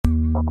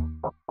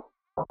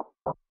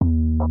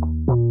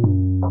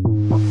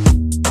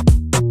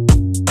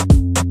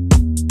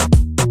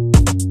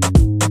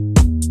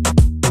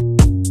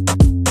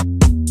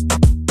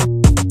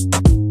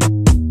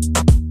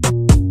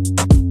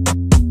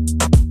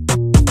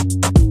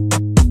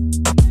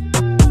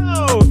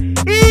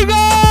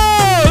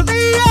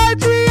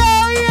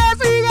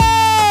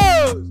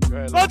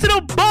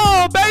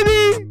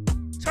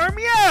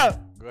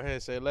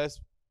Say let's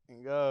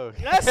go.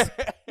 Let's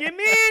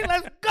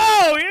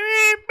go.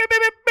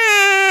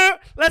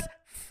 Let's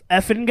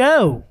effing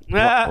go.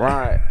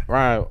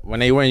 Right. When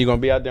they win, you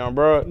gonna be out there on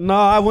Broad? No,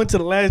 I went to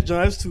the last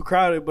joint. It's too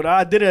crowded, but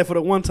I did it for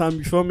the one time.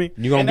 You feel me?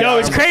 You gonna Yo,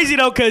 it's crazy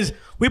though, cause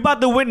we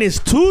about to witness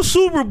 2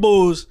 Super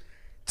Bowls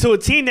to a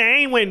team that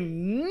ain't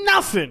win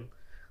nothing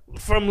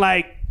from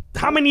like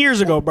how many years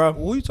ago, bro?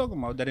 What are you talking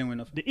about? That ain't win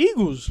nothing. The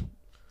Eagles.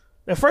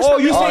 The first time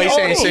he's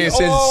saying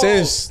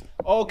since.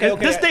 Okay.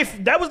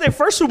 That was their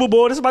first Super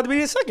Bowl. This is about to be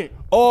their second.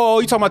 Oh,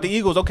 you talking about the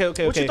Eagles? Okay.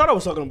 What you thought I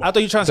was talking about? I thought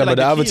you were trying to say like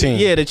the other Chiefs. team.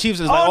 Yeah, the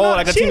Chiefs is no,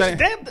 like a Chiefs, team.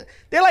 That,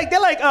 they're like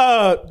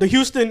the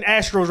Houston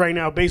Astros right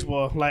now,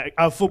 baseball, like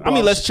football. I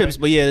mean, less chips,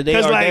 but yeah, they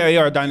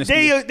are a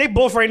dynasty. They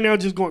both right now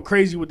just going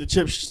crazy with the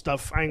chips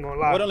stuff. I ain't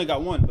gonna lie. Well, they only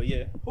got one, but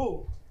yeah.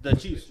 Who? The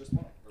Chiefs.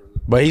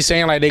 But he's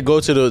saying like they go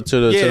to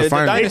the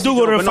final. They do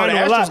go to the final.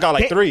 The Astros got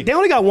like 3. They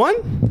only got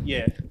 1.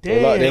 Yeah.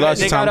 Damn. They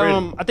lost to Tom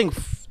Brady. I think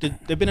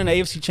they've been in the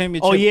AFC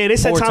Championship. Oh yeah, they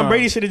said 4 Tom times.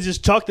 Brady should have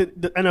just chalked the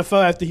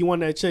NFL after he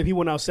won that chip. He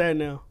went outside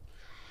now.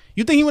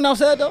 You think he went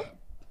outside though?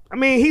 I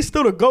mean, he's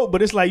still the GOAT,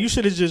 but it's like you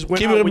should have just went.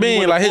 Keep out it a when you bean.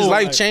 won Like the his Bowl,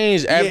 life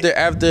changed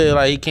after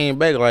like he came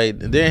back. Like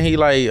then he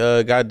like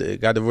got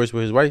divorced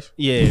with his wife.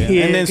 Yeah.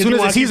 And then as soon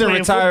as the season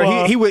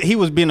retired, he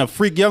was being a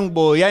freak young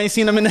boy. Y'all ain't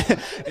seen him in the.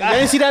 Y'all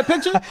ain't see that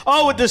picture?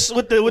 Oh, with the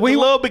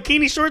little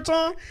bikini shorts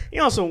on. He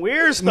on some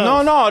weird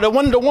stuff. No, the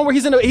one where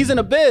he's in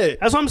a bed.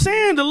 That's what I'm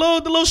saying. The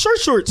little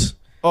shorts.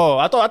 Oh,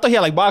 I thought he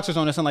had like boxers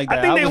on or something like that.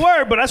 I think they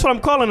were, but that's what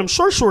I'm calling them,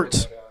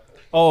 shorts.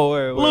 Oh,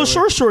 little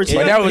shorts. But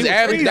Yeah,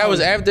 that was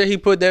after he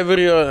put that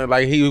video.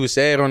 Like he was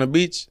sad on the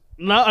beach.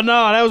 No,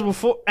 that was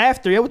before.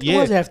 After. Yeah, what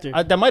was after?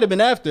 That might have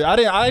been after. I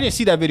didn't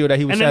see that video that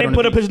he was. And then they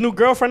put up his new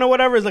girlfriend or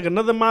whatever. It's like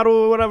another model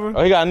or whatever.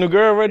 Oh, he got a new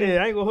girl already.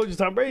 Yeah, I ain't gonna hold you,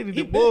 Tom Brady.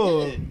 The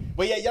bull.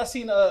 But yeah, y'all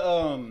seen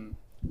I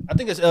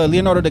think it's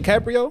Leonardo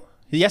DiCaprio.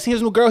 Y'all seen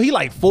his new girl? He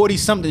like 40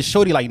 something.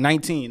 Shorty like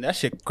 19. That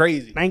shit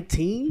crazy.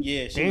 19?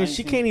 Yeah, Damn, 19.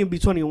 she can't even be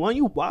 21.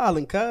 You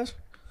wildin', cuz.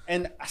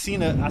 And I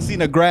seen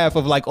a graph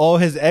of like all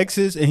his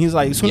exes, and he's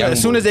like,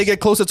 as soon as they get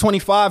close to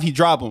 25, he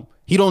drop them.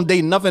 He don't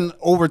date nothing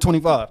over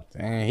 25.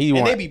 Dang,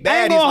 and they be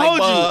bad. He's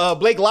like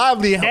Blake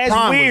Lively. That's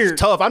Prime weird. Was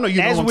tough. I know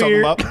you know what I'm talking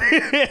about.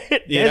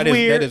 Yeah, that's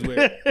weird. That is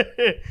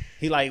weird.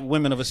 He like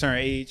women of a certain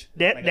age.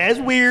 That's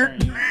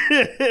weird.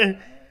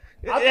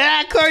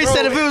 Yeah, Corey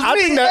said if it was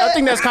me. I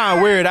think that's kind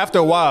of weird after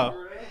a while.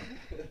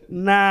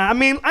 Nah, I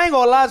mean, I ain't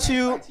gonna lie to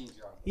you.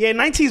 Yeah,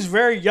 19 is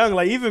very young.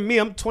 Like, even me,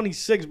 I'm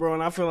 26, bro,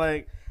 and I feel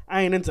like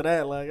I ain't into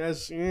that. Like,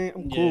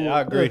 I'm cool. Yeah, I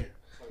agree.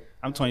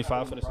 I'm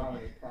 25 for the summer.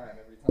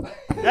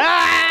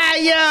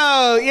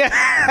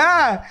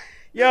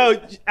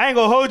 Yo, I ain't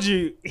gonna hold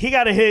you. He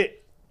gotta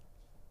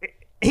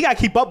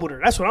keep up with her.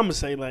 That's what I'm gonna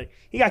say. Like,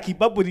 he gotta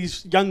keep up with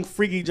these young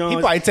freaky Jones.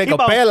 He probably take a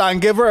pela and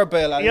give her a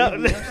pela. Yep.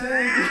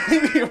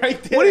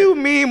 Right there. What do you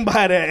mean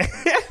by that?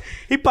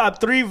 He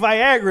popped 3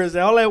 Viagra's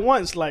all at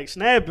once, like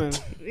snapping.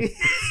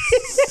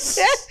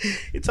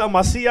 He talking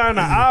about see y'all in an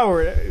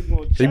hour.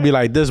 He be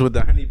like this with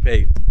the honey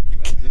pack.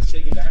 Like, just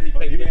shaking the honey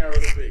pack down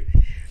real quick.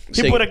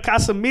 He put a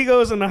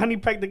Casamigos and the honey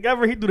pack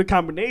together. He do the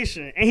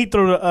combination, and he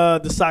throw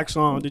the socks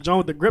on, the joint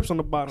with the grips on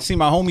the bottom. See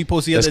my homie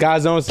post the Sky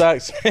Zone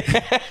socks.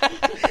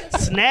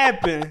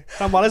 Snapping.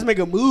 Talking about let's make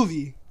a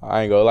movie.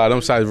 I ain't gonna lie,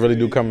 them socks really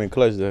do come in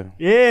clutch though.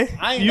 Yeah,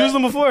 I ain't used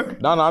them before.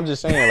 No, I'm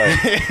just saying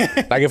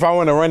like if I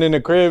want to run in the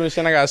crib and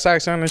shit, I got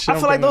socks on and shit. I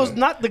feel like those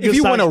not the good socks.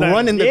 If you want to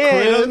run in the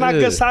crib, those not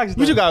good socks.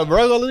 You got a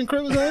rug all in the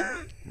crib or something?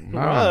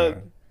 Nah.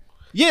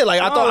 Yeah,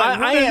 like I thought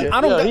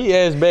I don't. He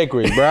ass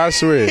backwards, bro. I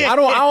swear.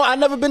 I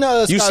never been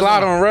a. You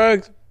slide on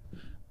rugs.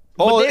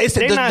 Oh, it's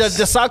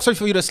the socks are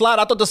for you to slide.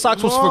 I thought the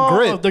socks was for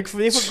grip.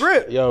 They for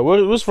grip. Yo,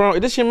 what's wrong?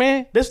 This your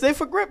man? They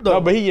for grip though. No,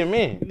 but he your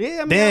man. Yeah,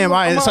 I mean, damn,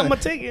 I'm gonna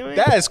take it, man.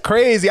 That's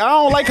crazy. I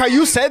don't like how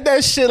you said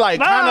that shit.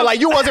 Like kind of like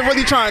you wasn't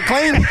really trying to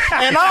claim. And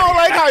I don't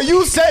like how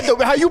you said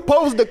how you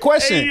posed the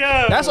question.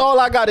 Hey, that's all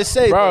I gotta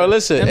say, bro.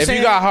 Listen, if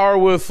you got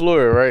hardwood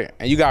floor, right,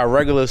 and you got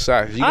regular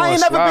socks, I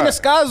ain't never been to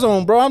Sky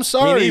Zone, bro. I'm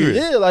sorry.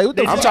 Yeah, like what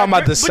the I'm talking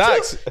about the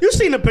socks. You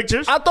seen the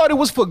pictures? I thought it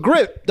was for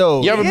grip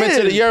though. You ever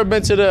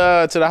been to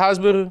the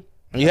hospital?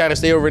 You had to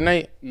stay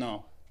overnight?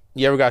 No.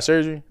 You ever got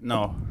surgery?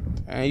 No.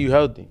 And you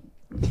healthy?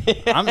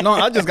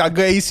 I just got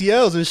good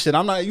ACLs and shit.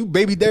 I'm not you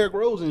baby Derrick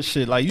Rose and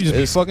shit. Like you just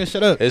be fucking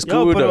shit up. It's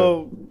cool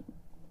though.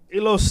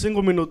 Ilo 5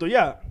 minutos,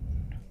 yeah.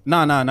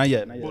 Nah, not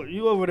yet. Well,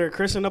 you over there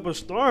cursing up a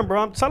storm,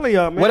 bro. I'm telling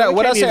y'all, man.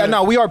 What I say?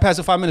 No, we are past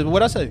the 5 minutes. But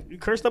what I say? You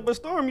cursed up a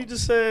storm. You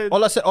just said.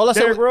 All I said.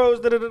 Derrick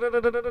Rose. But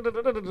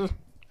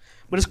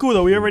it's cool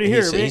though. We already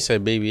here. He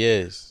said baby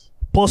ass.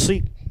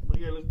 Pussy. But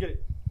yeah, let's get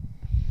it.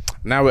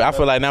 Now I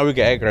feel like now we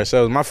can act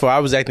ourselves. My fault. I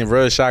was acting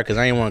real shocked because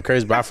I ain't want to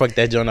curse, but I fucked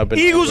that joint up.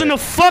 Eagles in the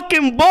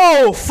fucking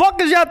bowl.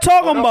 Fuck is y'all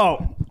talking about?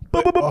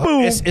 Boom, boom, boom,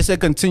 boom. It's a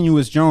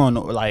continuous John,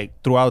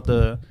 like throughout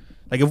the.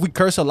 Like if we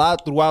curse a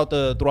lot throughout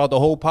the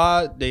whole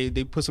pod, they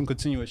put some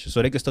continuous shit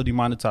so they can still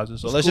demonetize it.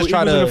 So let's just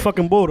try Eagles in the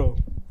fucking bowl though.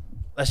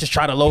 let's just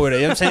try to lower it.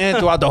 You know what I'm saying?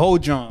 Throughout the whole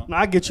John. No,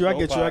 I get you. I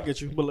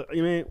get you. But look,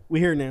 you mean we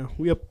here now.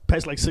 We up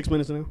past like 6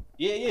 minutes now.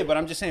 Yeah. But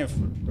I'm just saying for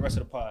the rest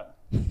of the pod.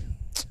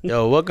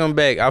 Yo, welcome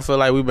back. I feel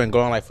like we've been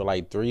going like for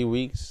like 3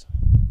 weeks.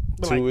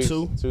 Been 2 like weeks.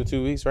 two.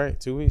 2 weeks, right?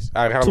 2 weeks.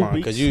 All right, how 2 long?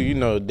 weeks. Because you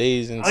know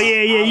days and Oh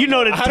yeah. You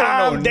know the I don't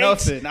time, know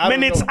dates, nothing. I don't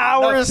minutes, know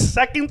hours, nothing.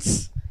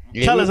 seconds.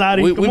 Yeah, Tell us,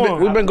 Adi. Come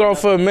on. We've been going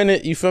for a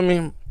minute. You feel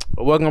me?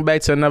 Welcome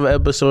back to another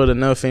episode of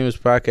Another Famous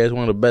Podcast,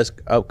 one of the best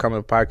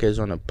upcoming podcasts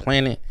on the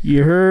planet. You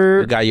We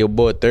heard? got your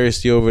boy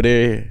Thirsty over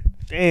there.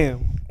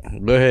 Damn.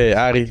 Go ahead,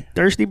 Adi.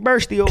 Thirsty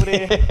bursty over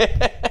there.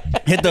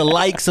 Hit the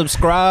like,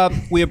 subscribe.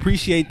 We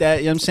appreciate that.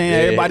 You know what I'm saying? Yeah.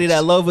 Everybody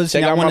that love us.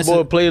 Check y'all out my wanna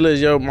boy playlist,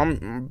 yo.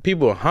 My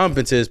people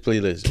humping to his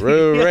playlist.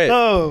 Real rap.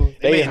 Yo.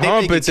 They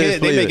humping to his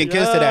They making playlist.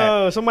 kids to that.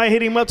 Yo, somebody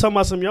hit him up talking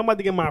about something. Y'all about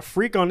to get my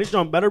freak on. This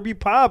joint better be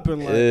popping.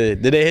 Like,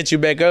 Did they hit you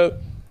back up?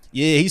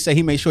 Yeah, he said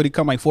he made sure he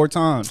come like 4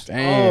 times. Damn.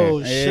 oh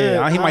Yeah,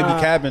 shit. he might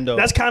be capping though.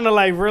 That's kind of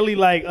like really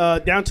like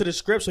down to the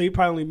script. So he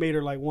probably only made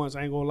her like once.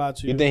 I ain't gonna lie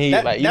to you. You think he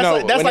That- like you that's know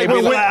like- that's when like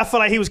they be when I feel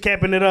like he was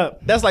capping it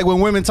up. That's like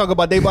when women talk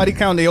about their body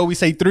count, they always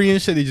say 3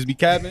 and shit. They just be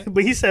capping.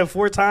 But he said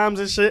 4 times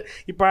and shit.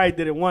 He probably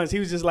did it once. He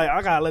was just like,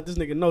 I gotta let this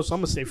nigga know, so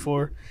I'm gonna say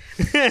 4.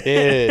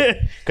 Yeah,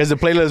 because the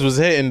playlist was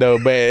hitting though,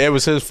 but it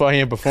was his fault he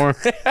didn't perform.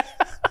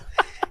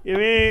 You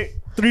mean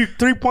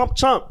three pump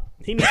chump?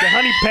 He needs a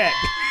honey pack.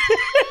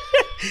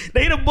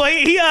 They the boy.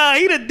 He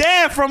the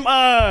dad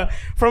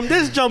from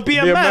this jump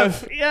BMF.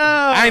 BMF?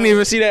 Yeah. I didn't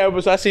even see that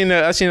episode.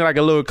 I seen like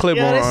a little clip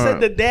Yeah, on. they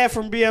said the dad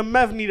from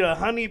BMF need a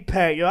honey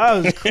pack. Yo, I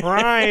was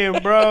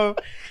crying, bro.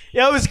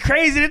 Yo, it was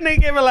crazy. This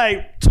nigga gave her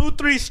like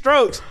 2-3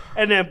 strokes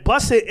and then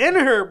busted in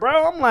her,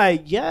 bro. I'm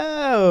like,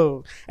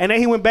 yo. And then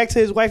he went back to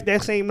his wife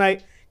that same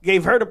night,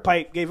 gave her the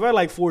pipe, gave her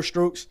like 4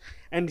 strokes.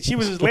 And she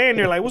was just laying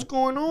there like, what's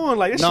going on?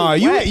 Like, this Nah,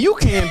 shit whack. you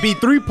can't be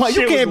 3 pump.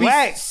 You Shit can't was be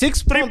whack.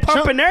 6 3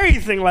 pump and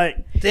everything. Like,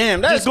 Damn,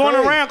 that's just going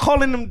crazy. around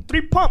calling them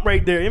 3 pump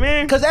right there, you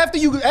mean? Because after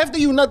you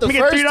nut the We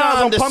get first $3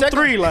 time, on the pump second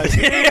 3. Like,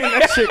 man,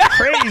 that shit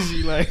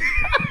crazy. Like,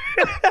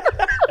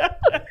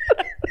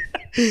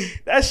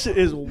 that shit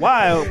is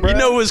wild, bro. You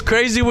know what's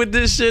crazy with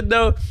this shit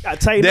though? I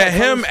tell you That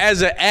him fellas.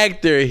 as an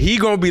actor, he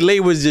gonna be late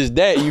with just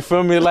that. You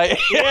feel me? Like,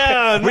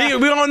 Yeah, we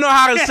don't know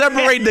how to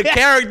separate the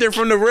character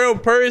from the real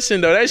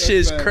person though. That shit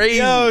is crazy.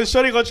 Yo,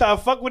 shorty gonna try to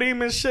fuck with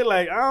him and shit.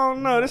 Like, I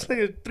don't know. This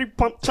nigga 3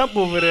 pump chump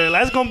over there.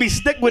 Like, that's gonna be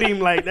stick with him.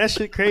 Like, that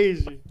shit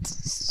crazy.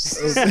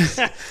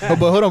 But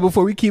hold on,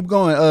 before we keep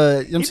going, you know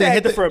what I'm He saying?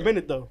 had Hit it for a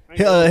minute though.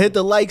 hit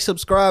the like,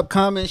 subscribe,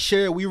 comment,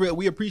 share.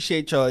 We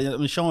appreciate y'all. You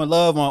know, showing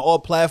love on all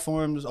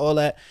platforms, all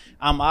that.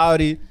 I'm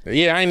Audi.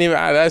 Yeah, I ain't even.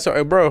 That's all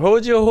right, bro.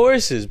 Hold your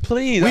horses,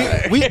 please.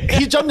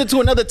 He jumped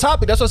into another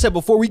topic. That's what I said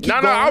before we keep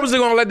No, going. I was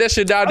gonna let that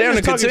shit die down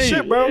and just talking continue.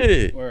 shit, bro.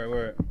 Yeah.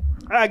 Word.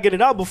 I gotta get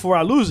it out before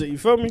I lose it. You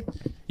feel me?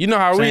 You know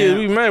how Damn.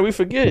 we man, we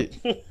forget.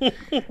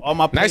 All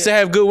my Nice to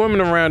have good women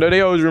around though.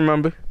 They always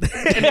remember.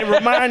 And they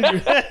remind you.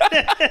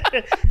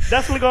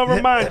 Definitely gonna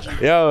remind you.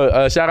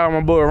 Yo, shout out my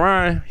boy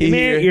Ryan. He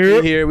Man, here.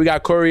 yeah. He here. We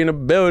got Corey in the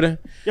building.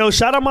 Yo,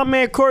 shout out my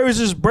man Corey. It was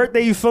his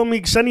birthday. You feel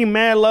me? Send him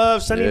mad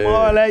love. Send him Yeah.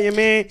 all that. You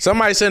mean?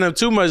 Somebody sent him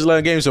too much love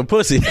and gave him some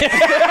pussy.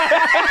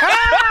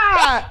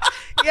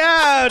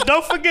 Yeah,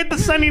 don't forget to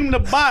send him the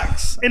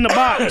box in the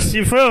box.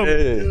 You feel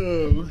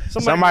me?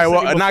 Somebody send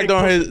him a knocked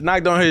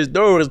fake on his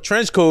door with a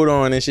trench coat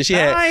on and shit. She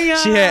had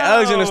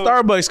Uggs in a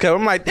Starbucks cup.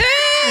 I'm like,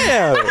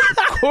 damn,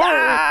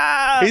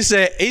 Corey. He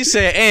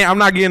said, "Hey, I'm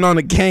not getting on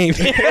the game."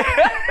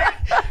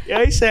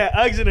 Yeah, he said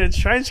Uggs in a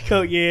trench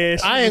coat. Yeah,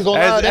 I ain't gonna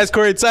lie. That's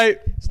Corey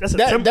type. that's a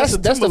That's the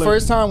Timberland.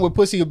 first time where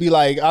pussy will be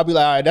like, I'll be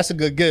like, all right, that's a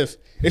good gift.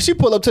 If she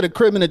pull up to the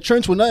crib in the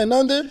trench with nothing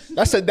under,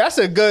 that's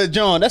a good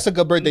John. That's a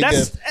good birthday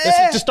That's- gift.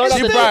 That's to start out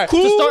she the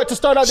probably- day. To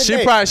start out the She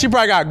day.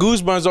 probably got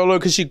goosebumps all over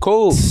because she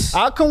cold.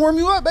 I'll come warm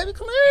you up, baby.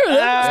 Come here.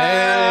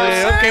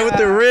 Hey, okay, with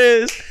the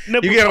Riz, you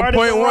Nipple get a hard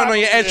as 0.1 rock. on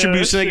your Yeah,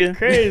 attributes, that shit nigga.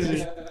 Crazy.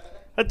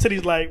 Her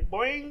titties like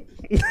boing.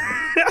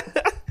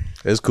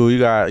 It's cool. You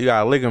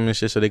got lick them and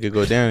shit so they could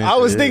go down. and I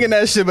was shit. thinking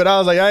that shit, but I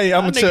was like, I'm Y'all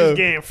a niggas chill.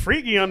 getting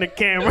freaky on the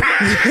camera.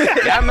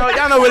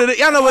 Y'all know what it is.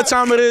 Y'all know what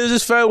time it is.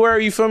 It's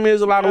February. You feel me?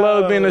 There's a lot of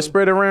love being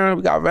spread around.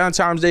 We got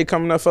Valentine's Day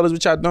coming up, fellas.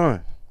 What y'all doing?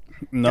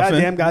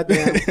 Nothing.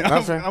 Goddamn.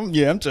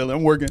 I'm chilling.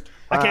 I'm working.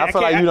 I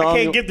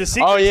can't give the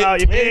secrets Oh yeah,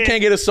 out. You you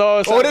can't get a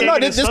sauce. Oh, can't no,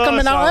 get this the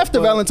coming sauce out out, after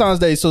but- Valentine's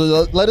Day. So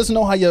let us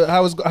know how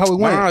it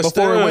went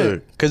before it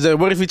went. Because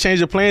what if we change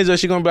the plans? Or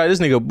she gonna be like, this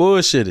nigga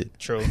bullshitted.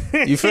 True.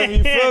 You feel me?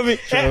 You feel me?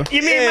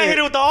 You mean might hit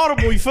it with the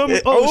audible? You feel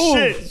me? Oh Ooh.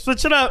 shit!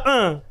 Switch it up.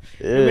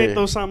 You may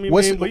throw something. You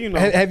mean, but you know.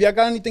 Have y'all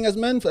got anything as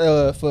men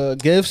for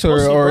gifts or,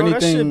 Pussy, or bro,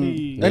 that should anything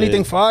be-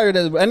 anything fire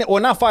or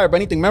not fire but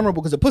anything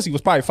memorable because the pussy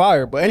was probably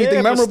fire but anything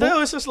yeah, memorable? but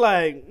still, it's just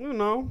like you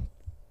know,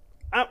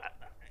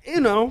 you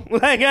know,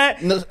 like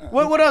No-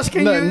 what else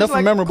can you? it's Nothing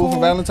like memorable cool-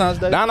 for Valentine's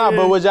Day. Nah,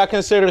 but would y'all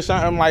consider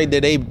something like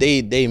that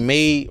they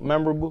made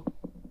memorable?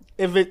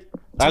 If it,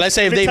 Like, let's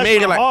say if they touched made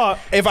my it like heart,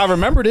 If I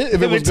remembered it,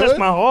 if it if was it touched good,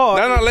 my heart,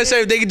 no. Let's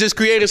say if they could just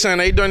create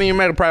something, it don't even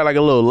matter. Probably like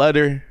a little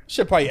letter.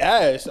 shit probably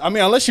ass. I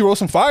mean, unless she wrote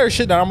some fire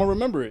shit, then I'm gonna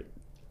remember it.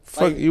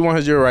 Fuck, you want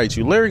her to write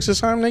you lyrics or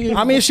something, nigga?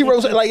 I mean, if she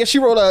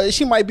wrote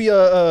she might be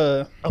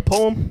a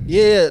poem.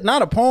 yeah,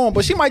 not a poem,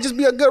 but she might just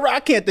be a good. I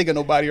can't think of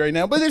nobody right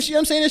now. But if she,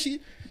 I'm saying that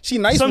she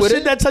nice Some with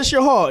shit it. that touch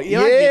your heart. Yeah,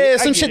 I Yeah, get it. I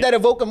some get shit it. that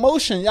evoke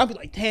emotion. Y'all be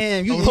like,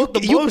 damn, you Evoke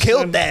emotion.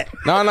 killed that.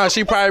 No,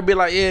 she probably be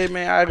like, yeah,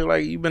 man, I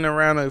like you been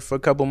around for a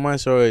couple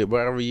months or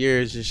whatever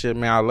years and shit,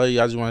 man. I love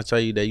you. I just want to tell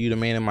you that you the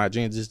man in my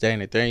dreams, this, that,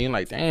 and the thing. You're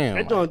like, damn.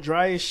 That don't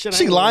dry as shit. I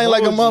She ain't gonna lying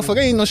like a hold you.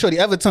 motherfucker. Ain't no shorty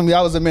ever tell me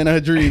I was a man of her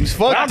dreams.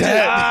 Fuck I'm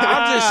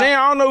that. just saying,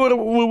 I don't know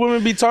what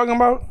women be talking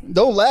about.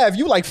 Don't laugh.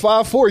 You like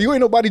 5'4". You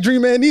ain't nobody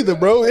dream man either,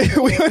 bro.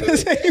 We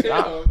understand.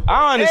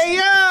 I understand. Hey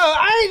yo,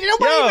 I ain't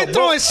nobody even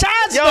throwing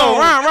shots Yo, though.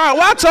 Ron,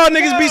 why tall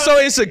niggas be so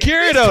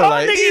insecure though? Tall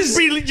Like, niggas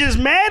be just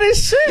mad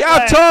as shit. y'all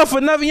like, tall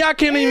for nothing. Y'all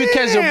can't even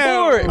catch a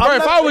Damn. board. Bro,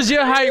 if I was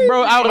your height,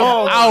 bro,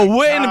 I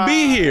wouldn't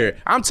be here.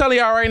 I'm telling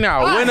y'all right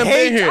now, I wouldn't have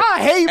been here. I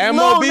hate little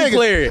MOB niggas.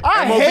 clear.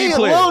 I MOB hate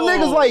clear. little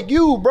niggas like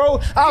you, bro.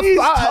 These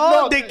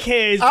tall no,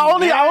 dickheads. I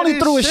be only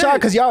mad threw a as shot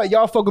shit. because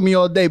y'all fuck with me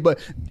all day, but.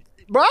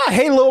 Bro, I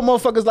hate little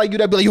motherfuckers like you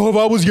that be like, yo, if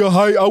I was your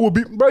height, I would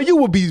be. Bro, you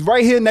would be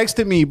right here next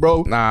to me,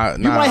 bro. Nah.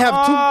 You might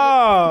have two.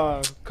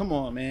 Oh, Come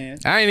on, man.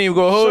 I ain't even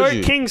gonna hold Short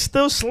you. King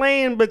still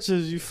slaying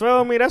bitches. You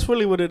feel me? That's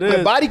really what it is.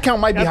 The body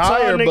count might be Y'all tall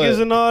higher, niggas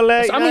but and all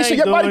that. I mean, shit,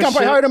 your body count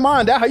probably higher than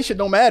mine. That height shit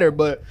don't matter,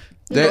 but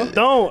That-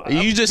 Don't.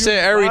 You just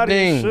said body and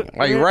everything shit,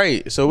 like man.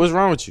 right. So what's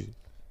wrong with you?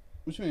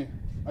 what you mean?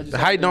 The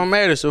height don't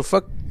matter. So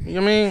fuck. You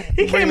know what I mean?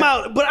 He came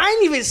out, but I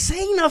ain't even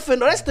say nothing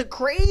though. That's the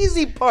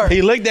crazy part.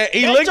 He looked at That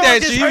you. joint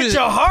just He hurt was,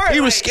 your heart, he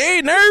was like,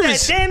 scared, He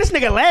nervous. said, damn, this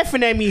nigga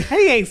laughing at me.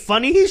 He ain't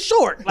funny. He's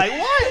short. Like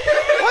what?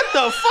 What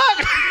the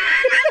fuck?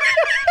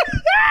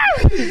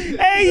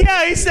 Hey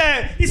yo, he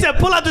said,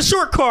 pull out the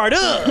short card.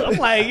 Ugh. I'm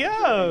like,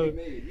 yo.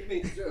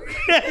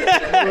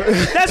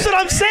 That's what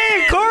I'm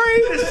saying,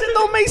 Corey. This shit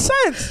don't make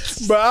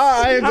sense. But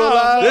I ain't gonna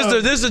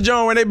lie. This the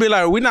joint when they be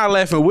like, we not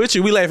laughing with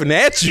you, we laughing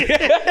at you.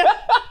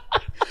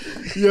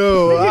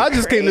 Yo, I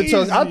just came to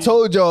talk. I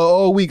told y'all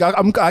all week.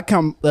 I'm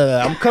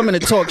coming to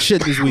talk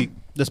shit this week.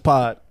 This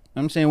pod.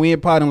 I'm saying we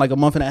ain't pod in like a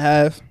month and a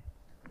half. You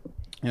know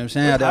what I'm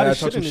saying? I gotta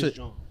talk some shit.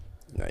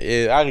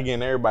 Yeah, I be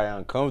getting everybody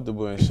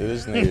uncomfortable and shit.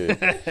 This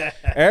nigga,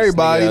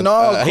 Everybody, nigga,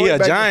 no. he a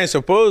giant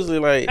supposedly.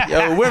 Like,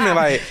 yo, women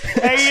like.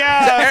 Hey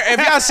yo.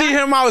 If y'all see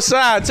him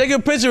outside, take a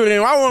picture with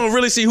him. I want to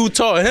really see who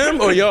taught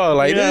him or y'all.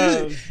 Like,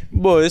 this,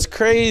 boy, it's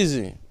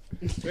crazy.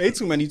 Ain't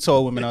too many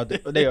tall women out there.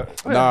 They are.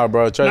 Nah,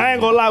 bro. Trust I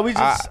ain't me. gonna lie. We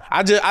just.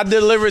 I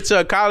delivered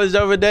to a college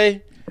the other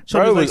day. So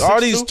Bro, it it was was like all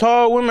 6'2"? these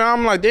tall women.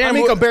 I'm like, damn. I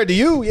mean, what- compared to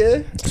you,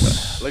 yeah.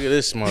 look at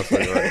this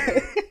motherfucker.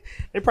 Right?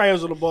 They probably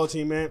was on the ball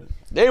team, man.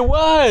 They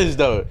was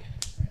though.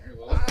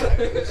 What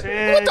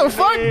the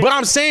fuck? But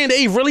I'm saying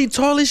they really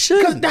tall as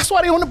shit. Cause that's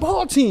why they on the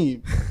ball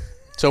team.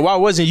 So why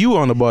wasn't you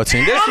on the ball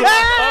team? That's what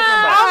I'm talking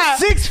about. I'm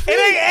 6 feet. It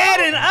ain't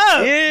adding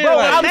up. Yeah, Bro,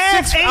 like, I'm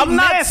math 6. ain't I'm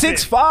not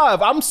mathing. 6'5".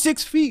 I'm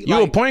 6 feet. you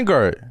Like, a point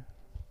guard.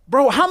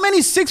 bro, how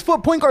many 6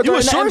 foot point guards You are a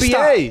in the shortstop.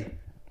 NBA?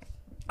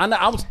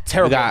 I was We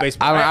terrible at got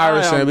baseball. Allen I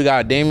Iverson. am. We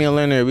got Damian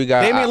Lillard. We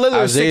got Damian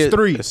Lillard is Isaiah-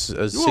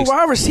 6'3". You a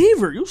wide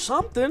receiver. You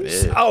something.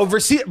 Oh,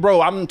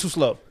 bro, I'm too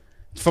slow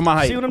for my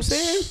height. See what I'm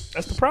saying?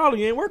 That's the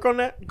problem. You ain't work on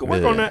that. You can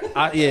work on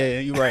that. Yeah,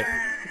 you're right.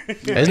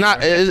 It's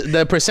not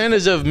the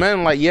percentage of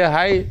men like your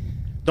height.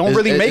 Don't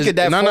really make it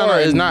that no, far. no,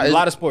 it's in not. a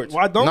lot of sports.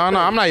 Why don't No, they?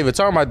 I'm not even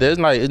talking about that.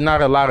 It's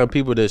not a lot of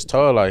people that's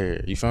tall out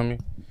here. You feel me?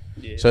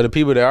 Yeah. So the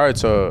people that are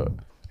tall,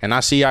 and I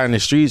see y'all in the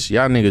streets,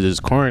 y'all niggas is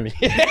corny.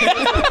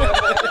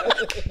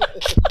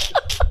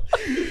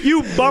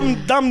 You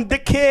bum dumb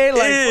dickhead.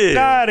 Like, Yeah. fuck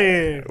out of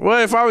here. Well,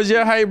 if I was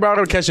your height, bro,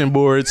 I'd catching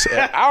boards.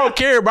 I don't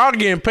care about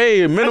getting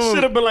paid. That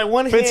should have Minimum been like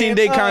 1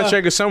 15-day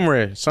contract or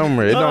somewhere. It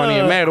don't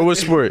even matter what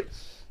sport.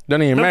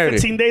 Don't even matter.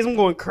 15 days, I'm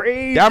going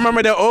crazy. Y'all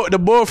remember the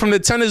boy from the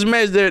tennis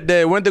match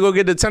that went to go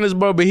get the tennis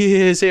ball, but he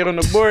hit his head on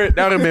the board?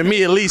 That would have been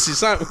me at least or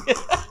something.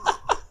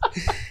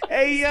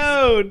 Hey,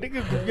 yo.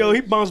 Nigga, yo,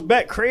 he bounced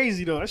back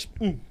crazy, though. That's,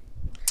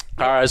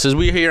 All right, since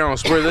we here on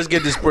sports, let's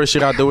get this sports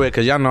shit out the way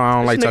because y'all know I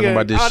don't like talking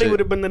about this Audi shit. would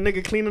have been the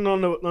nigga cleaning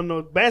on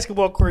the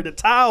basketball court, the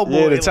towel boy.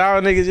 Yeah, the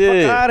towel niggas, Fuck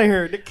yeah. out of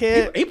here,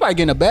 dickhead. He probably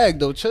getting a bag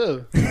though,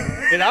 chill.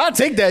 And I'll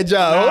take that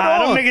job. Nah,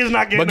 Hold them on. niggas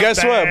not getting But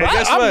guess what? But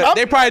guess what?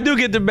 They probably do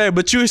get the bag,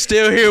 but you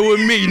still here with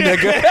me,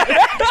 nigga.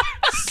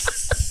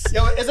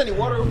 Yo, is any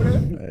water over there?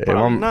 Hey,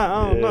 I'm-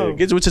 Nah, I don't know.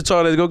 Get with your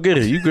toilet. Go get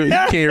it. You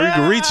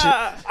can reach it.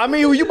 I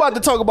mean, you about to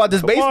talk about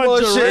this baseball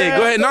on, shit? Hey,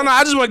 go ahead. No,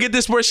 I just want to get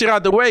this sports shit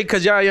out the way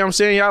because y'all, you know what I'm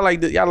saying?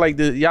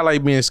 Y'all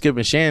like being Skip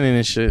and Shannon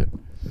and shit.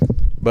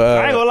 But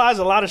I ain't gonna lie, there's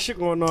a lot of shit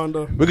going on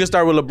though. we can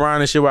start with LeBron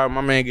and shit while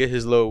my man get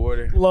his little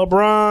water.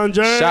 LeBron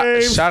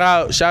James.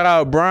 Shout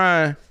out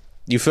Brian.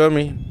 You feel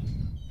me?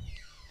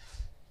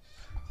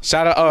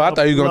 Shout out. Oh, I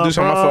thought you were gonna do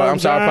something. My fault. I'm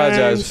sorry. I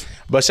apologize.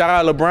 But shout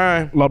out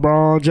LeBron.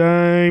 LeBron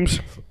James.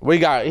 We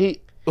got he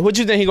What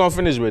you think he gonna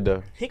finish with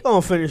though? He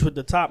gonna finish with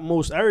the top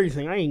most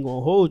everything. I ain't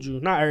gonna hold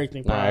you. Not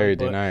everything. Not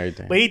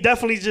everything. But he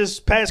definitely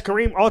just passed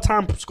Kareem all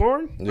time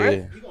scoring. Yeah.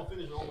 Right? He gonna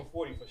finish with over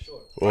 40 for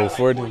sure. Well,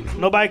 40.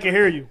 Nobody can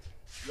hear you.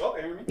 Y'all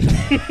can hear me.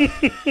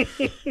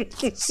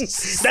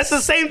 That's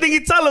the same thing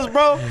he tell us,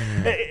 bro.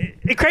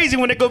 It's crazy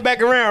when they go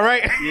back around,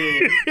 right?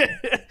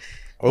 Yeah.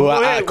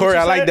 Oh, Corey,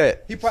 I like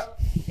that.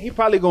 He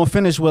probably gonna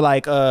finish with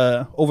like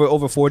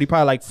over 40,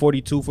 probably like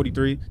 42,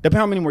 43. Depending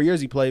how many more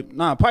years he played.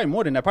 Nah, probably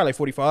more than that. Probably like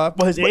 45.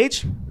 What, his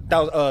age?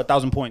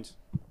 1,000 points.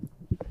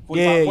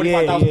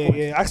 45,000 points.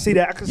 Yeah. I see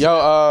that.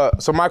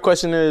 So my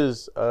question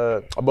is,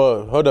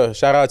 hold up,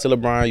 shout out to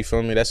LeBron. You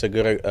feel me? That's a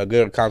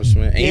good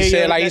accomplishment. And he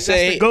said, like that's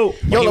he said,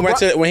 when he went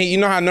to you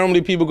know how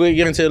normally people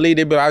get into the league,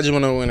 they be like, I just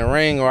want to win a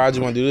ring or I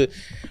just want to do this.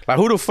 Like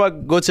who the fuck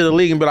go to the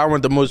league and be like, I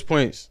want the most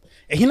points?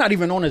 And he not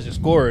even known as a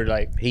scorer.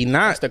 Like he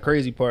not. That's the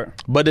crazy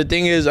part. But the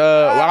thing is,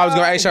 I was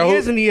gonna ask y'all he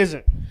is and he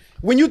isn't.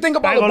 When you think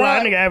about LeBron,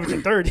 LeBron, that nigga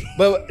averaging 30.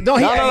 But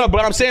no.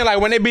 But I'm saying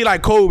like when they be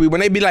like Kobe, when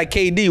they be like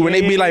KD, when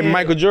they be like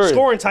Michael Jordan,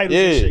 scoring titles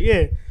and shit.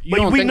 Yeah,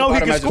 but we know he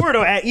can score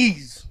though at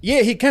ease.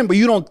 Yeah, he can, but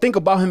you don't think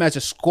about him as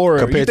a scorer.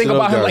 Compared you think to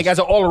about him guys. like as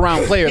an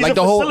all-around player. He's like a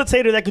the whole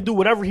facilitator that could do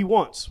whatever he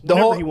wants. the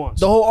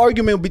wants. whole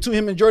argument between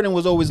him and Jordan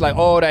was always like,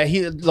 oh, that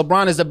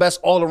LeBron is the best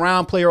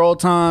all-around player all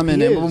time,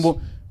 and then boom,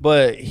 boom.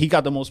 But he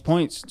got the most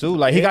points too.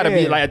 Like he got to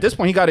be like at this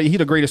point, he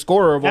the greatest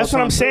scorer of all time. That's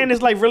what I'm saying.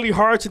 It's like really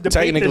hard to debate.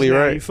 Technically, this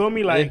now, right? You feel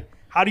me? Like. Yeah.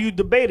 How do you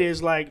debate it?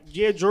 It's like,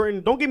 yeah,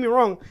 Jordan, don't get me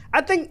wrong. I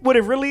think what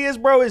it really is,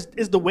 bro, is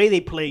the way they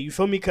play. You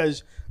feel me?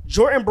 Because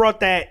Jordan brought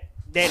that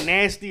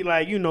nasty,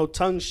 like, you know,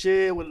 tongue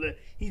shit with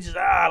he just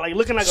like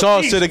looking like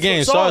sauce a beast. To the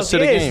game. Sauce to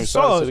the game.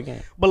 Sauce to the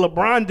game. But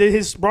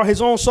LeBron brought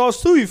his own sauce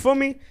too, you feel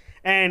me?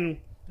 And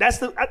I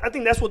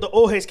think that's what the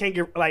old heads can't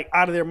get like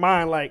out of their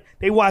mind. Like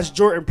they watch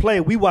Jordan play,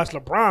 we watch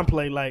LeBron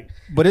play. Like,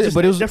 but it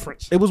was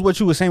difference. It was what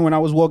you were saying when I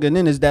was walking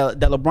in is that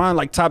LeBron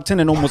like top 10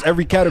 in almost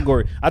every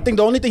category. I think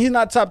the only thing he's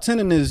not top 10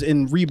 in is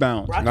in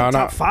rebounds. No,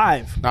 top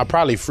 5. Nah,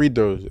 probably free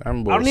throws. I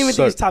don't even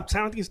think he's top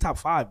 10. I think he's top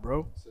 5,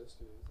 bro.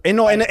 And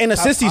no, in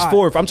assists he's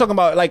 4th. I'm talking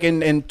about like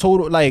in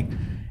total like.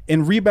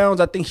 In rebounds,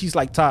 I think he's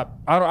like top.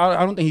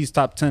 I don't think he's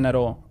top 10 at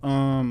all.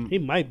 He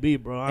might be,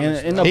 bro.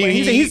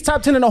 He's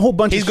top 10 in a whole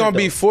bunch. He's of gonna shit,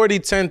 be 40,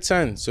 10,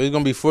 10. So he's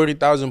gonna be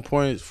 40,000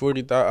 points,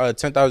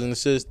 10,000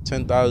 assists,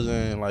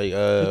 10,000 like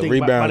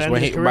rebounds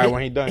when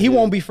he done. He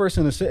won't be first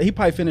in assists. He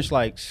probably finished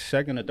like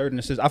second or third in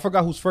assists. I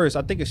forgot who's first.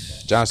 I think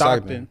it's John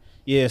Stockton.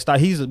 Yeah,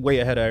 he's way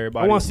ahead of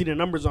everybody. I want to see the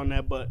numbers on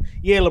that, but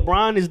yeah,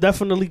 LeBron is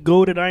definitely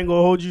goated. I ain't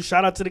gonna hold you.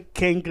 Shout out to the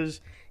king because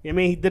I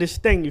mean he did his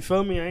thing. You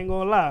feel me? I ain't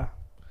gonna lie.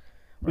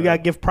 We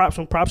gotta give props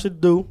when props are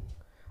due.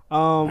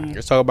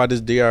 Let's talk about this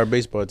DR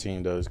baseball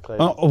team though. It's crazy.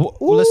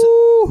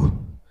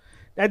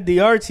 That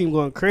DR team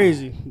going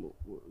crazy.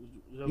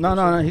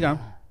 No, he got him.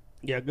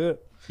 Yeah, good.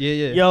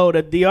 Yeah. Yo,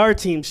 the DR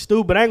team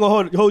stupid. I ain't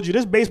gonna hold you.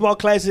 This baseball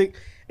classic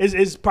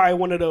is probably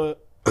one of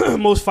the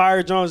most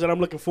fire Jones that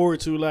I'm looking forward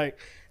to. Like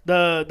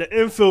the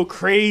infield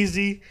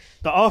crazy,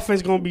 the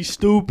offense gonna be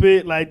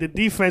stupid. Like the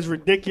defense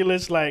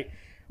ridiculous. Like,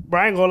 bro,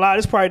 I ain't gonna lie.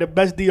 This is probably the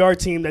best DR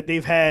team that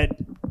they've had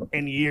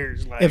in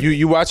years. Like, if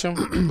you watch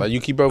them, like you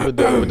keep up with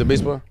the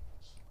baseball.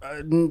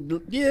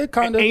 Yeah,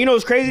 kind of. And you know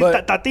what's crazy?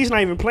 Tatis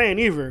not even playing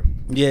either.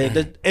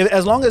 Yeah,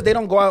 as long as they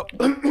don't go out.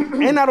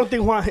 And I don't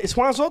think is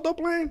Juan Soto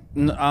playing?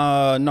 No,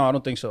 I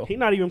don't think so. He's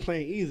not even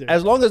playing either.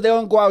 As long as they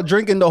don't go out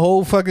drinking the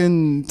whole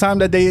fucking time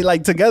that they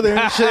like together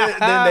and shit,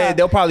 then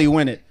they'll probably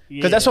win it.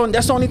 Because that's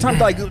the only time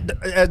like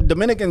as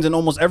Dominicans in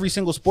almost every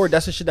single sport,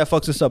 that's the shit that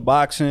fucks us up.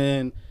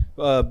 Boxing,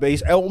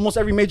 base, almost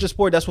every major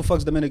sport, that's what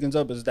fucks Dominicans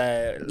up is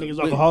that niggas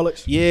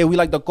alcoholics. Yeah, we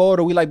like the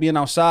quarter, we like being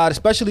outside,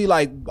 especially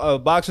like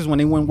boxers when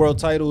they win world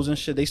titles and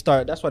shit.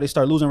 That's why they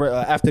start losing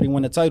after they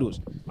win the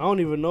titles. I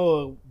don't even know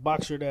a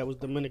boxer that was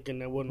Dominican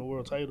that won the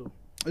world title.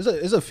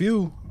 There's a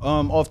few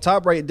off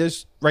top right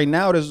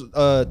now. There's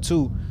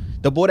 2.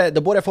 The boy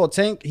that fought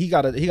Tank, he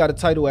got a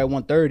title at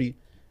 130.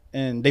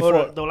 And they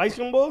fought the light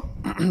skin boy.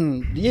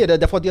 Yeah,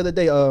 that fought the other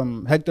day.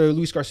 Hector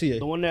Luis Garcia,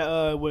 the one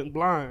that went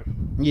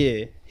blind.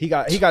 Yeah, he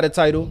got a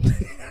title,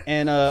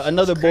 and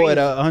another boy at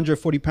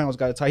 140 pounds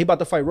got a title. He about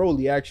to fight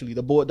Rolly actually,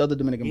 the other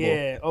Dominican boy.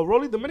 Yeah,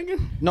 Rolly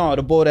Dominican? No,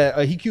 the boy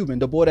that he Cuban.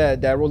 The boy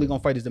that Rolly gonna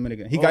fight is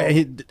Dominican. He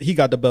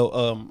got the belt.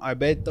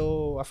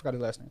 Alberto, I forgot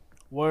his last name.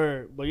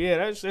 Word, but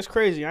yeah, that's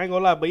crazy. I ain't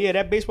gonna lie, but yeah,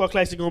 that baseball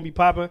classic gonna be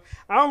popping.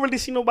 I don't really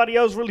see nobody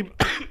else really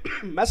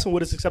messing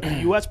with us except the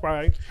U.S.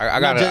 probably.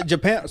 I got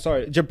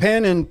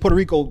Japan and Puerto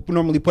Rico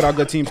normally put out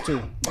good teams too.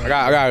 I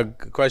got a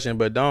question,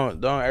 but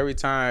don't every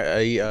time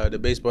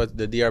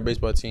the DR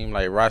baseball team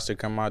like roster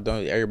come out,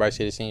 don't everybody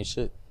say the same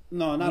shit?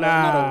 No, not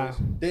always.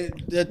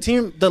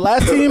 The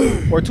last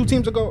team or 2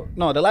 teams ago,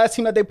 no, the last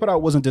team that they put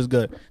out wasn't this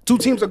good. 2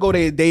 teams ago,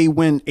 they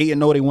win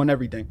 8-0, they won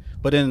everything.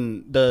 But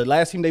then the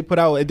last team they put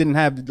out, it didn't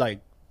have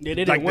like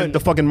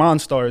the fucking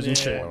Monstars and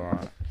shit.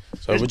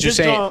 So what you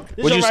saying?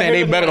 What you saying?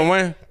 They better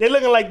win? They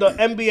looking like the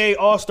NBA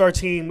All-Star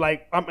team,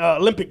 like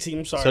Olympic team.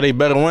 I'm sorry. So they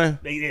better win?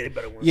 They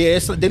better win. Yeah,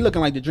 they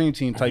looking like the dream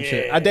team type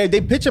shit.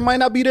 They pitching might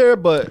not be there,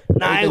 but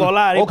nah, I ain't gonna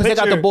lie. Because they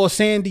got the boy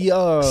Sandy.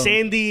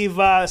 Sandy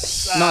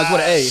Vas. No, it's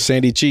with an A.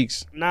 Sandy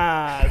Cheeks.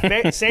 Nah,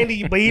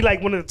 Sandy, but he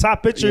like one of the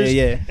top pitchers.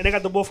 Yeah. And they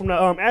got the boy from the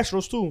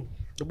Astros too.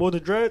 The boy with the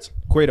dreads.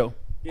 Cueto.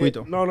 Yeah.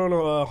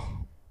 No.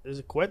 Is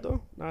it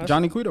Cueto? Nah,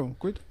 Johnny Cueto.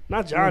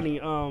 Not Johnny.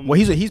 Well,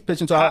 he's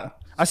pitching. So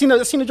I seen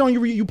the joint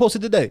you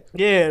posted today.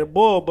 Yeah, the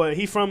boy, but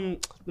he from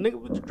the nigga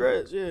with the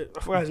dreads. Yeah, I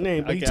forgot his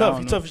name. But he tough.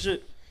 He tough as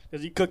shit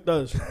because he cooked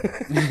us.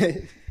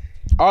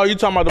 Oh, you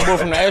talking about the boy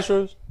from the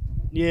Astros?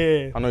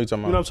 Yeah, I know you're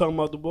talking about. You know I'm talking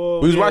about the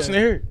boy. We was watching it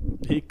here.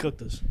 He cooked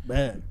us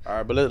bad. All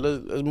right, but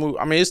let's move.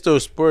 I mean, it's still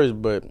sports,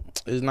 but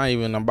it's not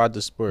even about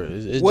the sport.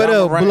 It's what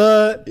John up, Morant.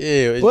 blood?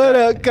 Yeah. What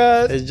up,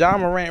 cuz? Is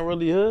John Morant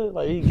really hood?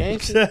 Like he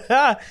gangster?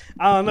 I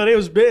don't know. They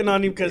was betting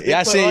on him because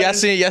y'all seen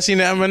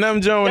the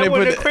Eminem joint when they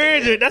put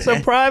the That's a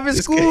private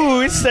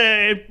school. It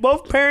said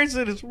both parents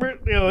of this.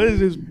 It's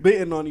just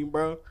betting on him,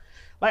 bro.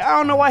 Like I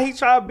don't know why he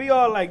try to be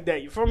all like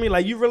that. You feel me?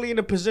 Like you really in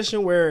a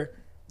position where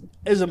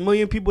there's a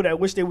million people that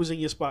wish they was in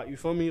your spot. You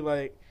feel me?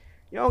 Like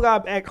you don't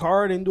gotta act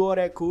hard and do all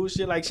that cool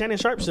shit. Like Shannon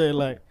Sharp said,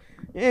 like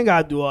you ain't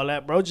gotta do all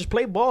that, bro. Just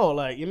play ball.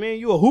 Like you mean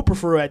you a hooper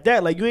for at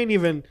that. Like you ain't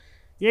even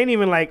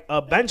like a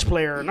bench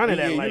player or none of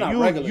that. Like you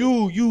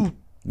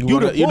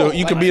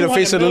could be the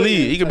face of the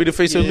league. You could be the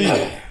face of the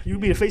league. You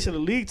be the face of the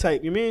league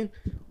type. You mean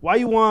why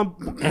you want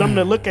them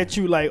to look at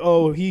you like,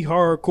 oh, he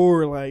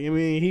hardcore? Like you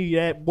mean he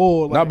that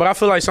bull? Like, no, but I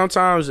feel like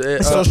sometimes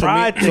it's a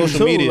pride thing social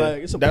too. media.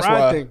 Like, it's a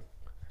pride thing.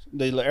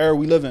 The era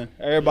we live in.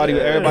 Everybody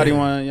want, you know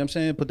what I'm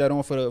saying? Put that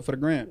on for the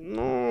grant.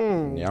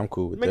 No. Yeah, I'm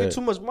cool with making that.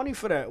 Too much money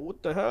for that.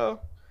 What the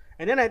hell?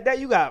 And then at that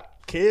you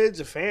got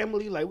kids, a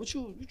family. Like what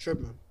you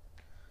tripping?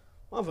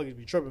 Motherfuckers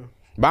be tripping.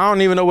 But I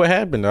don't even know what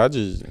happened.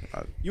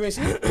 You ain't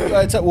see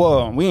it?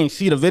 Well, we ain't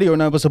see the video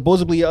now, but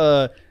supposedly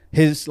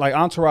his like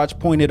entourage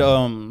pointed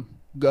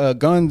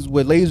guns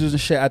with lasers and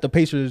shit at the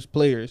Pacers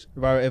players.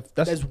 If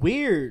that's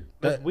weird.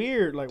 That's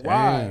weird. Like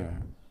why?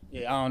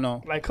 Yeah, I don't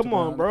know. Like, come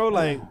on, bro.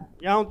 Like,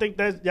 y'all don't think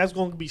that's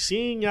gonna be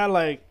seen? Y'all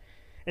like,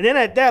 and then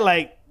at that,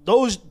 like, the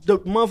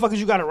motherfuckers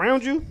you got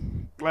around you,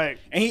 like,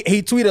 and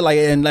he tweeted like,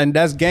 and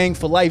that's gang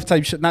for life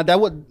type shit. Now that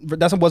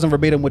wasn't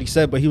verbatim what he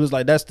said, but he was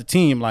like, that's the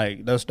team,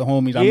 like, that's the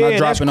homies. I'm not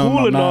dropping them.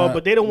 Cool and all,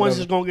 but they the ones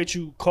that's gonna get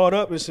you caught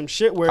up in some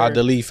shit where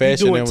the league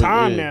faster doing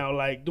time now,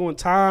 like doing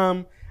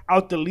time.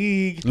 Out the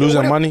league,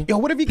 losing money. Yo,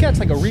 what if he gets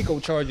like a RICO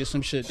charge or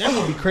some shit? That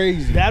would be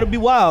crazy. That'd be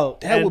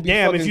wild. That would be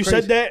damn. If you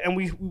crazy. said that and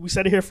we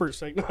said it here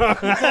first, like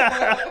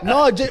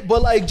no,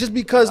 but like just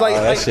because like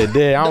that shit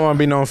dead. I don't want to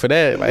be known for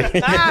that. Like,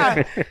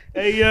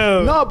 hey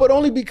yo, no, but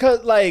only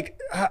because like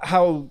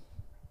how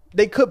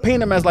they could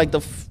paint him as like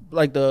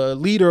the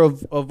leader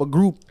of a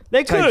group.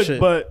 They could,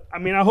 shit. but I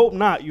mean, I hope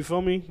not. You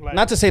feel me? Like,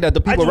 not to say that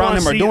the people around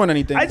him are doing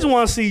anything. I just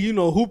want to see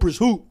hoopers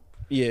hoop.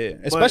 Yeah,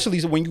 especially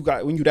when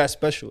you that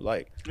special,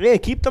 like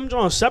keep them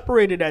joints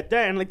separated at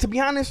that. And like to be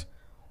honest,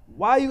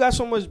 why you got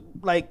so much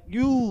like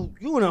you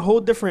in a whole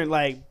different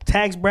like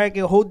tax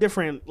bracket, a whole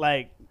different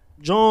like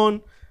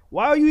John.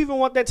 Why do you even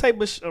want that type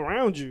of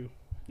around you?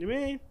 You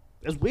mean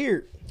that's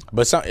weird.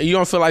 But you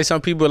don't feel like some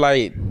people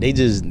like they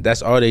just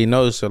that's all they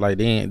know, so like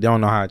they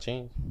don't know how to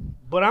change.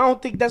 But I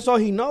don't think that's all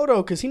he know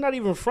though, cause he not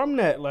even from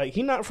that. Like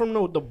he not from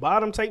the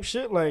bottom type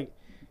shit. Like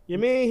you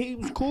mean he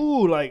was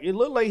cool. Like it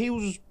looked like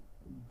he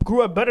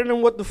grew up better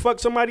than what the fuck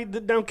somebody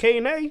did down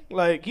K&A.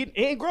 Like he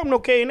ain't grew up no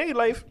K&A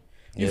life.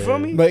 You feel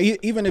me? But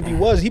even if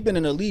he been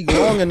in the league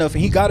long enough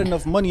and he got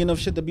enough money, enough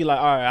shit to be like,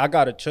 all right, I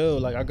gotta chill.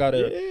 Like I gotta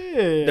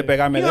the bag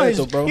I'm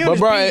bro. But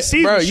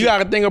bro, you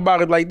gotta think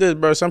about it like this,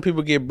 bro. Some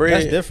people get bread.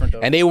 That's different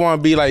though. And they want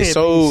to be like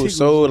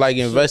so like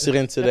invested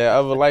into that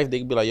other life. They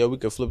can be like, yo, we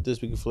can flip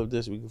this, we can flip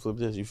this, we can flip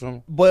this. You feel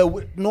me?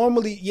 But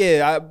normally,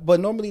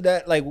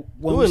 that like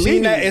when we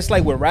seen that, it's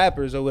like with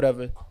rappers or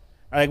whatever.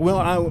 Like we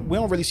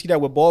don't really see that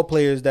with ball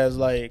players. That's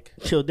like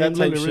Dame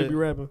Lillard really be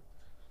rapping.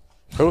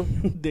 Who?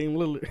 Dame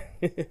Lillard.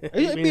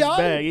 It'd be all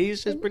right.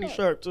 He's just pretty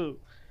sharp too.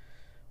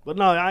 But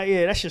no,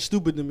 that shit's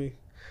stupid to me.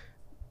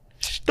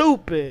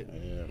 Stupid.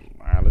 Yeah,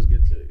 all right,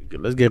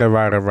 let's get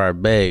out of our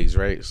bags,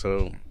 right?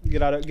 So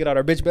get out our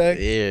bitch bag.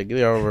 Yeah,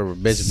 get out of our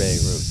bitch bag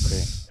real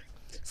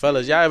quick.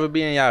 Fellas, y'all ever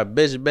be in y'all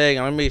bitch bag?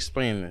 And let me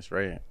explain this,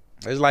 right?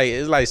 It's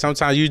like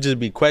sometimes you just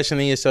be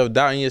questioning yourself,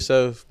 doubting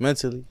yourself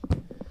mentally.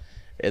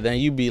 And then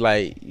you be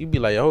like,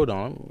 hold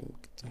on,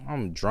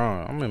 I'm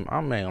drunk.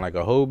 I'm in like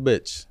a whole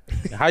bitch.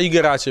 How you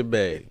get out your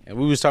bag? And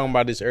we was talking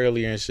about this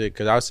earlier and shit,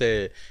 cause I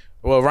said,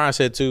 well, Ron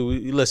said too,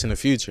 we listen to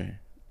Future.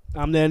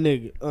 I'm that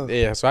nigga.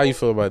 Yeah, so how you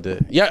feel about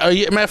that? Yeah,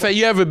 matter of fact,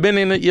 you ever been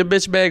in your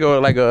bitch bag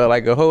or like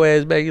a whole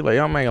ass bag? You like,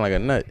 I'm making like a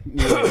nut.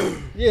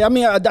 Yeah, I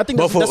mean, I think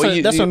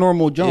that's a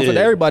normal jump for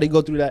everybody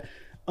go through that.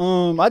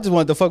 I just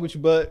wanted to fuck with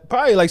you, but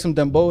probably like some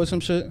Dembo or some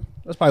shit.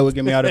 That's probably what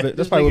get me out of it.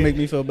 That's probably what make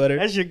me feel better.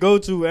 That's your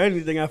go-to with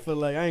anything. I feel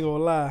like I ain't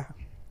gonna lie.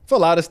 For a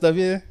lot of stuff,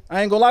 yeah.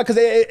 I ain't gonna lie because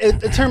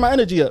it turned my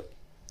energy up.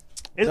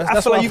 I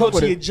feel like you go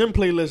to your gym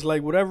playlist,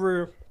 like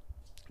whatever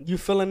you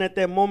feeling at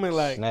that moment,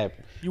 like.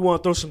 Snapping. you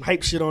want to throw some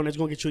hype shit on that's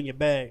gonna get you in your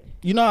bag.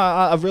 You know,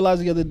 I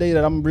realized the other day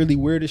that I'm really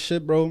weird as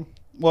shit, bro.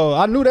 Well,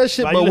 I knew that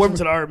shit, Like, but you listen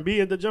to the R&B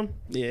at the gym?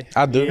 yeah,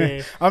 I do.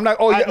 Yeah. I'm not.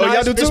 Oh,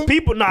 y'all do It's too?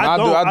 people. No, I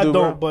I do, don't.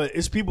 bro. But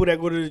it's people that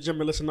go to the gym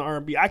and listen to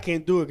R&B. I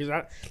can't do it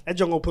because that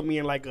junk gonna put me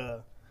in like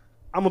a.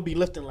 I'm gonna be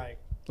lifting like.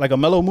 Like a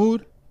mellow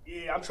mood.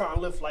 Yeah, I'm trying to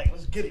lift like,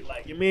 let's get it,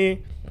 like, you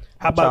mean?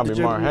 How I'm about trying to the be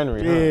gym? Mark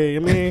Henry, huh? Yeah,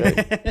 you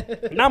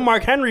mean? Not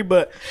Mark Henry,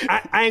 but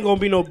I ain't gonna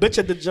be no bitch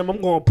at the gym. I'm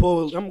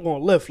gonna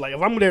lift. Like,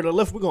 if I'm there to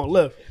lift, we're gonna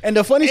lift. And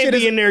the funny He shit be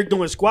is, in there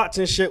doing squats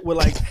and shit with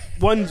like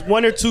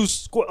one or two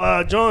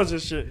Johns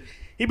and shit.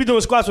 He be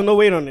doing squats with no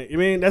weight on it. You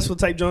mean that's what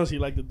type Johns he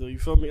like to do? You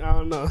feel me? I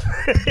don't know.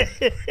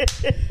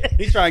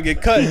 he's trying to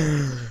get cut.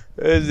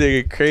 This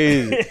nigga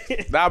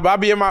crazy. Nah, but I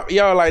be in my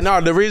like no.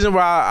 The reason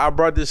why I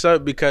brought this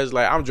up because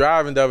like I'm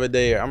driving the other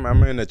day. I'm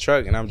in the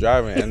truck and I'm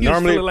driving and You was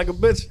normally feeling like a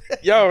bitch.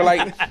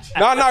 like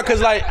no, cause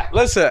like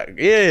listen,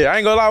 yeah, I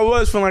ain't gonna lie, I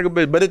was feeling like a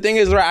bitch. But the thing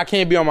is, right, I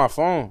can't be on my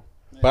phone.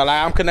 But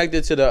like I'm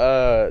connected to the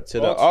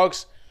aux.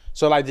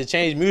 So like to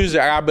change music,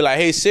 I gotta be like,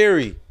 hey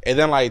Siri, and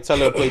then like tell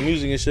her to play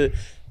music and shit.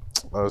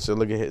 Oh, so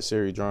look at hit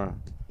Siri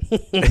drawing.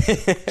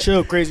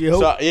 Chill, crazy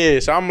hope. So yeah,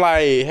 so I'm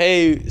like,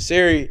 hey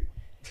Siri,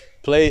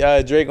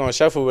 play Drake on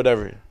shuffle,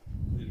 whatever.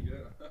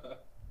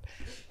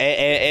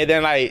 And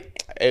then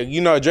like,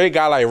 you know, Drake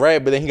got like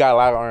rap, but then he got a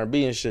lot of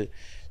R&B and shit.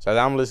 So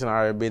I'm listening to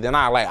R&B. Then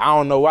I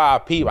don't know why I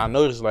peep. I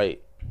noticed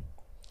like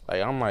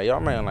I'm like, yo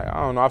man, like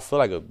I don't know, I feel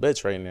like a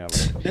bitch right now.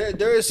 Like,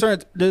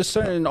 there's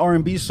certain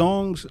R&B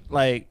songs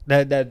like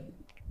that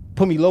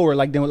put me lower,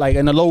 like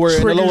in a lower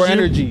Triggers you?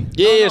 energy.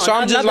 Yeah, so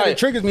I'm just not that like it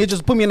triggers me. It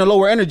just put me in a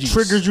lower energy.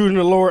 Triggers you in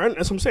the lower end.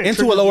 That's what I'm saying.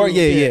 into a Triggers lower,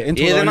 you-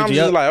 into a lower then I'm energy.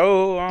 just Yep. like,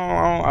 oh,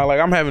 I like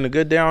I'm having a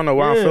good day. I don't know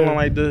why I'm Yeah. feeling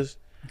like this.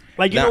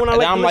 Like, you know when I Then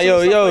like I'm to like, listen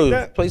to stuff yo, like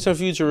that? play some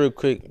Future real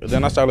quick.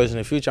 Then I start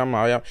listening to Future. I'm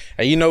like, yo,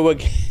 and you know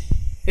what?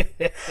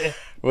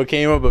 What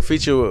came up a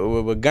feature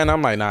with Gunna?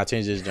 I'm like, nah,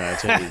 change this genre,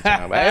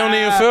 But I don't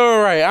even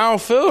feel right. I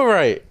don't feel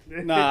right.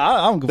 Nah,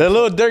 I don't give The a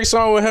little Dirk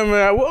song with him,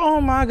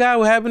 oh my God,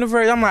 what happened to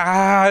Verse? I'm like,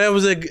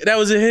 that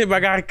was a hit,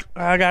 but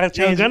I gotta Yo,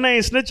 change it. Gunna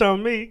ain't snitch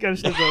on me. He gotta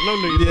snitch on no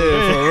nigga.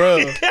 Yeah, for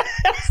real.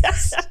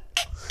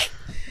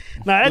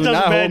 Nah, that Do junk's a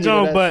not hold bad me to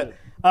junk. that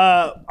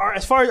But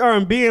as far as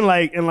R&B and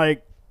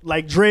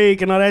like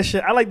Drake and all that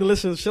shit, I like to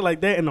listen to shit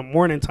like that in the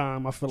morning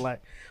time. I feel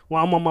like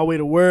when I'm on my way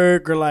to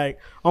work or like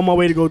on my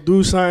way to go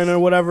do something or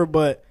whatever.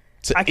 But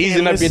To I can't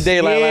easing up your listen-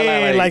 day,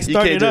 like you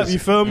starting can't it up. just- You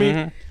feel me?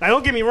 Mhm. Like,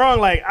 don't get me wrong.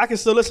 Like, I can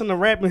still listen to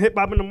rap and hip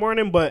hop in the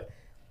morning, but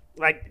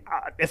like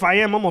if I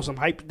am, I'm on some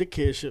hype the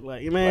kid shit.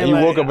 Like, you man, Like,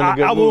 you woke up in a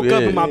good I woke mood,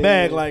 up yeah. in my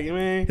bag. Like, you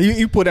man.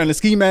 You put on the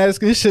ski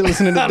mask and shit,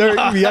 listening to Dirk.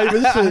 You be hype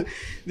as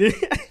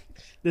shit.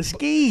 The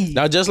ski.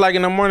 Now, just like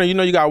in the morning, you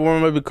know, you got to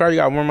warm up your car, you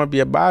got to warm up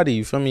your body,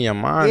 you feel me, your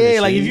mind. Yeah,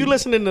 and like shit. if you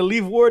listening to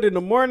Leaf Ward in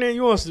the morning,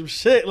 you want some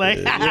shit. Like,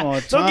 you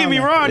want don't get me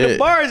time. wrong, the Yeah.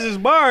 bars is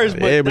bars,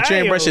 but yeah, but you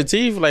ain't damn, brush your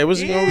teeth. Like,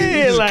 what's you gonna be? Yeah,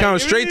 You just like, come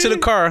straight to the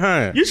car,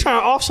 huh? You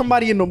trying to off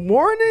somebody in the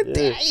morning?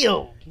 Yeah.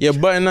 Damn. Your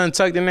button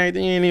untucked and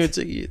everything, you ain't even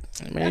took it.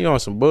 Man, you on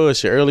some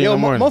bullshit early Yo, in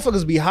the morning.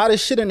 motherfuckers be hot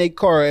as shit in their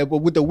car, but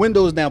with the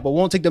windows down, but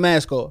won't take the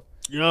mask off.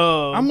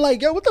 Yo. I'm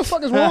like, yo, what the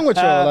fuck is wrong with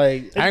y'all?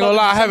 Like, It's I ain't about gonna to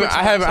lie, be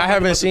summertime. I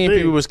haven't It's seen about to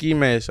people be. with ski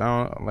masks. I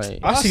don't like.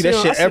 I see that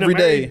shit them every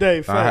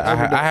day. facts.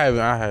 I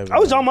haven't. I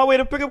was on my way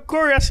to pick up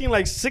Corey. I seen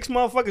like 6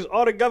 motherfuckers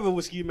all together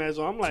with ski masks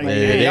on. I'm like, Yeah,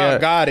 yeah, they y'all are-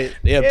 got it.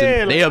 They up to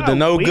yeah, they up to y'all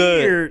no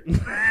good. weird.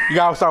 You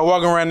gotta start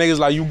walking around niggas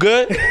like, you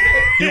good?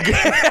 You good?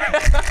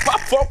 My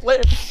fault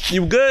player.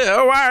 You good?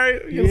 Oh, all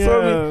right. You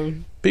feel me?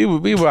 Yeah.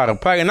 People out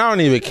of pocket. And I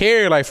don't even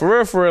care. Like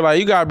for real.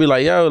 Like you gotta be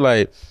like, yo,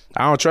 like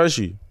I don't trust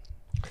you.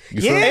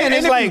 You feel Yeah, me? and And it's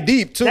if you like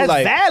deep, too, That's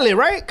like- valid,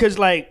 right? Because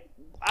like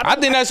I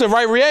think that's the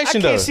right I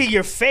reaction though. can't see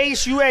your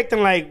face. You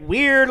acting like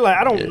weird. Like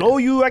I don't know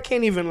you. I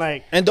can't even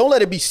like. And don't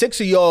let it be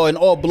 6 of y'all in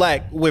all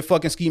black with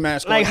fucking ski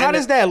masks on. Like how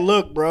does that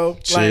look, bro?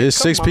 Shit, Like, it's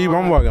come 6 people.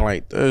 I'm on. walking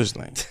like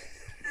Thursday.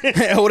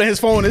 holding his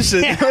phone and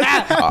shit?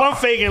 I'm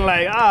faking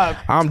like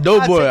I'm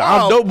dope boy.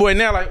 I'm dope boy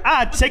now. Like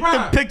I take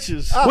them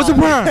pictures. what's the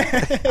problem?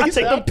 I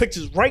take them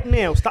pictures right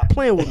now. Stop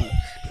playing with me.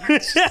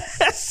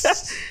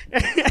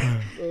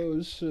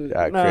 Oh shit.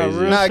 Nah, Nah, crazy.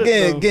 real Nah,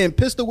 shit, though. getting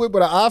pistol whipped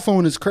with an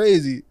iPhone is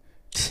crazy.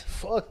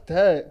 Fuck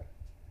that.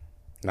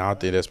 Nah, I don't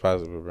think that's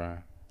possible, bro.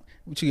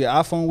 What you get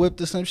iPhone whipped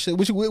or some shit?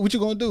 What you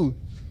gonna do?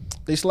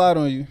 They slide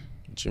on you.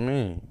 What you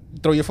mean?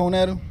 Throw your phone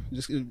at them.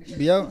 Just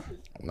be out.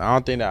 Nah, I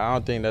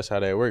don't think that's how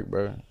that work,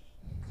 bro.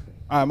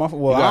 All right, my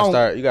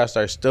well, You gotta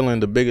start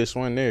stealing the biggest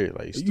one there.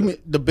 Like You mean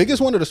the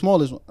biggest one or the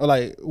smallest one? Or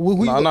like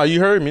no,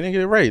 you heard me,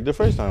 nigga. Right, the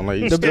first time. Like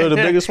you still the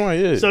biggest one,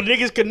 yeah. So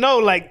niggas could know,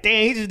 like,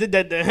 damn, he just did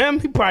that to him.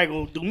 He probably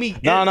gonna do me.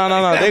 No.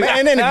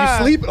 And then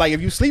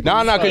if you sleep,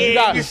 No, because you Yeah,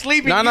 got you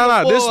sleeping, no.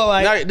 you This, full,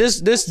 like-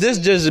 this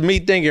just me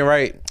thinking,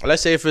 right?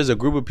 Let's say if it's a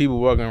group of people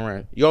walking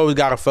around, you always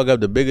gotta fuck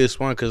up the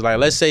biggest one, cause like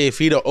let's say if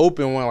he the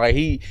open one, like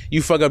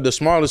you fuck up the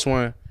smallest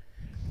one,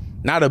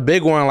 Not a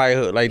big one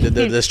like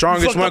the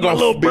strongest Fuck one up my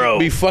little bro. gonna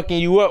be fucking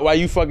you up while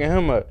you fucking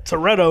him up.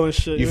 Toretto and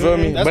shit. You feel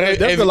me?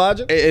 That's the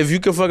logic. If you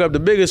can fuck up the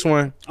biggest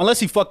one, Unless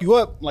he fuck you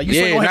up, like you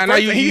swing on his now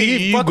first you and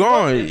he fuck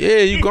gone. you up. Yeah,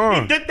 you He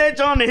gone. did that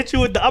John and hit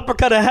you with the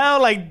uppercut of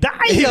hell, like damn.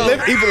 He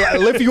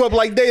lift you up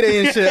like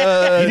Day and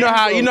shit. You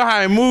know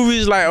how in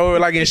movies or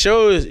like in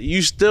shows,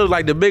 you still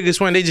like the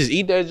biggest one. They just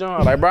eat that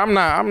joint. Like, bro, I'm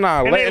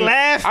not And they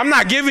laugh. I'm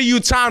not giving you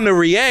time to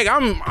react.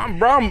 I'm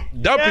dumping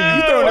Yeah.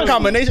 you. You throwing a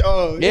combination.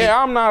 Oh,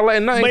 Yeah, I'm not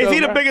letting nothing. But if go, he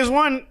the bro. biggest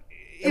one,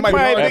 he might be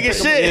probably wrong. big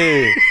as shit.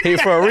 Yeah, he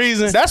for a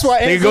reason. That's why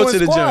They Ant go doing to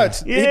the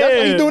squads. gym. That's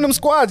why he doing them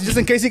squads just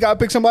in case he got to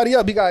pick somebody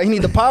up. He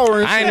need the power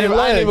and I shit. ain't and even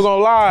legs.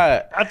 gonna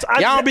lie. I-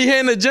 Y'all don't be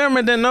hitting the gym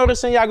and then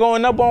noticing y'all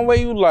going up on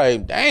weight. You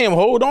like, damn,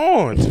 hold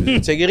on.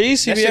 Take it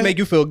easy, That man. shit make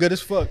you feel good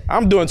as fuck.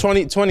 I'm doing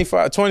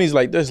 20s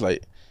like this.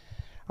 Like,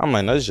 I'm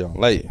like, no, this joint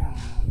late.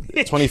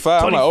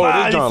 25. I'm like, oh,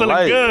 25, this you joint feeling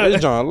late. good.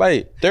 This joint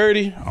late.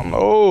 30. I'm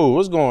like, oh,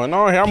 what's going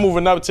on here? I'm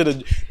moving up to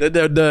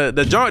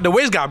the joint. The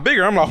waist got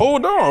bigger. I'm like,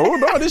 hold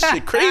on. This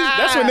shit crazy.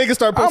 That's when niggas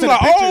start I'm posting like,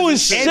 the pictures oh and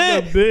shit. It's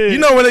a shit. big- You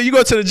know when you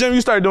go to the gym,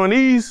 you start doing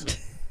these.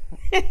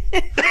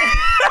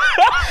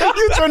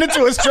 You turn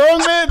into a strong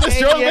man. The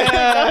strong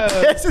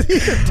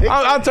man.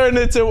 I turned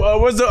into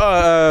what's the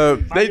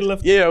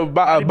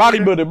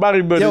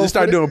bodybuilder. Yo, Just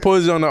start for the- doing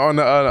poses on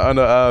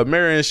the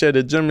mirror and shit,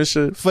 the gym and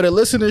shit. For the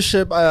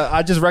listenership,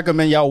 I just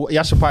recommend y'all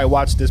should probably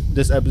watch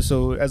this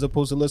episode as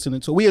opposed to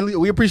listening to.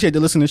 We appreciate the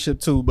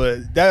listenership too,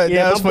 but that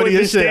Yeah, was my boy funny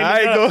been as shit. I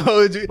ain't standing gonna up.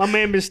 hold you. My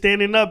man been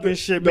standing up and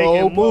shit, The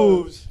whole making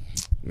moves.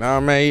 Nah,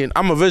 man,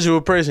 I'm a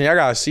visual person. Y'all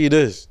gotta see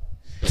this.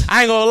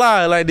 I ain't gonna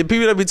lie. Like the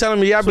people that be telling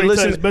me y'all be So he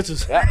tell his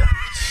listening. bitches.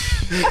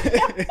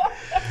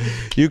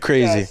 You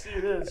crazy?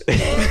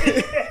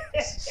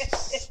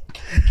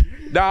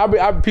 Nah,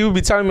 people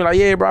be telling me like,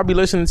 yeah, bro, I be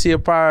listening to your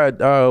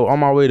pod on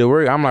my way to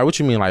work. I'm like, what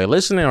you mean, like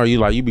listening, or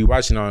you be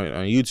watching on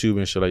YouTube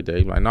and shit like that?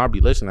 He be like, no, I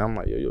be listening. I'm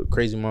like, yo, you a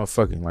crazy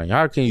motherfucker. Like,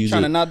 how can you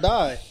Trying to just not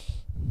die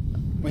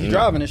when you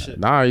driving and shit.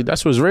 Nah,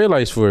 that's what's red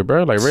lights for,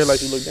 bro. Like red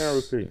lights, you look down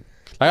real quick.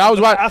 Like I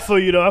was watching I feel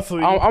you though. I feel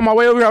you. on my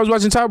way over here. I was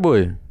watching Top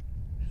Boy.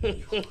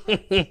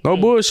 No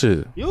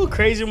bullshit. You a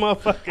crazy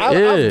motherfucker.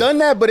 Yeah. I've done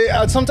that, but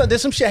sometimes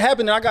there's some shit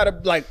happening. I gotta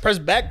like press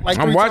back. Like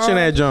I'm 3 watching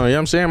that times. joint. You know what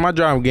I'm saying? My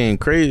drive getting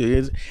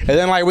crazy. And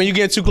then like when you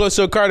get too close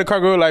to a car, the car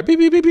go like beep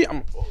beep beep beep.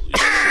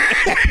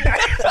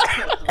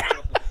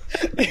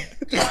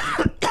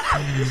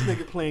 This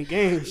nigga playing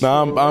games.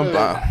 Nah,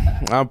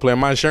 I'm playing.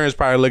 My insurance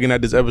probably looking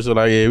at this episode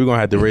like, yeah, we're gonna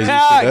have to raise this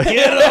Ah, shit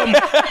get him!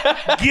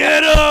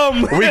 Get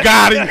him! up. We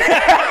got him.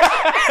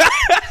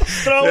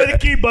 Throw away the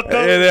key,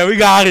 bucko. Yeah, we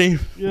got him.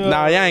 Yeah.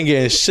 Nah, y'all ain't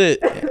getting shit.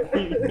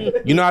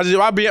 You know,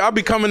 I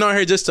be coming on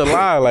here just to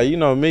lie, like you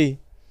know me.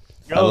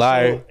 Yo, a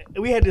liar.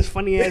 So we had this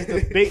funny ass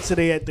debate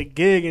today at the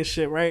gig and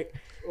shit, right?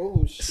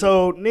 Oh shit.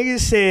 So niggas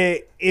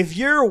said if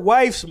your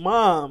wife's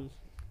mom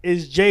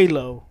is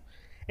J-Lo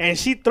and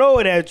she throw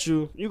it at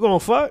you, you gonna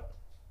fuck?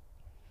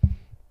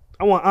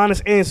 I want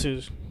honest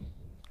answers.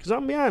 Cause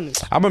I'm be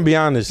honest. I'm gonna be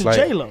honest, It's like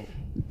J-Lo.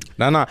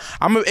 nah.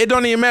 It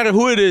don't even matter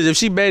who it is. If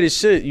she bad as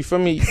shit, you feel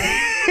me?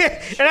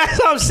 And that's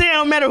what I'm saying.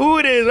 No matter who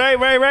it is,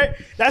 right.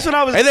 That's what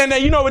I was. And then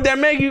you know what that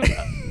make you?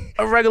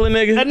 A regular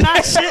nigga. And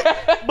not shit,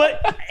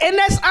 and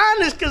that's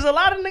honest because a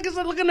lot of niggas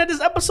are looking at this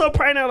episode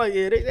probably now like,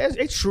 yeah,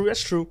 it's true,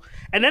 that's true.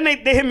 And then they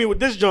hit me with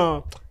this,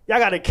 John. Y'all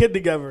got a kid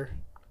together,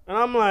 and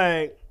I'm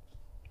like,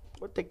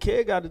 what the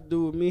kid got to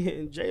do with me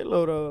hitting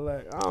J-Lo though?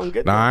 Like, I don't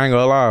get Nah, that. I ain't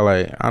gonna lie.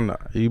 Like, I know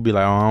you be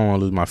like, oh, I don't want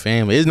to lose my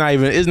family. It's not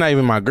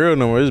even my girl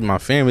no more. It's my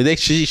family.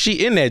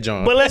 She in that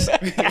joint. But let's.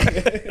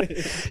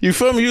 You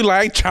feel me? You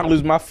like trying to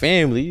lose my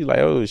family. You like,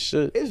 oh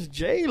shit. It's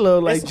J-Lo.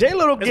 Like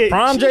J-Lo don't get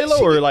Prime she- J-Lo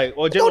she- or like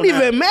or It J-Lo don't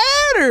even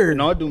matter.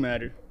 No, it do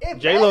matter. It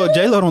J-Lo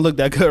matters? don't look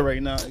that good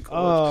right now.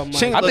 Oh, my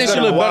She ain't I think she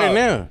good look in a better while.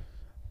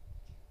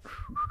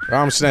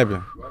 now. I'm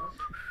snapping.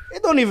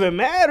 It don't even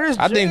matter. It's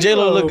I think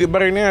J-Lo look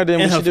better now than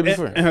what In she her- did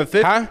before. in her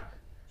fifth- Huh?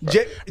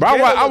 J- Bro, I,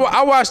 J-Lo look-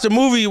 I watched the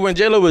movie when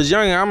J-Lo was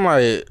young, and I'm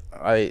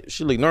like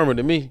she look normal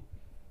to me.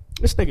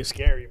 This nigga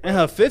scary, bro. in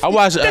her 50s. I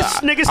watched This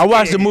nigga I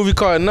watched the scared. movie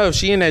called Enough.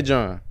 She in that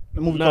joint. The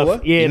movie Enough. called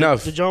what? Yeah,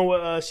 Enough. The John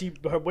with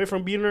her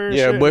boyfriend beating her. And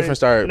Yeah, shit, her boyfriend and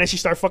started- and then she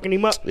started fucking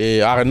him up.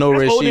 Yeah, out of nowhere,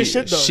 That's old as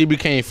shit, though. she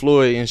became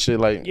fluid and shit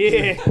like.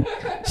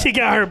 Yeah, she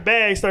got her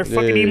bag, started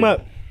fucking Yeah. him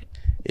up.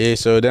 Yeah,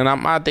 so then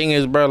my thing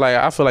is, bro, like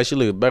I feel like she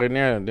look better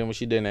now than when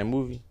she did in that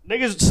movie.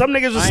 Some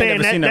niggas was I ain't saying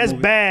never that seen that that's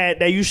movie. bad,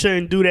 that you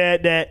shouldn't do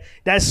that,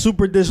 that's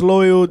super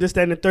disloyal, this,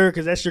 that, and the third,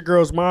 because that's your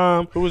girl's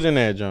mom. Who was in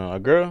that, John? A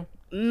girl?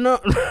 No.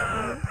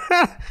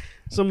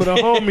 Some of the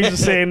homies are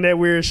saying that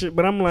weird shit,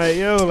 but I'm like,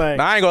 yo, like,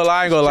 Nah, I ain't gonna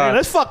lie. man,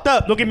 that's fucked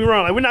up. Don't get me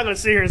wrong. Like, we're not gonna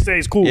sit here and say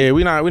it's cool. Yeah,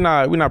 we not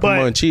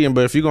promoting cheating,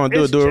 but if you're gonna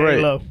do It's it, do it right.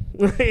 J-Lo.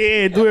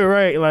 Yeah, do it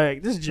right.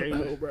 Like, this is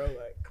J-Lo, bro. Like,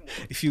 come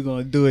on, If you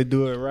gonna do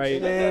it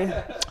right. man.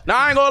 Nah,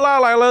 I ain't gonna lie.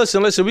 Like,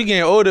 listen, we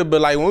getting older, but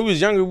like when we was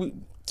younger, we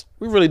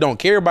really don't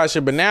care about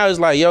shit. But now it's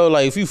like, yo,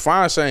 like if you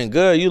find something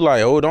good, you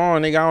like, hold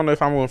on, nigga, I don't know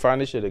if I'm gonna find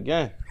this shit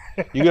again.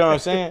 You get what I'm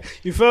saying?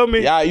 You feel me?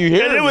 Yeah, you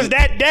hear 'Cause it me. was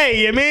that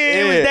day, you mean?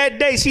 It was Yeah. that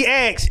day she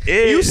asked.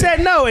 Yeah. You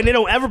said no, and it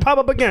don't ever pop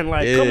up again.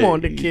 Like, come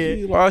on, the kid.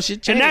 You lost your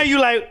chance. And now you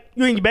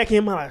You in your back of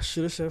your mind, I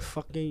should have said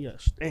fucking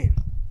yes. Damn.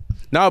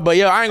 No, but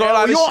yo, I ain't gonna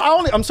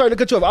lie. I'm sorry to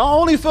cut you off. I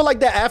only feel like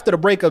that after the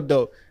breakup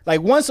though.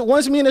 Like once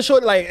me and the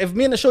shorty, like if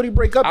me and the shorty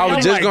break up, I was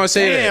I'm just like, gonna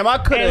say damn, that.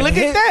 I could have. Look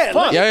at that.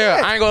 Look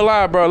Yeah, I ain't gonna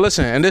lie, bro.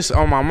 Listen, and this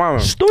on my mama.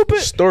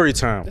 Stupid. Story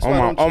time. That's why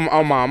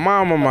On my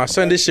mom, on my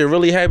son. This shit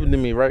really happened to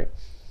me, right?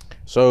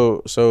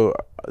 So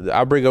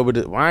I break up with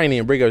it. Well, I ain't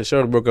even break up. The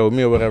shorty broke up with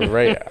me or whatever,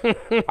 right?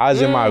 I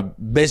was in my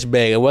bitch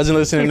bag. I wasn't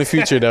listening in the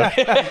future though.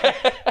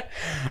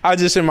 I was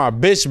just in my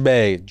bitch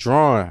bag,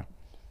 drawing.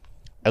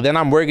 And then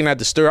I'm working at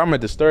the store. I'm at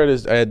the store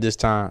at this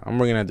time. I'm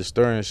working at the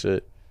store and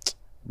shit.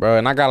 Bro,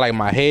 and I got like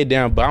my head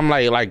down, but I'm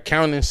like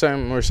counting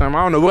something or something.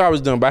 I don't know what I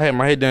was doing, but I had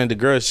my head down. The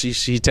girl,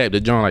 she tapped the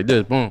joint like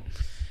this, boom.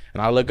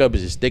 And I look up,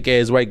 it's this thick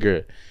ass white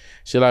girl.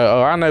 She like,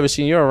 oh, I never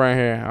seen you around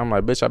here. I'm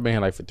like, bitch, I've been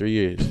here like for 3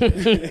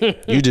 years.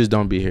 You just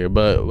don't be here,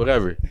 but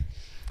whatever.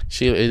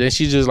 Then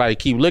she just like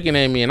keep looking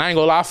at me, and I ain't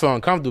gonna lie, I feel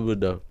uncomfortable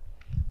though.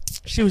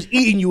 She was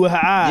eating you with her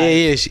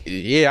eyes.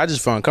 Yeah, I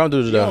just feel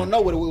uncomfortable You though. don't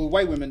know with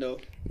white women though.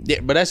 Yeah,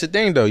 but that's the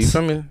thing though. You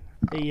feel me?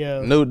 Yeah.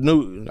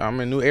 I'm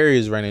in new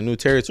areas right now, new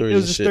territories. It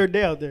was and his shit. third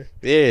day out there.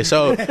 Yeah,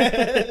 so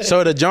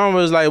the John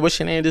was like, "What's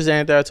your name?" This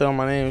and that. I told him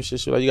my name and shit.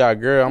 She was like, "You got a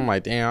girl?" I'm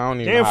like, "Damn, I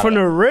don't even." Damn, know from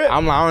the rip.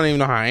 I'm like, I don't even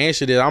know how to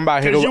answer this. I'm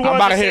about here. 'Cause you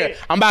wanted to say-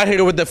 I'm about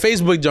here with the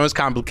Facebook Jones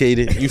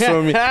complicated. You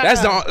feel me?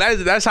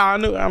 That's how I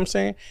knew. I'm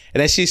saying.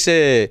 And then she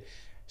said,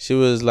 she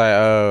was like,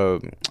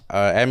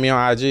 add me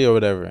on IG or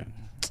whatever.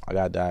 I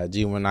got the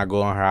IG. When I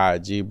go on her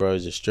IG, bro,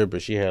 it's a stripper.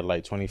 She had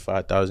like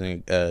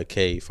 25,000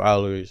 K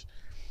followers.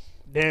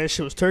 Damn,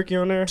 shit was turkey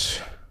on there.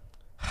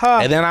 Huh.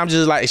 And then I'm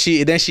just like,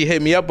 she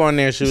hit me up on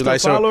there. She was Still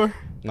like, follow so, her?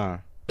 nah.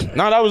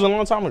 No, that was a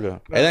long time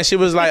ago. And then she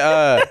was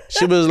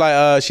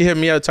like, she hit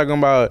me up talking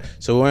about,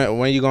 so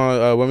when you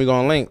gonna when we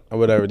gonna link or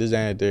whatever, this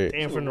ain't there.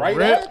 Damn, from the Right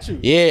rip. at you.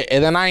 Yeah,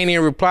 and then I ain't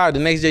even replied. The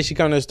next day she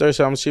come to the store,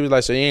 so she was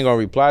like, so you ain't gonna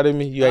reply to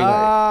me? You ain't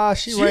gonna.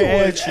 She She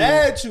right was at you.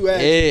 at you.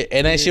 Yeah,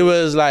 and then she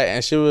was like,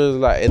 and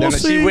then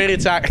Pussy. she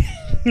waited till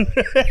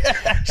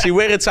she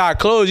waited till I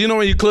closed. You know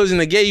when you closing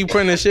the gate, you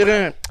putting the shit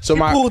in. So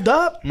Pulled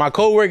up. my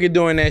coworker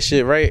doing that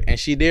shit, right? And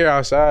she there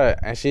outside,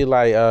 and she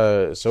like,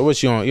 so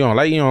what you don't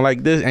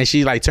like this? And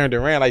she like turned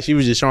around, like she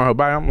was just showing her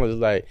body. I'm just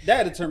like,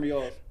 That'd turn me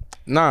off.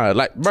 nah,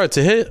 like bro,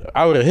 to hit,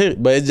 I would have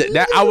hit, but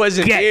that I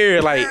wasn't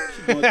there. Like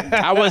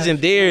I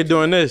wasn't there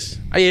doing this.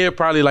 Yeah,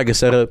 probably like a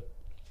setup.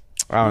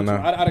 I don't know.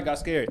 I'd have got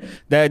scared.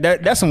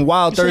 That's some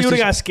wild You said you thirsty. would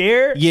have got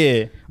scared?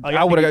 Yeah, Oh, y'all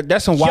I would have.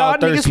 That's some Y'all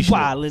wild thirsty niggas shit.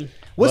 wildin'.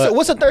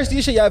 What's the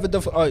thirstiest shit y'all ever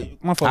done?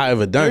 My fault. I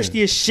ever done.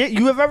 Thirstiest shit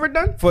you have ever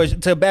done?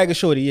 To bag a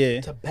shorty,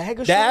 yeah. To bag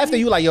of That after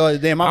you like, yo,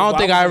 damn. I don't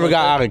think I ever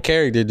got out of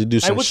character to do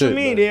some Like, what shit. you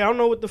mean? bro. I don't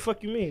know what the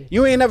fuck you mean.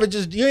 You ain't never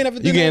done You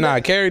getting that? out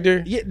of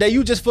character? Yeah, that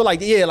you just feel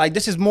like, yeah, like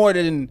this is more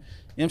than, you know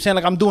what I'm saying?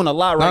 Like I'm doing a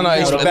lot right No,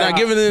 now. now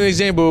give it an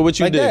example of what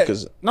you Like did, that.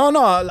 cause No,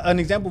 an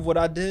example of what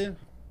I did.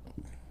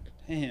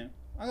 Damn,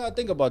 I gotta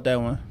think about that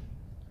one.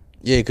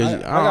 yeah, cause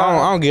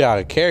I don't get out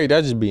of character.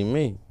 That just be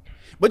me.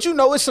 But you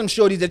know, it's some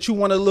shorties that you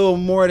want a little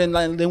more than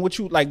what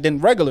you like than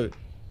regular.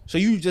 So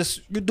you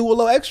do a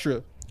little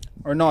extra,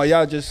 or no?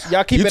 Y'all keep.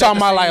 You it talking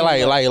at about the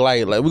same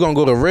like we gonna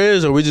go to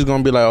Riz, or we just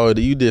gonna be like, oh,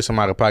 you did some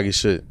out of pocket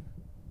shit?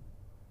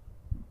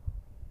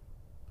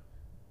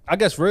 I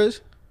guess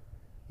Riz.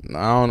 No,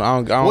 I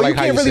don't Well, like you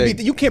how can't you really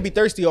say. you can't be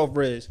thirsty off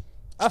Riz.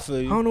 I feel I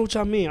you. don't know what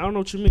y'all mean. I don't know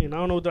what you mean. I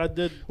don't know what I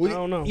did. Well, I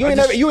don't know. you ain't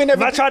never-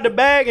 If I tried to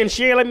bag and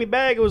she ain't let me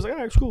bag, it was like, all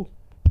right, it's cool.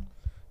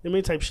 You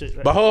mean type shit.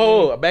 Like, But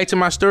hold, back to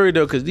my story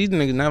though, cause these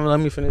niggas never let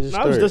me finish the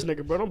nah, I was story. this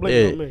nigga, bro. Don't blame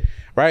it on me.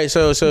 Right,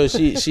 so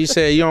she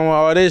said, you don't want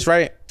all this,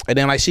 right? And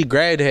then like she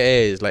grabbed her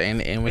ass, like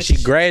and when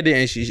she grabbed it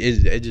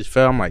and it just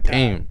fell. I'm like,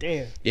 damn.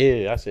 Damn.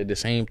 Yeah, I said the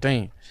same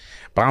thing.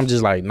 But I'm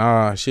just like,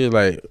 nah. She was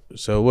like,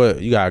 so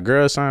what? You got a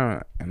girl or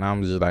something? And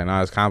I'm just like,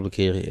 nah, it's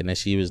complicated. And then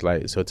she was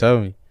like, so tell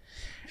me.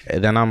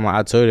 And then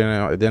I told her,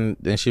 and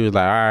then she was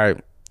like, all right,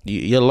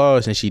 you're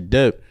lost. And she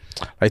dipped.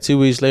 Like 2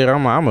 weeks later,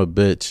 I'm a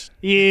bitch.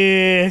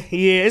 Yeah.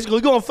 It's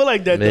gonna feel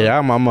like that. Though. Yeah,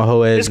 I'm a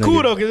whole ass. It's cool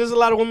nigga. though, cause there's a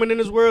lot of women in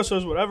this world, so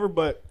it's whatever.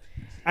 But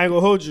I ain't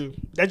gonna hold you.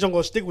 That junk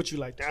gonna stick with you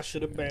like that.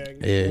 Should have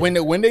bagged. Yeah.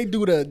 When they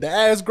do the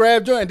ass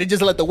grab joint, they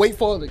just let the weight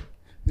fall. Like,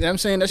 you know what I'm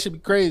saying? That should be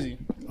crazy.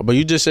 But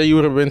you just said you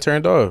would have been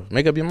turned off.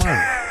 Make up your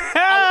mind.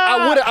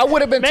 I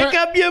would have been Make turned.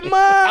 up your mind.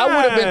 I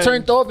would have been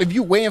turned off if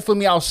you waiting for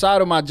me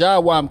outside of my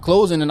job while I'm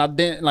closing and I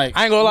didn't like.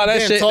 I ain't gonna lie, that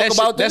didn't shit. Talk That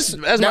about shit this.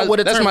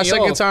 that's my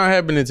second time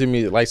happening to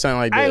me, like something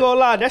like that. I ain't gonna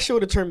lie, that shit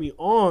would have turned me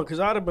on, cause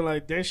I'd have been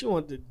like, damn, she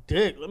want the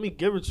dick. Let me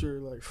give it to her.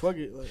 Like, fuck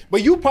it. Like,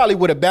 But you probably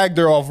would have bagged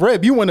her off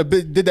rip. You wouldn't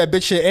have did that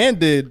bitch shit and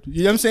did.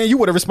 You know what I'm saying? You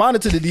would have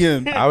responded to the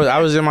DM. I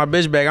was in my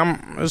bitch bag.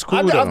 It's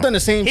cool though. I've done the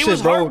same he shit,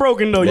 was bro.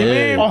 heartbroken though. You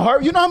Yeah. mean? On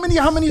her, you know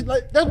how many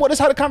like that's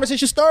how the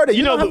conversation started.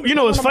 You know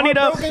what's I'm funny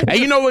though? heartbroken? And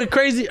you know what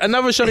crazy?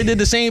 Another shorty did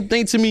the same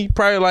thing to me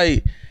probably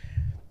like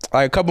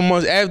a couple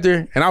months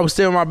after, and I was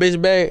still in my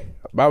bitch bag.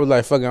 But I was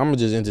like, fuck it, I'm gonna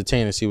just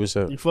entertain and see what's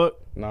up. You fuck.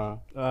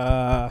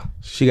 Nah.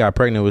 She got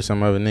pregnant with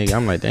some other nigga.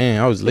 I'm like,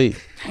 damn, I was late.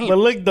 But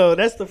look though,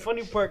 that's the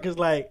funny part, cause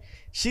like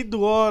she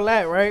do all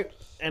that right,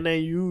 and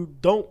then you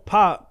don't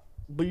pop,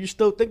 but you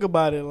still think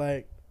about it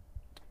like.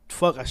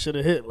 fuck, I should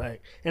have hit.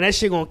 Like, and that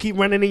shit gonna keep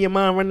running in your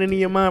mind,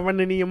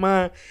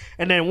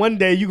 and then one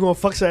day you gonna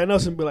fuck something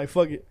else and be like,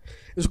 fuck it,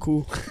 it's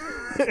cool.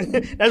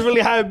 That's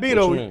really how it be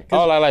though.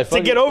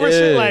 To get over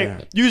shit,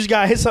 like you just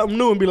gotta hit something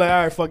new and be like,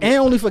 all right, fuck it. And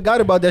only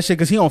forgot about that shit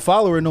because he don't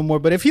follow her no more.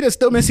 But if he'd have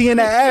still been seeing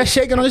that ass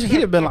shaking on this shit,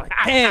 he'd have been like,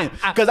 damn.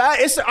 Because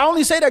I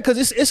only say that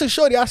because it's a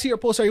shorty. I see her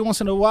post every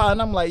once in a while,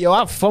 and I'm like, yo,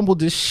 I fumbled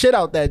this shit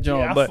out that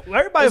joint. Yeah, but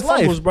everybody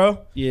fumbles, life. bro.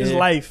 Yeah. It's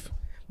life.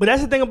 But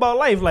that's the thing about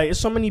life. Like, there's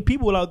so many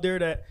people out there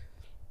that,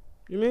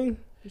 you mean,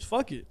 just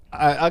fuck it.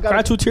 I Cry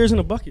got 2 tears in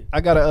a bucket. I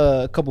got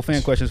a couple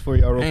fan questions for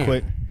y'all real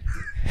quick.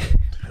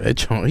 That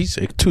John, he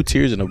said 2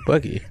 tears in a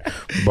bucket.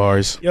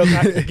 Bars. Yo,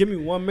 give me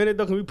 1 minute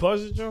though. Can we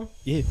pause this, John?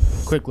 Yeah,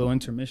 quick little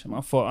intermission.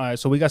 My fault. All right,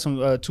 so we got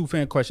some 2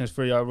 fan questions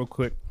for y'all real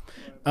quick.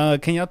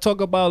 Can y'all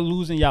talk about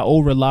losing y'all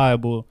old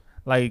reliable?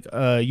 Like,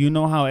 you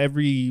know how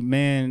every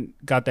man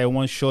got that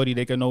one shorty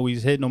they can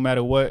always hit no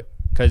matter what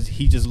because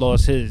he just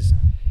lost his.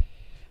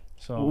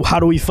 So How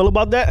do we feel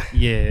about that?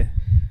 yeah.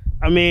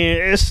 I mean,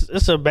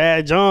 it's a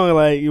bad John.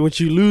 Like, once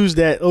you lose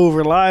that old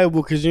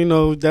reliable, because you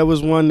know that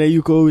was one that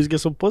you could always get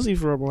some pussy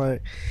from.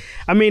 Like,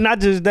 I mean, not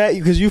just that,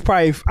 because you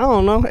probably, I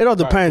don't know. It all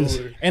depends.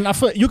 And I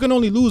feel you can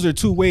only lose her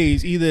 2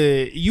 ways.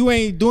 Either you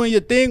ain't doing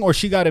your thing or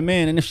she got a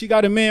man. And if she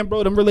got a man,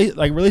 bro, them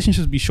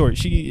relationships be short.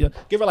 She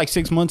give her like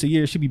 6 months, a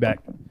year, she'll be back.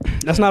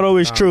 That's not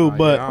always true,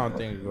 but I don't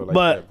think it go like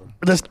but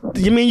that, bro.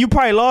 you mean you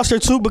probably lost her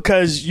too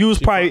because you was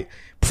probably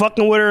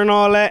fucking with her and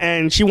all that,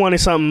 and she wanted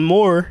something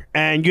more,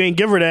 and you ain't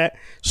give her that.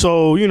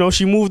 So you know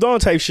she moved on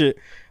type shit.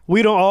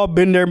 We don't all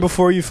been there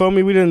before. You feel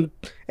me? We didn't.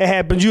 It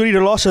happened. You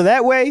either lost her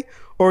that way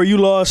or you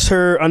lost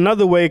her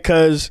another way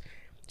because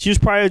she was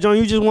probably a joint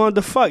you just wanted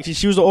to fuck.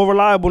 She was an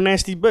unreliable,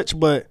 nasty bitch,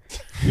 but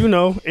you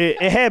know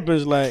it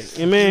happens. Like,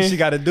 you mean, She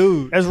got a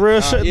dude. that's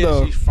real shit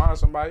though. She found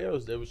somebody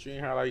else that was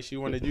treating her like she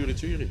wanted you to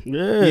treat her.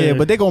 Yeah,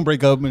 but they gonna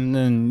break up and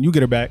then you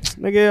get her back.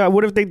 Nigga,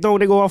 what if they don't?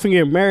 They go off and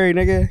get married,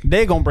 nigga.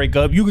 They gonna break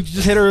up. You could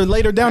just hit her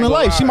later down in gonna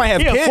life. She lie. might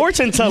have He a kids.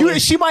 fortune teller.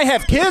 She might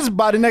have kids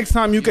by the next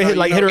time you can hit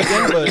her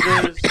again.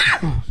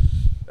 But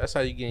That's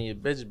how you get in your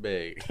bitch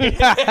bag.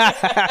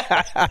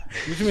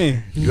 what you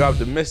mean? You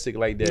optimistic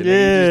like that.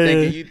 Yeah.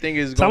 Nigga. You think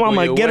it's gonna I'm go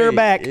gonna your get way. her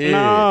back. Yeah.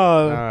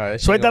 No.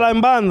 that shit Suéltala gonna-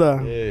 en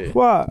banda. Yeah.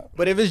 What?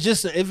 But if it's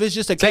just a Take this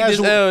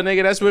casual, L,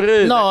 nigga. That's what it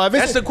is. No, if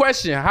it's that's the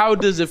question. How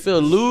does it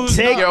feel? Lose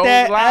Take your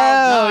that whole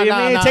life? L. You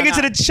Nah, mean? nah, Take nah. it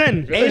to the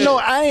chin.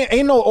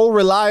 ain't no old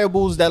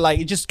reliables that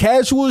like just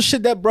casual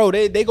shit that bro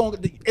they gon'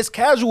 it's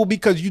casual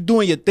because you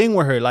doing your thing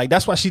with her. Like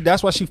that's why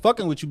she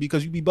fucking with you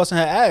because you be busting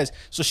her ass.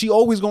 So she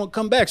always gonna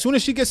come back. Soon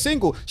as she gets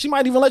single, she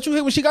might even let you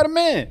hit when she got a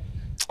man.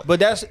 But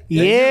that's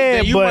Yeah,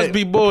 Then you but must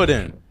be bored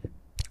then.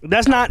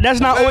 that's not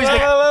always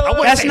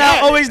that's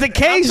not always the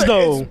case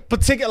though.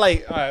 Particular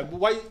like all right,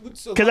 why?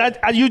 So, Because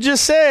you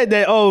just said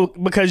that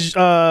because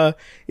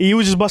you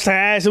was just busting her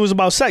ass. It was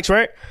about sex,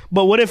 right?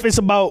 But what if it's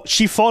about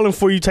she falling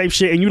for you type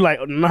shit and you like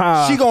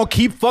nah? she gonna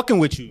keep fucking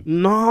with you.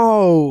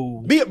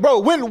 No. Bro,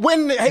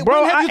 when have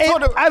Bro, you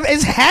told her?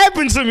 it's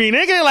happened to me,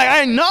 nigga. Like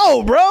I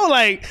know, bro.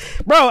 Like,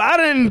 bro, I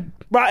didn't.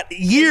 Bro,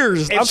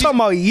 years. I'm talking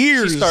about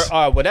years.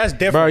 Well, that's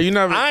different. Bro, you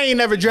never- I ain't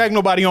never dragged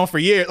nobody on for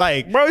years.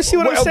 Like, Bro, you see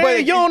what I'm saying? but-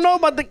 You don't know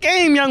about the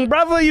game, young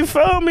brother. You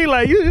feel me?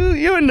 Like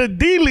you in the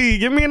D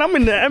League. You mean I'm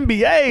in the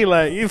NBA?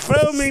 Like you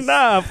feel me?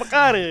 Nah, fuck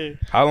out of here.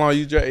 How long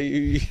you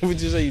drag? Would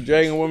you say you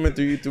dragging women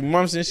through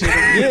months and shit?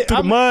 Yeah, To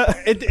the mud.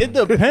 It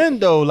depends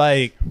though.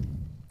 Like,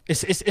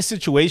 it's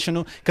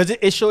situational because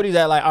it's shorty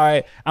that like, all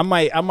right, I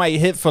might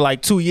hit for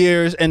like 2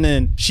 years and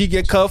then she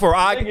get cuffed or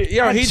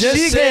Yo, he she just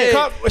get said.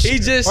 cuffed, He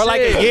just or said.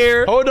 like a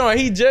year. Hold on.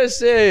 He just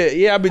said.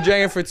 Yeah, I've been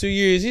dragging for 2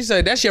 years. He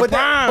said that's your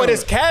prime. But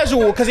it's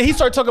casual because he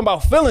started talking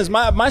about feelings.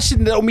 My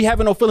shit don't be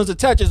having no feelings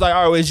attached. It's like,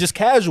 all right, it's just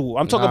casual.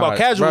 I'm talking Nah, about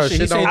casual bro, shit.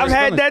 shit He's saying don't- I've just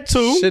had feelings. that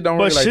too. Shit don't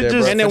but work like shit that,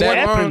 just bro. And then For what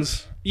that long,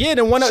 happens. Yeah,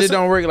 then one Shit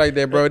don't work like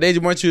that, bro. They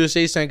just want you to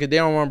say something because they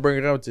don't want to bring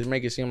it up to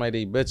make it seem like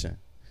they bitching.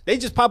 they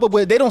just pop up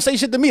with. They don't say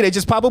shit to me. They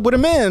just pop up with a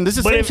man. This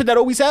is the But same if- shit that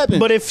always happens.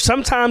 But if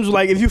sometimes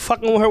like if you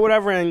fucking with her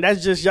whatever and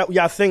that's just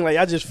y'all thing like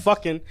y'all just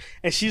fucking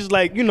and she's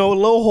like low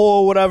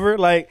hole or whatever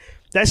like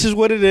that's just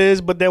what it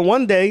is. But then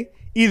one day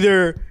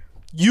either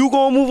you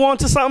gonna move on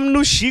to something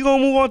new, she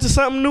gonna move on to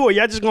something new, or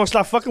y'all just gonna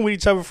stop fucking with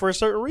each other for a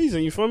certain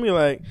reason. You feel me?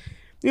 Like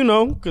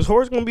because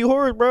whores gonna be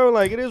whores, bro.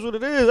 Like it is what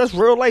it is. That's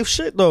real life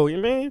shit though. You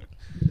mean?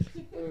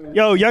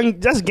 Yo,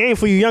 that's game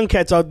for you young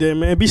cats out there,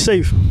 man. Be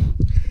safe.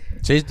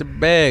 Chase the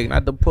bag,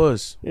 not the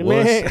puss. Yeah,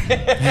 man.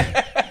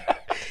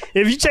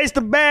 If you chase the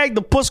bag,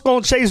 the puss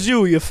gonna chase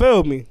you. You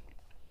feel me?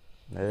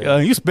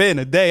 you spend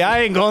a day.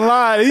 I ain't gonna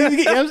lie.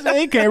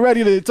 He can't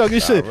ready to talk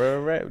this shit.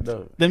 Real rap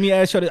though. Let me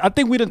ask you this. I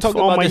think we done talked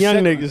For all about my this young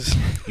segment.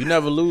 niggas. You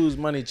never lose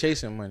money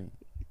chasing money.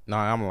 No,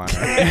 I'm lying.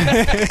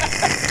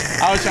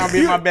 I was trying to be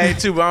in my bag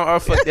too, but I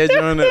fucked that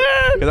joint up.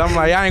 Cause I'm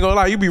like, I ain't gonna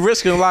lie, you be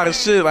risking a lot of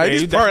shit. Like Yeah,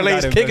 these you definitely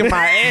parlays got it, kicking bro.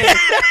 my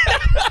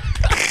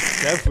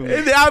ass. Definitely.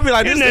 And then I'll be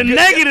like, In this the is good.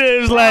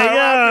 negatives, like, I'll be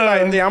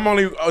yeah. like, yeah, I'm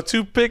only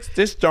 2 picks.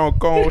 This don't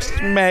go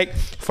smack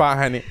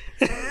 500.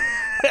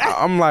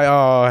 I'm like,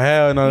 oh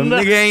hell no, No.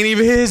 nigga ain't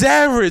even his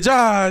average.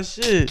 Ah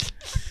shit.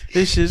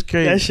 This shit's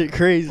crazy. That shit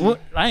crazy.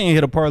 What? I ain't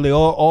hit a parlay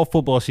all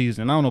football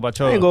season. I don't know about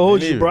y'all. I ain't gonna hold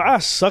Me you, neither. bro. I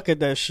suck at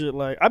that shit.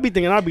 Like, I be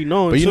thinking I be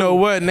knowing. But you too. know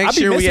what? Next I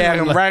be year we missing had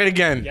him like- right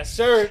again. Yes,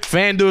 sir.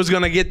 FanDuel's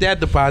gonna get that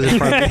deposit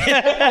from me.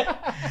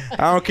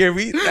 I don't care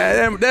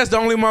if that's the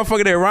only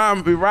motherfucker that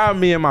robbed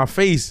me in my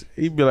face.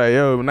 He'd be like,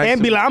 yo, next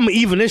And be like, I'm gonna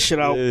even this shit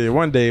out. yeah,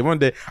 one day, I'm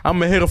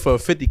gonna hit him for a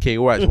 50K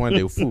watch one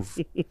day.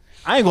 Foof.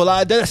 I ain't gonna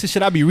lie. That's the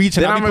shit I be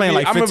reaching. Then I I'm be playing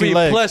like I'm gonna 15 be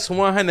legs. plus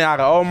 100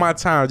 out of all my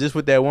time just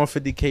with that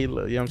 150K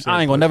look. You know what I'm saying?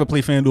 I ain't gonna never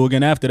play FanDuel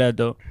again after that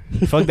though.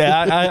 Fuck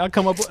that. I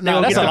come up. With, nah,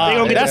 gonna that's get a the- lie. they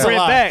gonna get That's the a bread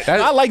lie. back.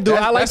 I like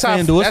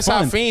FanDuel. It's That's how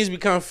fun. fiends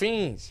become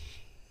fiends.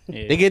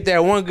 Yeah. They get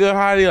that one good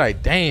holiday,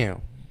 like,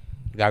 damn,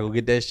 gotta go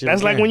get that shit.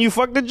 That's like again. when you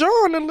fuck the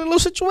John in a little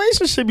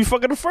situation shit. You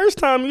fucking the first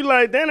time, you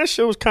like, damn, that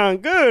shit was kind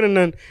of good. And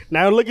then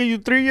now look at you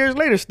 3 years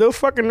later, still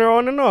fucking her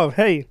on and off.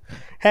 Hey,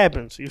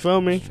 happens. You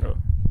feel me?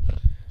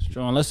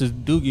 Sure, unless it's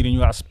doogie, then you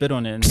gotta spit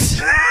on it. And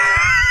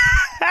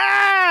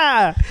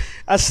Ah!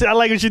 I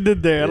like what you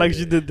did there. I like what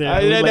you did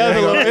there. that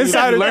was a little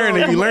insider.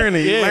 You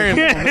learning. I ain't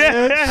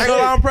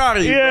gonna lie, I'm proud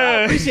of you. Yeah.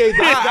 Bro. appreciate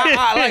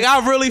that.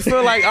 I really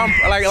feel like I'm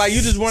like you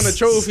just won a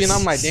trophy, and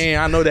I'm like,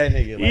 damn, I know that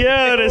nigga. Like,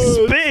 Yeah, the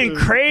spitting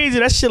crazy.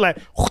 That shit like,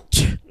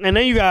 and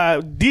then you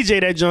got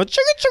DJ that joint.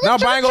 No,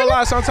 but I ain't gonna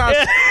lie. Sometimes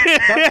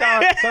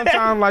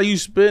like you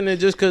spitting it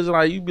just cause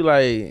like you be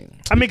like,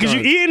 I mean, cause you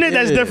eating it,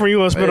 that's yeah. different. You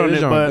gonna spit Yeah, on this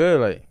it, joint but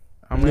good. Like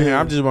I mean,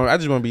 I just want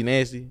to be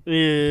nasty.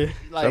 yeah,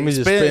 Like, Let me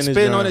just spin this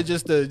spin on joint. it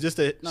just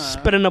to nah.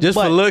 spit in the Just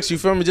butt. for looks, you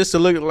feel me? Just to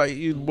look like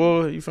you,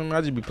 boy. You feel me?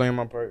 I just be playing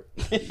my part.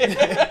 If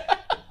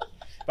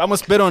I'm gonna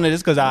spit on it,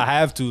 it's because I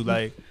have to.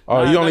 Like,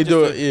 Oh, nah, you only not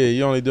do just it. Yeah,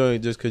 you only do it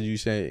just cause you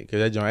say cause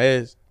that joint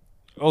ass.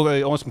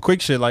 Okay, on some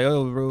quick shit, like,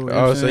 oh, bro. You know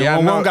Oh, what I'm so saying? y'all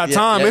we know- don't got yeah,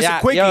 time. yeah, It's yeah,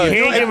 a quickie. yo, He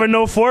ain't giving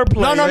no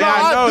foreplay. No, no,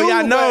 no.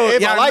 Y'all know.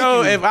 If I like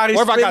you. If I Or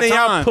if I got spinning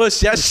y'all time.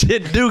 push, y'all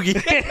shit doogie.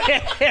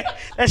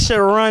 That shit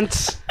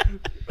runs.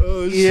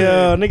 Oh, shit.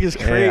 Yeah, niggas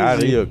Yeah,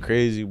 crazy. you a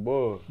crazy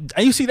boy.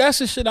 And you see, that's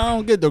the shit I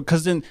don't get though,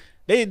 because then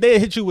they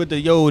hit you with the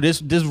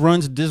this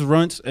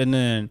runs, and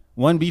then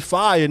one be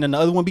fire, and then the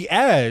other one be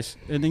ass,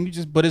 and then you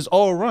just, but it's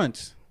all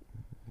runs.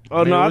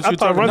 Oh no, Man, I what you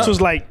thought talking runs about?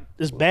 was like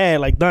it's bad,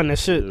 like done. That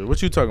shit,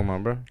 What you talking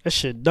about, bro? that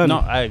shit done. No,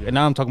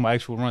 now I'm talking about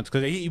actual runs,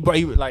 because he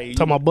like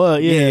Talking about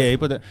bud, yeah. he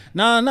put that.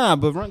 Nah,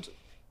 but runs.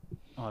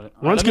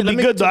 Runs could be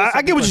good though.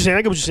 I get what you're saying.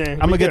 I get what you're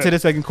saying. I'm gonna get to the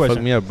second Fuck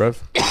question. me up, bro.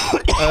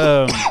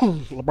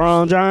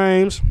 LeBron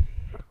James.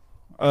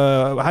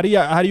 How do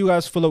you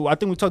guys feel? I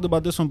think we talked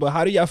about this one, but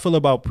how do y'all feel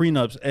about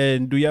prenups?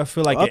 And do y'all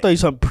feel like I thought you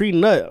said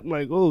pre-nut. I'm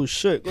like, oh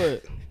shit, go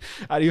ahead.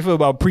 how do you feel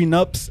about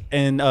prenups?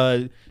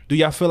 And do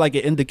y'all feel like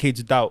it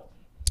indicates doubt?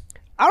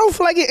 I don't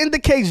feel like it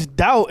indicates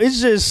doubt.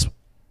 It's just,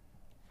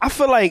 I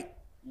feel like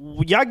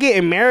y'all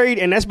getting married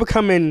and that's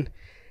becoming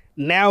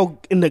now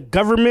in the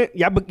government.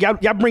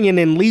 Y'all bringing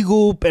in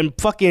legal and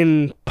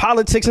fucking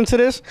politics into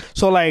this.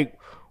 So like,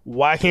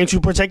 why can't you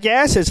protect your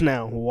assets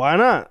now? Why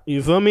not?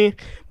 You feel me?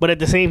 But at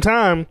the same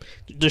time,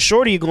 the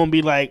shorty gonna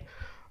be like,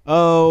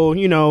 oh,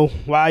 you know,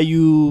 why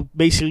you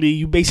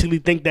basically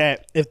think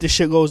that if this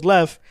shit goes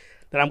left,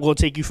 that I'm gonna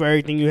take you for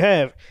everything you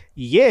have.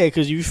 Yeah,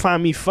 because you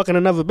find me fucking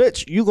another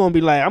bitch, you gonna be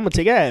like, I'm gonna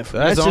take half.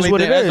 That's the just only what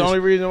thing, it That's is. the only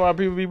reason why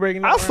people be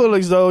breaking up. I feel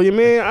as though, you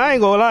mean, I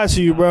ain't gonna lie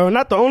to you, bro.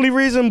 Not the only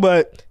reason,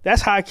 but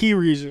that's high key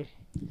reason.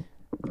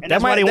 And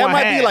that's why they want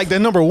might be half. like the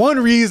number one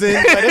reason,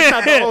 but it's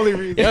not the only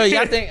reason. Yo,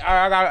 y'all think?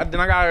 I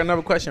got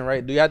another question,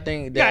 right? Do y'all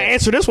think You gotta that?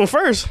 answer this one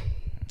first.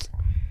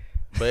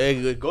 But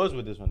it goes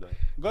with this one though.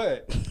 Go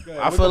ahead.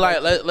 I feel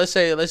like let's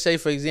say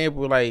for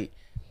example, like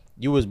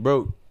you was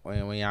broke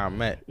when y'all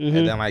met, and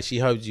then like she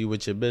helped you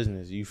with your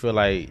business. You feel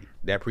like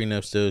that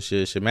prenup still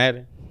should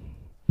matter?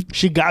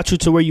 She got you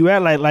to where you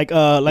at, like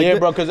Yeah,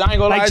 bro. Because I ain't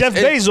gonna like lie, Jeff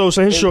Bezos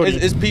and his shorty.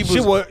 It's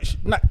people.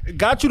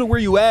 got you to where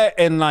you at,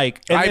 and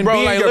like, and Like, then bro,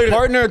 being like, your literally-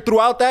 partner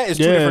throughout that is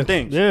two different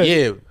things. Yeah.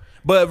 Yeah.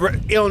 But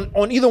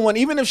on either one,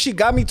 even if she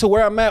got me to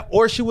where I'm at,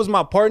 or she was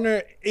my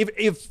partner,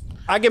 if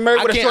I get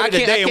married with a shorty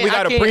today and we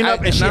got a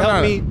prenup and she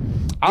helped me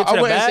get to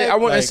the bag, I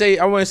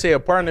wouldn't say a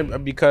partner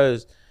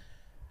because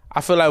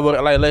I feel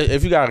like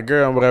if you got a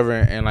girl or whatever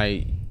and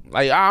like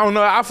I don't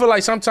know, I feel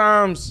like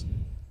sometimes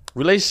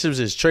relationships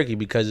is tricky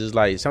because it's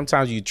like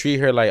sometimes you treat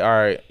her like, all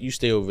right, you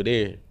stay over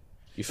there.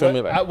 You feel me?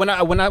 Like,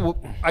 when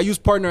I use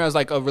partner as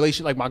like a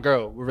relation, like my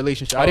girl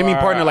relationship. I didn't mean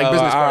partner like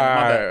business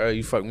partner. My bad.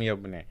 You fucked me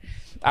up in there.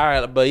 All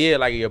right, but yeah,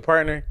 like your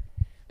partner.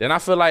 Then I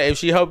feel like if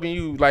she helping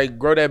you like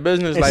grow that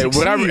business, And like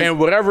succeed.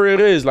 whatever it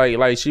is,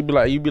 like she be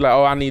like, you be like,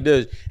 oh, I need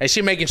this, and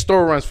she making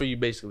store runs for you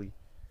basically.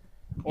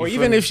 Or You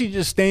even feel if she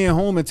just staying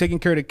home and taking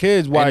care of the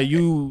kids while And-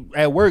 you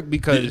at work,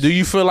 because Do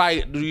you feel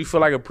like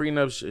a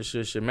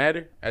prenup should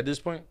matter at this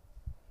point?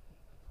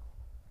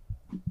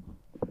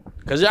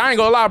 Cause I ain't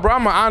gonna lie, bro.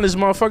 I'm an honest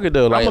motherfucker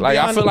though. Like I'ma be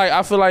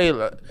I feel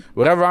like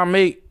whatever I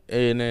make,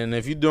 and then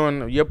if you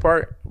doing your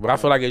part, but I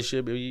feel like it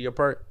should be your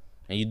part,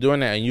 and you doing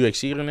that and you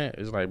exceeding it,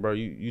 it's like, bro,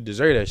 you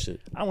deserve that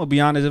shit. I'm gonna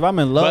be honest. If I'm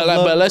in love,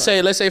 But let's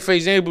say for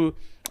example,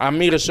 I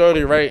meet a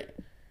shorty, right?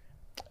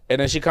 And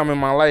then she come in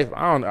my life.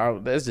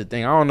 That's the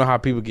thing. I don't know how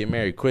people get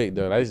married quick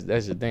though.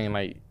 That's the thing.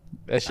 Like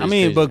that shit. I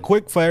mean, but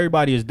quick for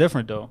everybody is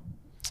different though.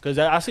 Because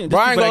I seen this Bro,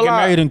 I ain't people that gonna get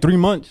lie. married in 3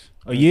 months,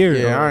 a year,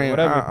 Yeah, or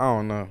whatever. I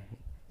don't know.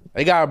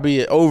 It gotta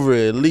be over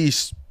at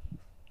least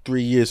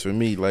 3 years for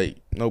me. Like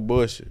no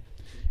bullshit.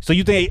 So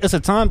you think it's a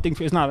time thing?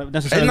 It's not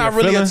necessarily. It's not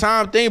really feeling? a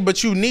time thing,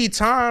 but you need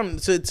time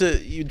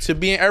to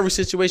be in every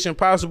situation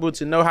possible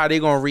to know how they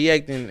gonna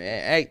react and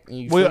act. And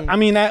you feel Well, me? I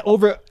mean that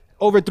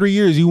over 3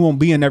 years, you won't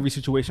be in every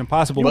situation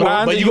possible. You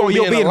won't, but you gonna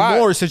you'll be be in in a lot.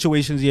 more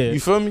situations. Yeah, You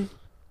feel me?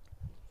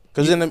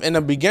 Because in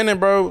the beginning,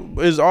 bro,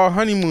 it's all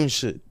honeymoon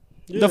shit.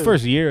 the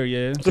first year,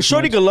 yeah. The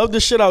shorty could love the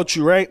shit out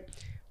you, right?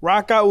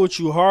 Rock out with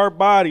you, hard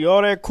body,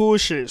 all that cool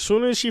shit.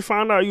 Soon as she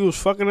found out you was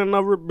fucking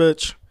another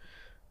bitch,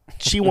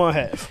 she want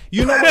half.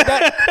 You know what?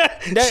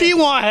 That She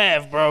want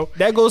half, bro.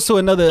 that goes to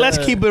another. Let's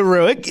keep it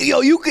real.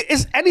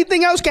 It's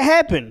anything else can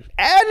happen.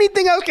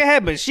 Anything else can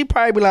happen. She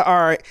probably be like,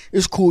 all right,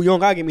 it's cool. You don't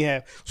gotta give me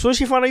half. Soon as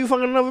she find out you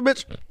fucking another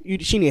bitch,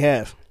 she need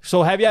half.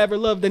 So have you ever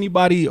loved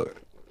anybody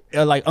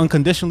like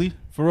unconditionally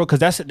for real? Because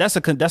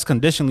that's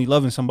conditionally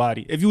loving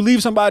somebody. If you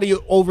leave somebody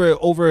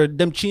over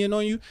them cheating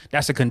on you,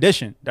 that's a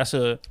condition. But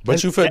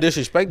You feel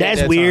disrespected.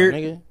 That's that weird.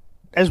 Time, nigga.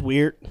 That's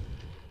weird.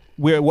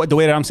 what the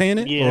way that I'm saying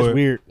it? Yeah, Or- it's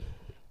weird.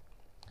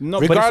 No,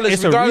 Regardless- but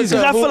it's a regardless reason.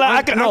 of Because I feel like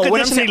I can No, what I'm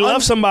unconditionally saying-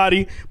 love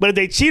somebody, but if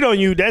they cheat on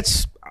you,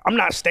 I'm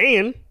not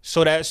staying.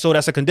 So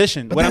that's a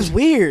condition. But that's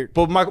weird.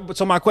 But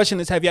my question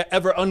is, have you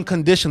ever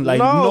unconditioned, like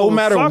No, no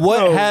matter fuck what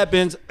no.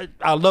 happens,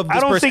 I love this I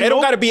don't person. think It don't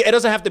no- gotta be. It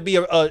doesn't have to be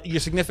your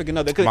significant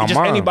other. It could My be just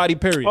mom. anybody.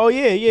 Period. Oh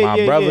yeah,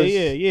 My brothers.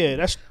 yeah.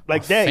 That's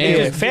like that. family.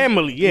 Yeah,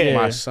 family. Yeah,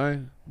 My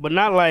son, but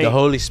not like the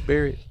Holy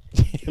Spirit.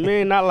 I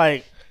mean, not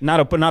like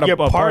not a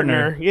your a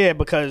partner. Yeah,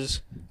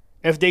 because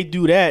if they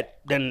do that,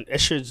 then it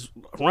shit's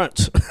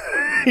runt.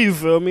 You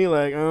feel me?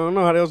 Like I don't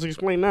know how else to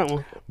explain that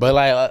one. But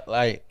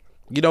like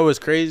you know what's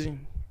crazy?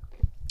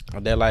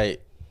 That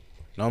like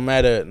no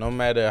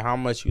matter how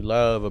much you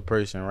love a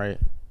person, right?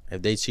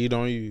 If they cheat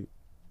on you,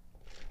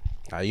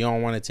 you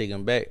don't want to take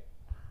them back.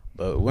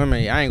 But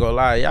women, I ain't gonna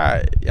lie,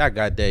 y'all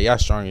got that. Y'all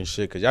strong as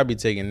shit because y'all be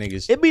taking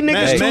niggas. It be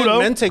niggas too though.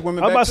 Men take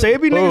women I'm back. about to say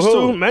it be Who, niggas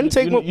who? too. Men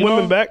take You know?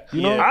 women back.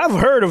 You know? I've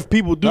heard of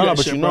people do No, that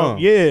but shit, you bro. know.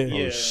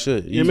 Yeah. Oh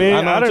shit! You mean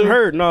I done too?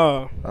 heard?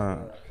 No.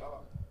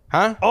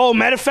 Huh? Oh,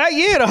 matter of fact,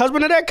 yeah, the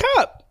husband of that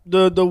cop,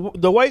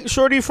 the white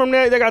shorty from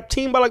that got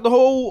teamed by like the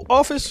whole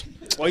office.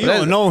 Well, you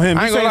don't know him.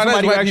 I You ain't gonna lie, saying that's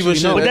somebody white you people actually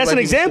shit. know. But that's an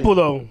white people example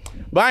though.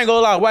 But I ain't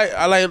gonna lie, white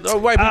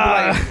people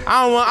like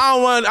I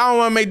don't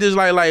want to make this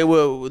like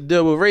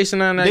deal with race and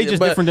nothing. They just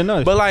but, different than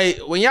us. But like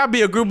when y'all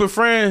be a group of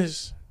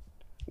friends,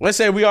 let's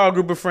say we all a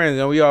group of friends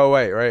and we all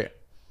white, right?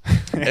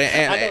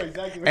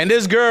 And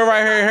this girl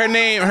right here,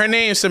 her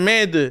name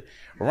Samantha.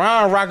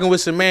 Ron rocking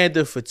with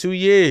Samantha for 2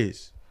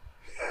 years.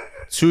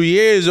 2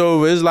 years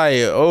over, it's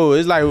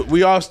like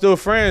we all still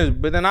friends,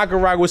 but then I can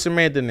rock with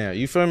Samantha now.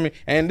 You feel me?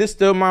 And this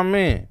still my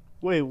man.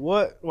 Wait,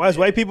 what? Why is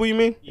white people? You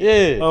mean?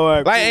 Yeah. Oh, all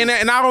right, like, cool.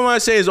 and I don't want to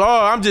say it's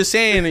all. I'm just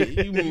saying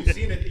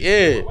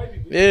yeah.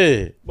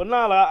 But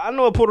nah, like, I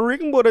know a Puerto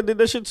Rican boy that did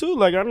that shit too.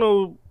 Like I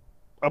know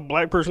a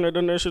black person that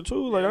done that shit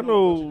too. Like I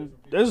know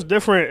that's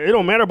different. It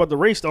don't matter about the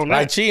race though.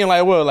 Like cheating,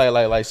 like what?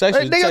 Like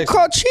sexual. They got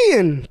caught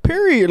cheating.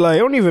 Period. Like it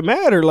don't even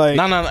matter. Like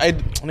No,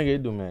 nigga,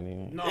 it do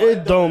man.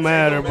 it don't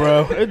matter,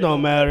 bro. It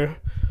don't matter.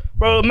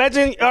 Bro,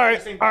 imagine. All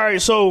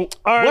right. So,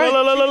 all right,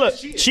 look.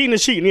 Cheating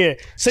is cheating. Yeah,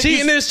 so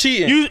Cheating is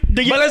cheating. But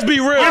But let's be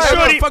real. Your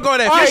shorty, Fuck all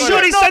that. Your Fuck all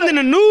shorty that. sending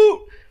a nude.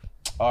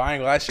 Oh, I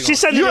ain't gonna lie. She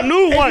sending a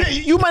nude one.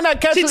 You might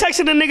not catch She it.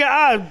 texting the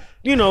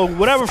nigga,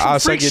 whatever I'll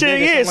freak suck your shit.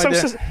 dick or Yeah,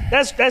 something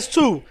like that's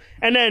two.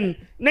 And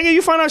then nigga,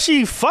 you find out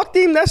she fucked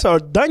him. That's a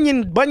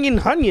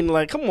bunion.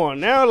 Like, come on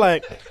now.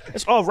 Like,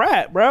 it's all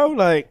rap, bro.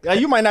 Like,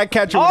 You might not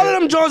catch it. all of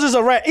them Jones is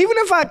a rap. Even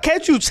if I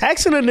catch you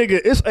texting a nigga,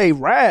 it's a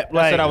rap.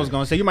 Like, That's what I was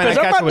gonna say. You might Cause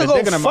not I'm catch about it to with a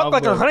dick go in the fuck mouth.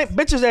 like but- 100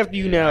 bitches after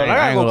you now. Like, I I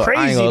gotta ain't go gonna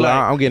crazy. lie.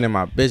 Like, I'm getting in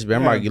my bitch, man.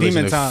 I'm about to demon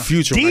listen to time.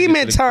 Future.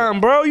 demon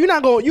time, bro. You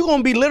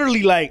gonna be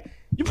literally like,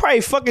 you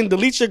probably fucking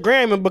delete your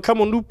gram and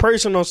become a new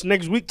person on some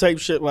next week type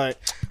shit. Like,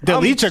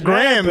 Delete your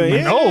gram.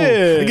 snapping, No,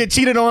 yeah. to get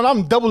cheated on.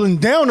 I'm doubling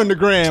down on the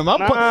gram. Nah.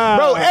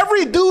 Bro,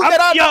 every dude that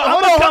I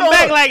I'm gonna come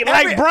back like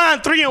every, Brian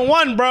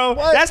 3-1, bro.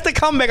 What? That's the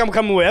comeback I'm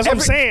coming with. That's what I'm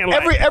saying.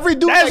 Like, every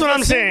dude. that's that what I'm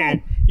gets saying.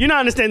 single- You're not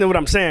understanding what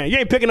I'm saying. You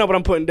ain't picking up what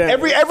I'm putting down.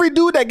 Every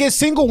dude that gets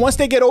single, once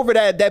they get over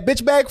that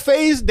bitch bag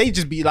phase, they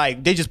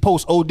just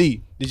post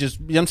OD. They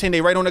just, you know what I'm saying,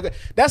 they right on the.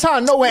 That's how I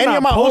know when I'm any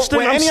of not my posting,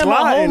 when I'm any of my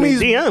sliding in homies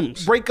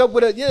DMs. break up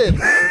with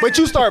a but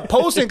you start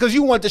posting because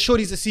you want the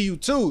shorties to see you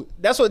too.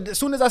 That's what. As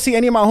soon as I see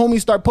any of my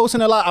homies start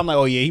posting a lot, I'm like,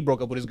 oh yeah, he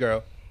broke up with his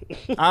girl.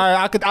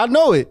 I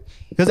know it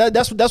because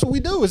that's what we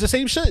do. It's the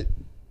same shit.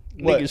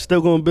 Niggas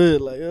still going to bed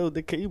like, yo,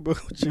 they can't you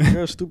broke with your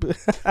girl, stupid.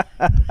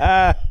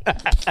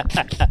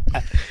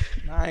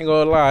 I ain't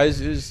gonna lie.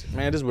 It's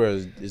man, this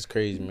world is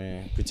crazy,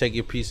 man. Protect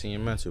your peace and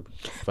your mental.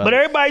 But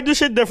everybody do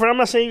shit different. I'm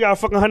not saying you got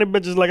fucking 100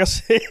 bitches like I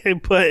said,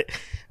 but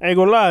I ain't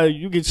gonna lie.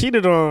 You get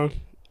cheated on,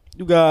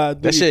 you gotta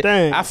do that your shit.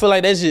 thing. I feel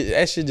like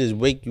that should just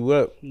wake you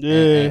up.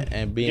 Yeah.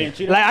 and being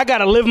Like, I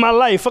gotta live my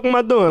life. Fuck am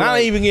I doing? not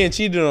Like, even getting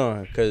cheated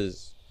on.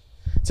 Cause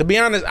to be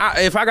honest,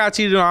 if I got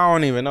cheated on, I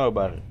don't even know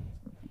about it.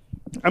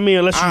 I mean,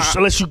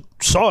 unless you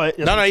saw it.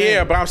 That's No, what I'm yeah,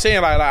 saying. but I'm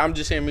saying like I'm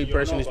just saying me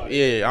personally.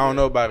 Yeah, I don't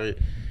know about it.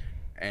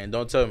 And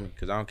don't tell me,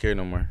 because I don't care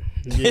no more.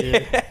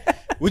 Yeah.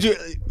 Would you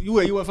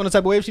went from the type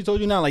of way if she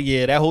told you now? Like,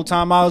 yeah, that whole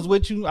time I was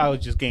with you, I was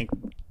just getting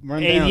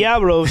run Hey, down.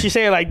 Diablo, if she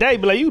say it like that, you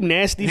be like, you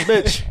nasty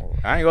bitch.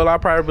 I ain't gonna lie, I'll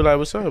probably be like,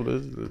 what's up?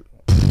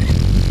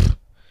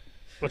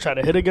 Gonna try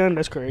to hit a gun?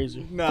 That's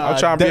crazy. Nah, I'm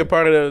trying to be a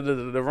part of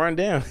the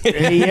rundown.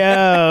 Hey,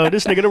 yo,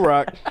 this nigga The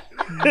Rock.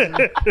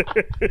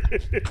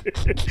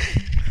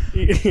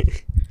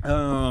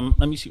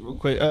 Let me see real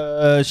quick.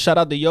 Shout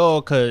out to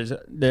y'all because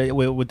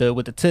with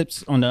the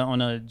tips on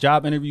the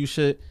job interview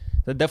shit.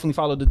 That definitely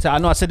followed the tip. I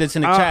know I said this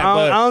in the chat, I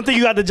but don't think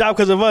you got the job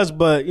because of us,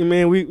 but you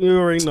mean we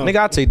already know. Nigga,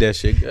 I'll take that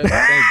shit.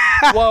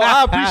 well,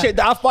 I appreciate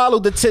that. I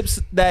followed the tips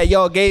that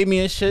y'all gave me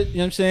and shit. You know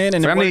what I'm saying?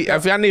 And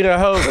if y'all need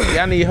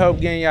y'all need help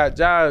getting y'all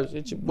jobs,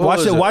 hit your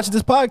boys up. watch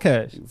this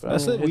podcast.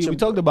 That's it. We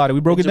talked about it. We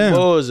broke it Hit your down.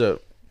 boys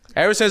up.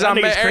 Ever since I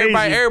That met nigga's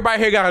crazy.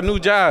 everybody here got a new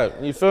job.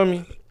 You feel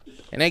me?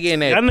 And they getting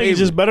that. That nigga paper.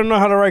 just better know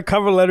how to write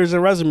cover letters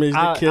and resumes.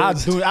 The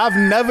kids. I've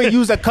never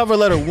used a cover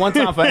letter one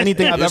time for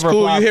anything I've It's ever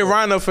cool. applied You hit for.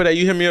 Rhino for that.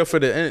 You hit me up for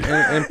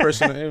the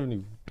in-person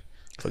interview.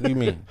 Fuck you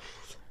mean?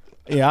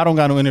 Yeah, I don't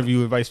got no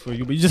interview advice for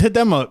you, but you just hit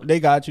them up.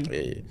 They got you.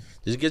 Yeah.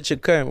 Just get your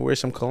cut and wear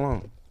some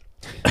cologne.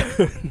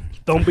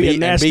 Don't be a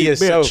nasty and be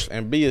yourself. bitch.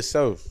 And be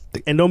yourself.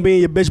 And don't be in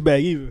your bitch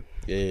bag either.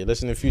 Yeah,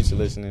 listen to Future,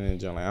 listening to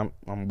John. Like,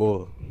 I'm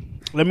bored.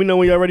 Let me know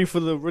when y'all ready for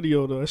the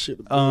video though. That shit.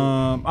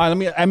 All right,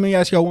 let me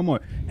ask y'all one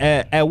more.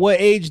 At what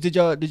age did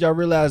y'all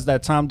realize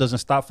that time doesn't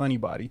stop for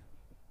anybody?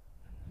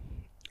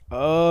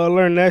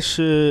 Learn that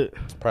shit.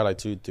 Probably like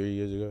 2-3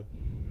 years ago.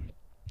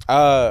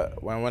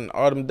 When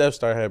all them deaths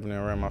started happening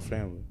around my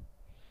family.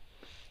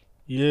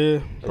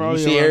 Yeah,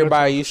 probably. You see around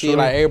everybody, that you time, see for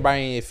like sure.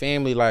 everybody in your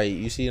family, like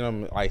you see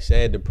them like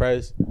sad,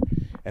 depressed,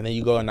 and then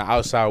you go in the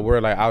outside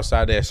world, like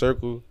outside that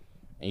circle,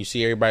 and you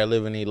see everybody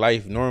living their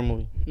life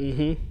normally.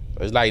 Mm-hmm.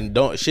 It's like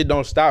shit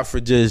don't stop for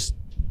just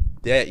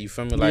that. You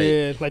feel me? Like,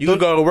 Yeah, like you can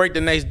go to work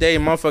the next day,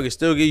 motherfuckers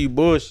still give you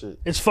bullshit.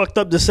 It's fucked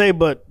up to say,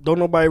 but don't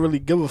nobody really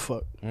give a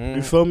fuck.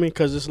 You feel me?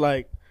 Because it's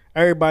like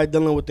everybody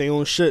dealing with their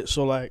own shit.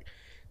 So like,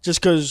 just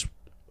because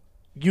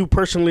you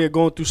personally are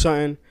going through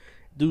something,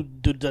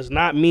 does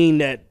not mean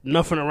that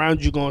nothing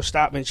around you gonna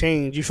stop and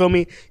change. You feel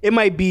me? It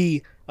might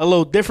be a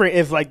little different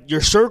if like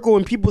your circle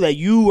and people that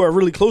you are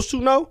really close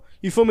to know.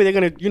 You feel me? They're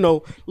gonna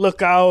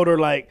look out or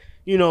like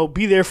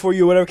be there for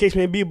you, whatever case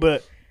may be.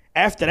 But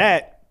after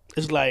that,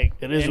 it's like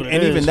it is what it is.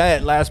 And even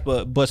that lasts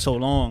but so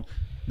long.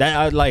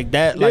 That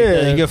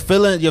Yeah. your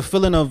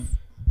feeling of,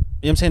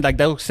 you know what I'm saying, like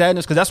that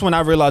sadness, because that's when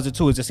I realized it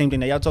too. It's the same thing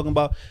that y'all talking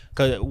about.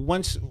 Because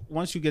once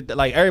you get that,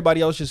 like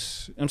everybody else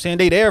just, you know what I'm saying,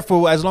 they there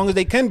for as long as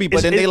they can be,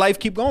 but then their life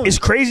keep going. It's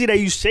crazy that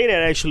you say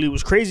that. Actually,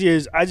 what's crazy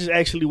is I just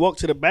actually walked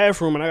to the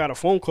bathroom and I got a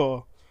phone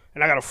call,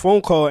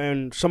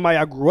 and somebody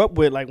I grew up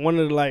with, like one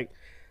of the like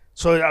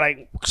some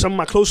of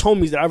my close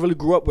homies that I really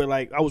grew up with,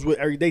 like I was with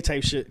every day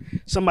type shit.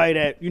 Somebody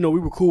that we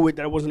were cool with,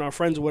 that wasn't our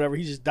friends or whatever.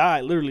 He just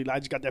died literally. Like, I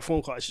just got that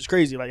phone call. It's just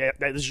crazy. Like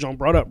that this John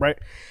brought up, right?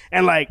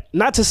 And like,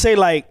 not to say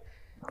like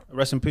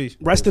Rest in peace.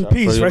 rest in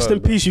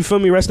peace. You feel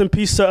me? Rest in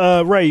peace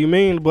to Ray. You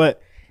mean?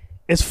 But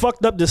it's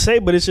fucked up to say,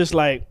 but it's just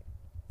like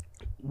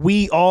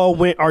we all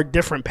went our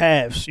different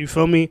paths. You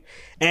feel me?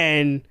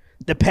 And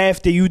the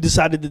path that you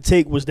decided to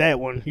take was that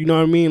one. You know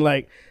what I mean?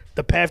 Like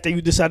the path that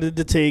you decided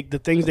to take, the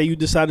things that you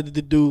decided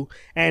to do.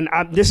 And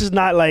this is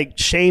not like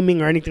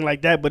shaming or anything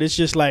like that, but it's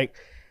just like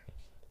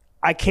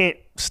I can't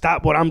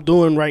stop what I'm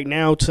doing right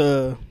now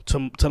to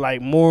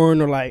like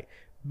mourn or like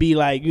be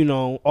like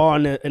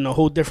all in a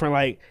whole different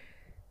like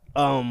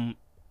I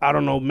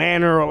don't know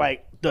manner or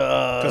like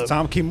the Because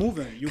time keep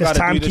moving. because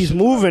time keeps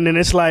moving, and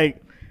it's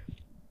like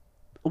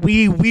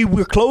we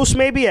were close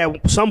maybe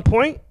at some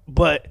point,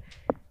 but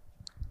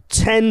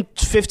 10,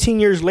 15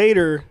 years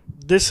later,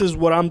 this is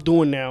what I'm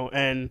doing now,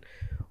 and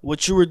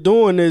what you were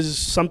doing is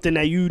something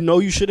that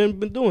you shouldn't have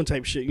been doing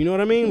type shit. You know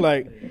what I mean?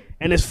 Like,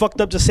 and it's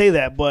fucked up to say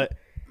that, but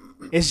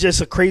it's just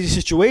a crazy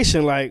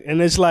situation. Like,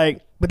 and it's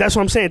like, but that's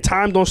what I'm saying.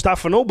 Time don't stop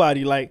for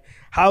nobody. Like,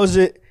 how is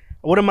it?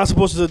 What am I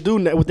supposed to do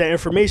with that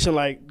information?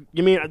 Like,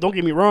 don't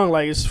get me wrong.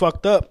 Like, it's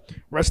fucked up.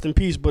 Rest in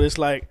peace. But it's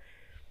like,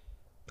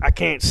 I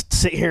can't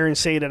sit here and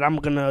say that I'm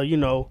gonna,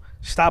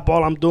 stop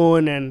all I'm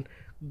doing and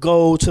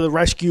go to the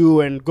rescue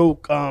and go,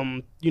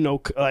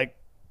 like,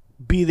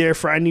 be there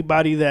for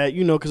anybody that,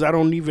 because I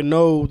don't even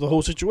know the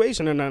whole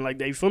situation or nothing like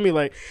that. You feel me?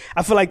 Like,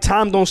 I feel like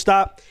time don't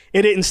stop.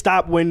 It didn't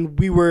stop when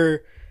we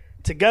were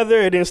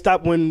together. It didn't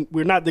stop when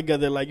we're not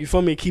together. Like, you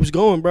feel me? It keeps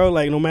going, bro.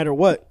 Like, no matter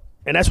what.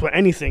 And that's with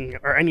anything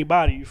or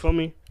anybody. You feel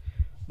me?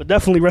 But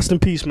definitely rest in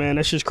peace, man.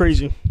 That's just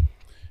crazy.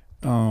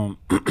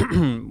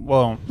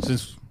 Well,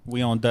 since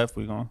we on death,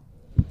 we gonna.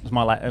 It's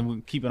my life, and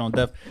we keep it on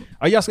death.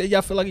 Are y'all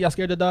feel like y'all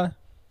scared to die?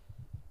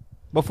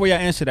 Before y'all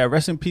answer that,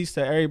 rest in peace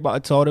to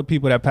everybody, to all the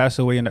people that passed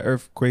away in the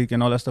earthquake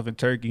and all that stuff in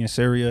Turkey and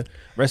Syria.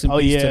 Rest in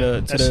peace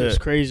that's just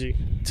crazy.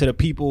 To the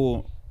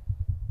people.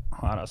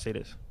 How do I say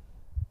this?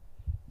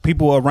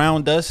 People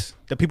around us,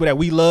 the people that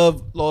we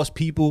love, lost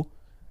people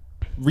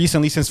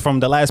recently, since from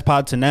the last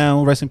pod to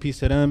now. Rest in peace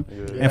to them.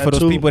 Yeah. And for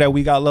those people that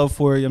we got love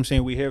for, you know what I'm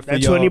saying, we here for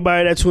That's y'all. to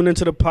anybody that tuned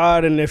into the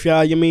pod, and if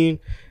y'all,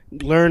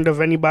 learned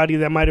of anybody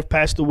that might have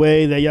passed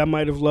away that y'all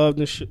might have loved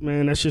and shit,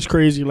 man. That's just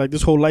crazy. Like,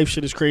 this whole life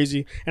shit is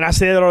crazy. And I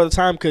say that all the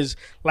time because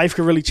life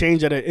could really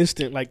change at an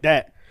instant like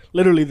that.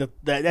 Literally,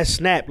 that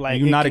snap, like,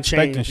 you're not can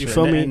expecting change, shit. you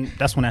feel me? And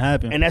that's when it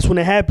happens. And that's when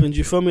it happens,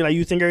 you feel me? Like,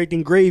 you think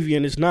everything gravy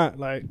and it's not.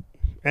 Like,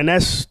 and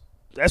that's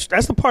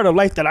the part of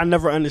life that I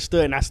never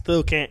understood and I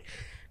still can't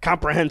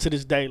comprehend to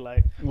this day.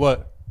 Like,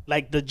 What?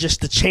 Like, the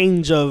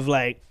change of,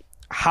 like,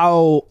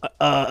 how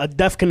a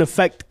death can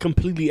affect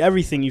completely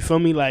everything, you feel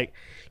me? Like,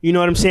 you know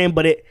what I'm saying?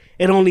 But it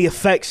only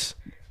affects,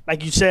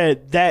 like you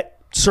said, that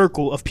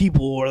circle of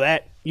people or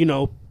that, you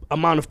know,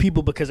 amount of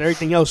people, because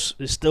everything else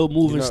is still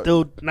moving,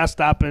 still not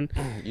stopping.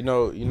 You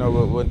know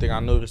what? One thing I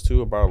noticed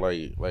too about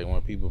like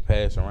when people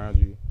pass around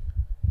you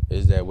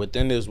is that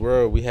within this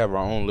world we have our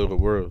own little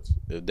worlds.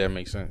 If that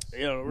makes sense.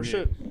 Yeah,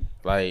 shit.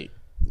 Like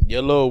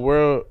your little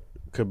world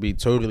could be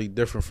totally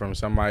different from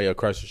somebody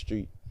across the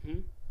street.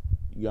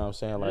 You know what I'm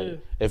saying? Like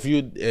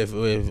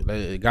if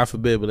like, God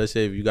forbid, but let's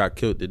say if you got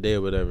killed today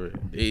or whatever,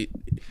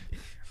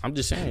 I'm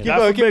just saying.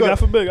 God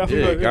forbid.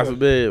 God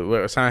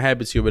forbid, something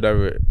happened to you or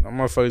whatever, them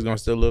motherfuckers gonna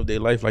still live their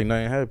life like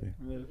nothing happened.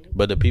 Yeah.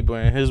 But the people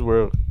in his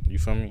world, you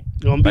feel me?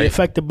 You're gonna be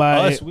affected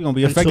by us. We gonna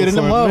be affected in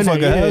the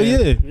motherfucker. Hell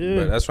yeah.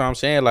 But that's what I'm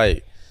saying.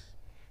 Like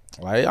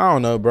I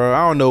don't know, bro.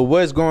 I don't know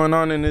what's going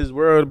on in this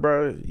world,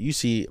 bro. You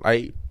see,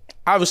 like,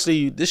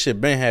 obviously this shit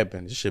been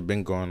happening. This shit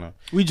been going on.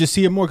 We just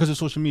see it more because of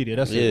social media.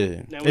 That's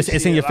it. Now It's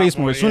in your face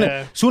more.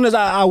 Soon as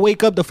I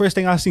wake up, the first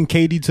thing I seen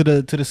KD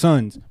to the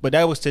Suns, but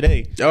that was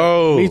today.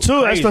 Oh, me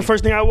too. Crazy. That's the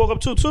first thing I woke up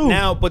to.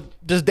 Now, but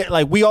this day,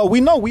 like we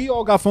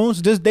all got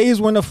phones. This day is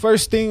when the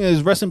first thing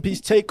is rest in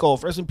peace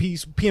Takeoff, rest in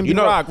peace PNB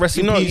Rock, rest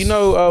in peace.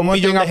 One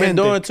thing I've been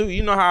doing too.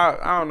 You know how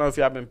I don't know if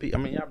y'all been.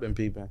 Y'all been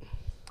peeping.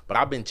 But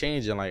I've been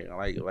changing, like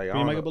I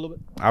don't know. Up a little bit?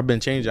 I've been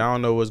changing. I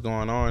don't know what's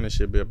going on and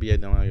shit, but I be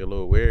acting like a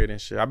little weird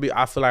and shit.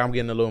 I feel like I'm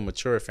getting a little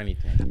mature, if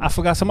anything. I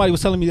forgot somebody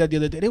was telling me that the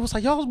other day. They was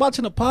like, y'all was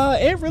watching the pod.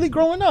 Ain't really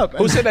growing up.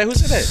 Who said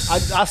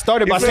that? I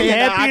started by saying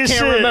that I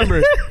can't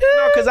remember.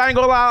 No, because I ain't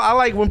gonna lie. I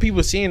like when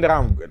people seeing that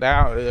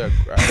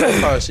I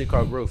call shit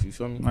called growth. You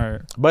feel me? All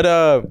right.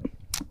 But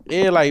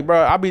yeah, like, bro,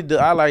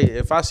 I like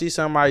if I see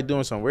somebody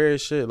doing some weird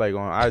shit like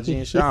on IG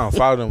and shit, I don't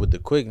follow them with the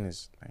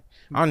quickness. Like,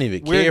 I don't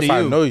even care if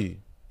I know you.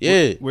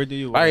 Yeah. Where do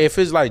you? Like, if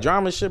it's like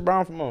drama shit,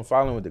 bro, I'm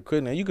following with the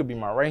quickness. You could be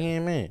my right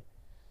hand man.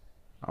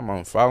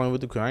 I'm following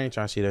with the quickness. I ain't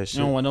trying to see that shit.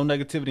 You don't want no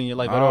negativity in your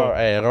life at all.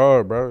 At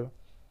all, bro.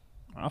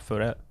 I feel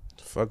that.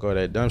 Fuck all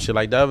that dumb shit.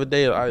 Like the other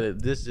day,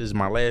 this is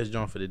my last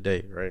joint for the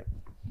day, right?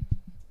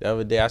 The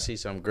other day, I see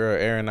some girl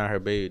airing out her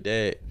baby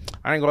dad.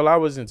 I ain't gonna lie, I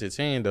was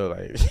entertained though.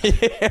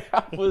 Like,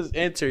 I was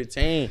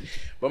entertained.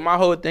 But my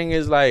whole thing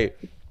is like,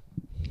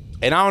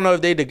 and I don't know if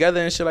they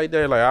together and shit like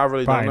that. Like, I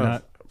really Probably don't know.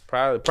 not.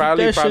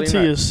 Probably shit not.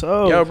 to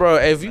yourself. Yo, bro,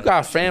 if you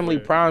got family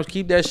problems,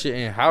 keep that shit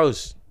in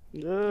house.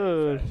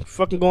 Yeah,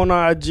 fucking going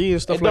on IG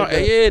and stuff like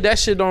that. Yeah, that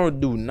shit don't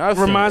do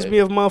nothing. Reminds me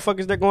of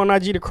motherfuckers that go on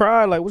IG to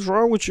cry. Like, what's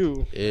wrong with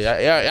you?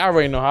 Yeah, I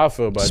already know how I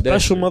feel about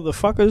Special that.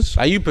 Special motherfuckers.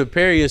 Like, you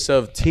prepare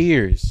yourself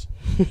tears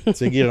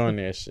to get on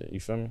that shit. You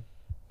feel me?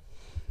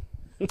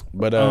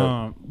 But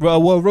bro,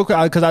 well, real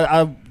quick, because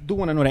I do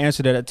want to know the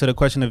answer to the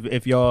question of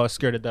if y'all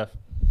scared of death.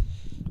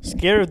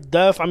 Scared of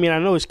death? I mean, I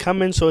know it's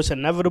coming, so it's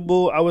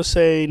inevitable. I would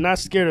say not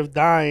scared of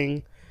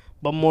dying,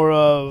 but more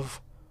of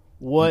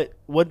what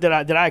did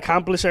I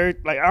accomplish?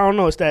 Like, I don't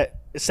know. It's that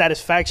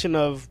satisfaction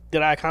of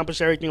did I accomplish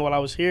everything while I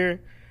was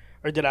here,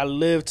 or did I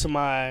live to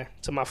my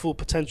full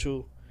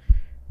potential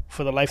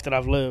for the life that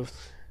I've lived?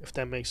 If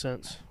that makes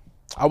sense.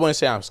 I wouldn't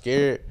say I'm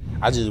scared.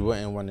 I just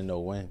wouldn't want to know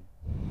when.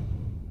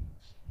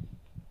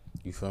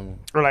 You feel me?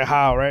 Or like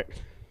how, right?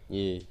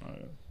 Yeah.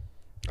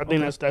 I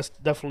think that's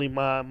definitely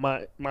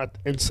my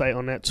insight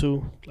on that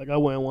too. Like, I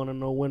wouldn't want to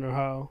know when or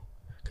how,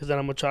 because then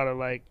I'm gonna try to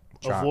like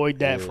avoid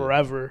that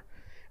forever,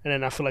 and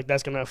then I feel like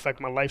that's gonna affect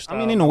my lifestyle. I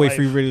mean, ain't no way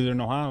for you really to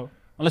know how,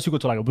 unless you go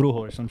to like a brujo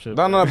or some shit.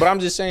 No, but I'm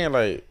just saying,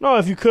 like, no,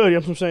 if you could, you know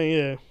what I'm saying,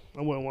 yeah,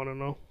 I wouldn't want to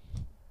know.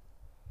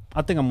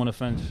 I think I'm on the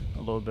fence a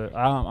little bit.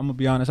 I'm gonna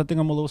be honest. I think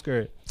I'm a little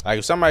scared. Like,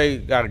 if somebody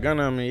got a gun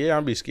on me, yeah,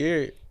 I'd be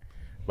scared,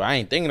 but I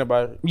ain't thinking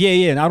about it.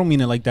 Yeah, and I don't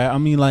mean it like that. I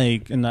mean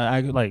like in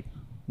the like.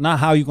 Not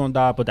how you gonna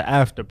die, but the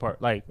after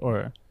part, like,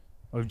 or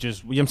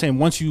just, you know what I'm saying,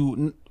 once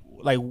you,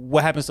 like,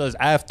 what happens to us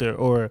after,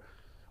 or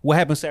what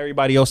happens to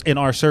everybody else in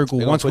our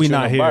circle once we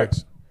not here.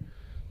 Box.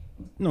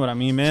 You know what I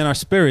mean, man? Our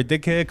spirit,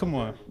 dickhead, come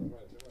on.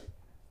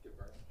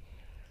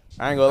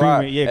 I ain't gonna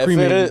lie. Yeah, if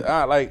cremate. it is,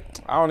 like,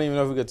 I don't even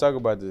know if we could talk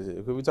about this.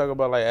 Could we talk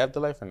about, like,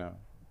 afterlife or no?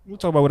 We'll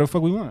talk about whatever the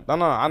fuck we want.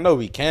 No, I know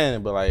we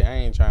can, but, like, I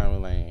ain't trying to,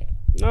 like...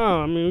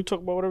 No, I mean, we talk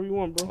about whatever you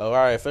want, bro. Oh, all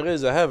right, if it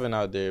is a heaven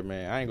out there,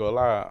 man, I ain't gonna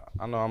lie.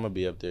 I know I'm gonna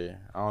be up there.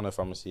 I don't know if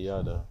I'm gonna see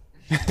y'all, though.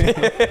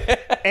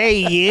 Hey,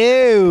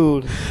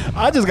 you.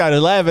 I just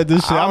gotta laugh at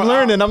this shit. I'm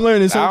learning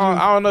something.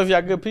 I don't know if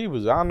y'all good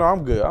people. I know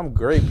I'm good. I'm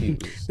great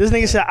people. This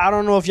nigga said, I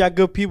don't know if y'all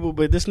good people,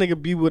 but this nigga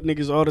be with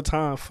niggas all the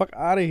time. Fuck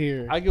out of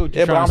here. I get what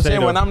you're Yeah, but trying I'm to say,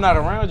 saying though. when I'm not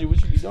around you,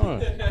 what you be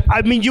doing?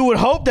 I mean, you would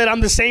hope that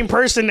I'm the same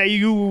person that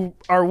you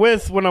are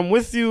with when I'm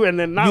with you, and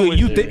then not with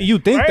you. You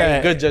think Right?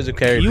 that. Good judge of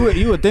character.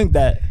 You would think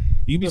that.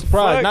 You'd be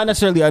surprised. fuck? Not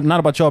necessarily, not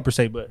about y'all per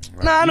se, but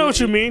Nah, I know what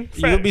you mean.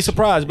 you'll be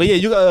surprised. But yeah,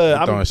 you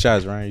Throwing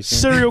shots, right? You see?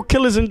 Serial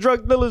killers and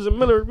drug dealers and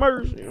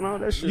murders. You know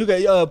that shit. you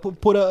got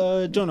put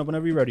a joint up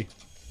whenever you're ready.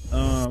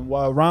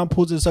 While Ron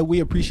pulls this up, we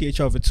appreciate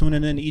y'all for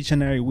tuning in each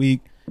and every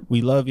week.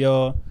 We love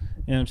y'all.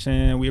 You know what I'm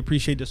saying? We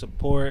appreciate the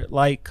support.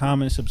 Like,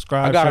 comment,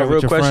 subscribe. I got share a with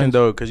real your question friends.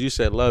 though, because you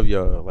said love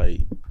y'all.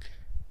 Like,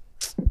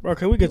 Bro,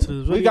 can we get to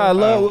this? We got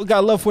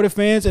love for the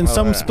fans and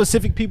some right.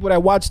 specific people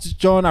that watch this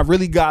joint. I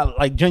really got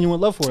like genuine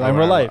love for, like in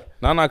real life.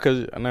 No,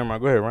 cause never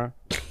mind. Go ahead, Ron.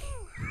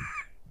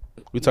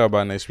 We talk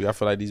about it next week. I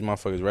feel like these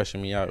motherfuckers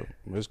rushing me out.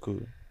 It's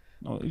cool.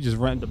 No, you just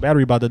ran the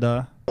battery about to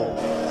die.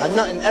 A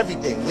nut in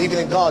everything, leave it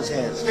in God's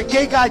hands. If a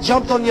gay guy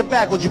jumped on your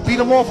back, would you beat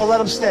him off or let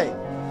him stay?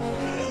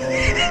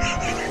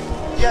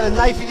 If you had a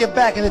knife in your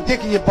back and a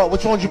dick in your butt,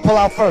 which one would you pull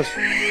out first?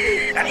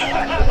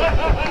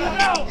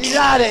 He's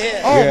out of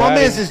here. Oh, my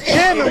man's is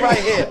jamming right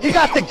here. He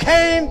got the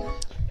cane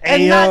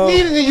and not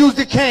needing to use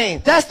the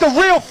cane. That's the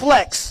real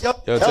flex. Yo,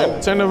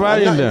 turn the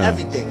volume A nut in down.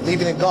 everything,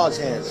 leave it in God's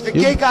hands. If a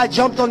gay guy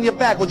jumped on your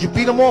back, would you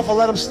beat him off or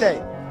let him stay?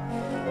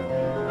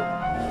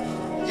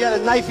 If you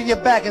had a knife in your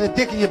back and a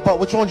dick in your butt,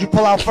 which one would you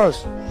pull out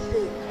first?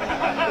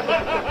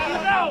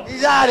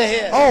 He's out of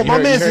here. Oh, my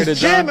man's is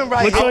jamming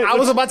right here. I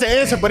was about to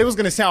answer, but it was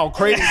gonna sound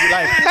crazy.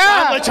 Like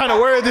I'm like trying to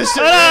word this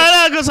shit.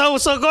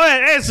 So go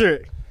ahead, answer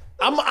it.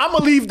 I'm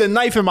gonna leave the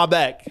knife in my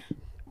back.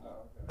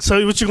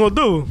 So what you gonna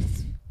do?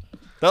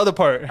 The other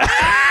part.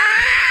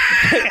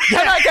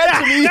 Y'all not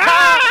catching me.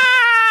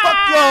 Fuck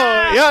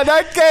y'all. Y'all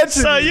not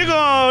catching So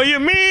me. you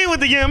mean with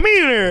the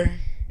meaner?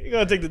 You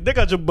gonna take the dick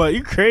out your butt?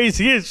 You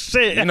crazy as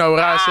shit. You know what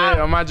I said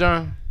on my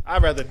John?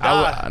 I'd rather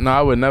die.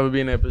 I would never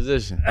be in that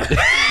position.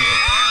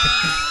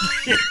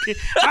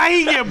 How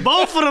he get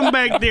both of them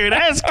back there?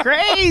 That's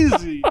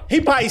crazy.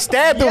 He probably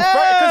stabbed him first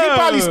because he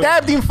probably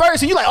stabbed him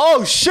first, and you like,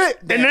 oh shit.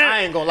 Then, And then-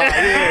 I ain't gonna lie.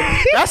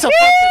 Yeah. That's a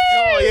fucking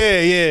jaw.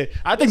 Yeah.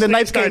 I think the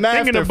knife came Start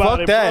thinking after. about Fuck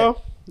it, that.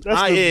 bro.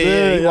 That's the Yeah.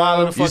 bid, He y'all.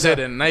 wildin' the fuck You said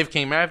out. the knife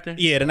came after?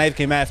 Yeah, the knife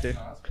came after.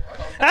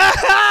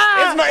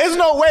 It's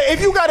no way.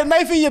 If you got a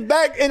knife in your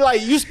back and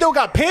like you still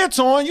got pants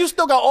on, you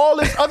still got all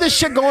this other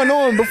shit going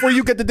on before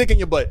you get the dick in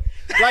your butt.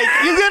 Like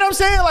you get what I'm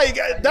saying? Like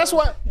that's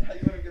what.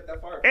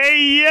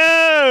 Hey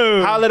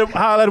yo. How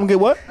I let him get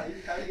what? How do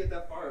you get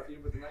that far if you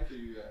put the knife in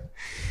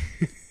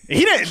you?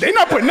 He didn't. They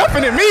not putting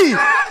nothing in me. Ain't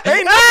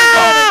nothing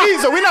going in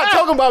me. So we not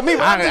talking about me.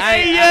 But I'm just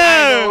saying, I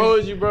ain't gonna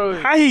hold you,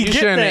 bro. How he you get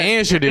shouldn't that? have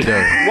answered it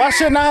though. why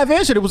shouldn't I have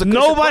answered? It was a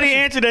Nobody question.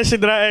 answered that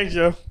shit that I asked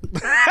you.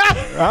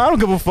 I don't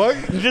give a fuck.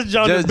 Just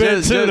John the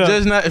bed too.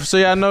 Just not so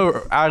y'all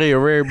know out here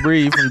rare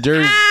breed from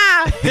Jersey.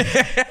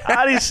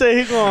 How do you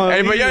say he going?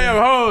 Hey, but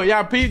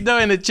y'all peeped though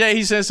in the chat.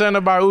 He said something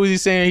about Uzi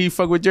saying he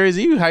fuck with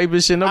Jersey. You hype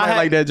as shit. Nobody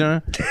like that,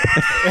 John.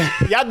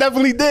 Y'all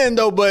definitely didn't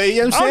though. But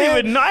you know what I'm I saying? don't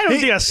even know. I don't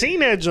think I seen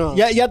that John.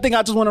 Yeah, y'all think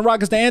I just want to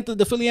rock as the anthem,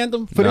 the Philly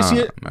anthem for this Nah,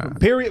 year? nah.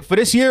 Period. For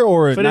this year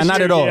or For this not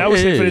year, at all? Yeah, I would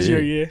say for this Yeah,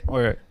 year, yeah.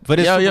 Or for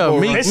this Yo, Super Bowl,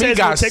 Meek right? said it's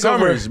got gonna take over.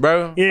 summers,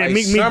 bro. Yeah, Like,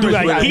 Meek do summers,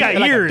 got- bro. he got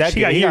like years. decade.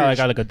 He got He years.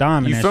 got like a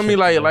dime. in You that feel shit, me?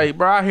 bro. Like,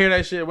 bro, I hear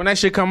that shit. When that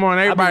shit come on,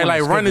 everybody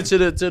like wanna running to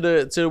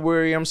the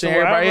where, you know what I'm saying?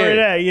 Wherever Everybody here.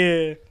 that,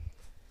 yeah.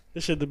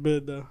 This shit the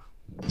bid though.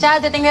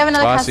 Jazz, I think we have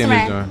another Oh, I seen this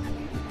customer.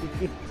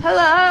 joint. Hello.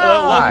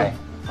 Hi.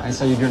 I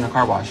saw you doing a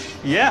car wash.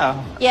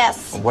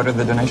 Yes. What are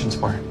the donations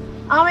for?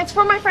 It's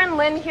for my friend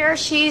Lynn here.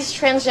 She's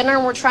transgender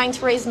and we're trying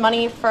to raise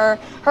money for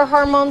her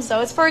hormones, so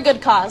it's for a good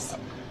cause.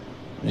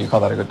 You call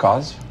that a good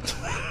cause?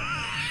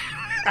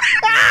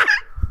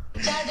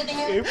 Jazz, I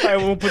think we He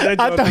probably won't put that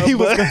I joint thought up, he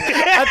was. but-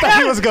 I thought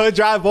he was gonna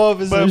drive off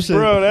and some But shit.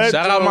 bro, that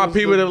Shout out my joint was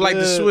people that like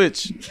to bid.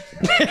 switch.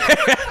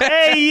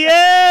 Hey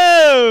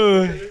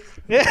yo.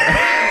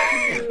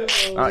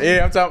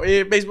 Yeah, I'm talking.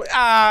 Yeah, baseball.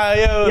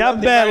 Yo. Y'all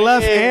left bad and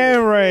left yeah.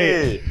 and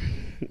right.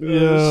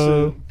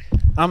 Yo.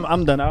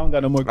 I'm done. I don't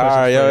got no more All questions.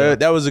 right, for yo, you.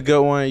 that was a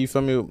good one. You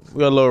feel me? We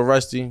got a little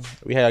rusty.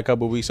 We had a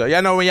couple weeks. So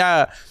y'all know when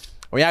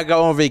y'all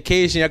go on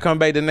vacation, y'all come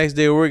back the next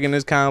day of work and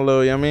it's kind of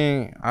little. You know what I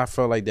mean? I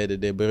felt like that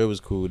today, but it was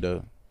cool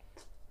though.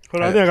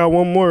 Hold on, I think I got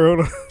one more. Hold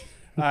on.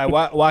 All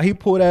right, while he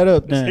pull that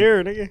up, then.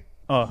 Here, nigga.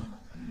 Oh,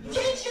 Did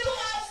you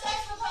have sex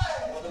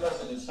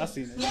with her? I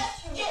see that.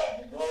 Yes, you did.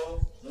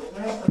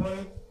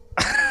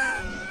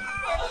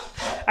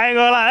 I ain't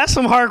gonna lie, that's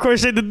some hardcore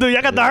shit to do.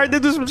 Y'all got the heart to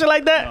do some shit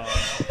like that?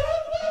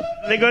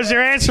 There goes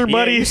your answer,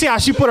 buddy. You see how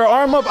she put her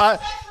arm up?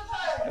 But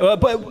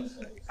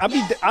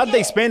I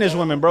date Spanish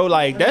women, bro.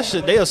 Like that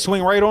shit, they'll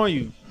swing right on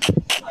you.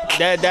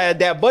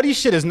 That buddy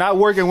shit is not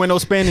working with no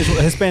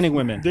Hispanic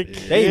women.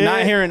 They Yeah.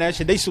 not hearing that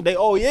shit. They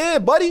oh yeah,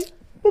 buddy.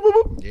 Boop, boop,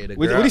 boop. Yeah, the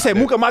What girl- do you say? the-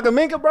 Muka Maka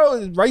Minka, bro.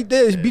 It's right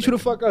there. It's beat you the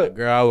fuck up.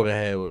 Girl, I would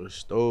have had would have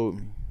stole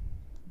me.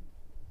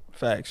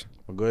 Facts.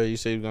 Well, go ahead. You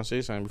said you was gonna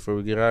say something before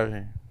we get out of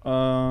here.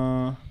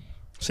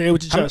 Say it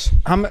with your chest.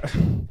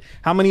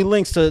 How many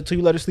links to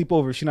you let her sleep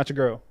over? She not your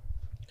girl.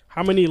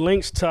 How many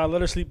links till I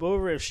let her sleep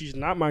over if she's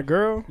not my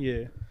girl?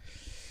 Yeah.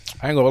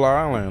 I ain't gonna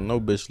lie. I don't let no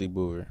bitch sleep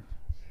over.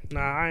 Nah,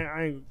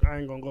 I ain't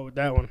gonna go with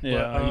that one.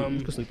 Yeah. But,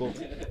 you can sleep over.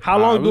 how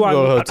Nah, long we can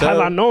go to a hotel. have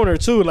I known her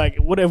too? Like,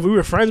 what if we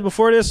were friends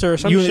before this or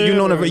something? You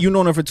known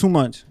her for 2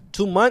 months.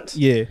 2 months?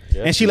 Yeah.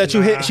 Yeah, And she let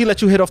you nah. hit. She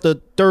let you hit off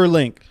the third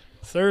link.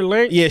 Third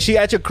link. Yeah, she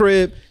at your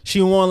crib.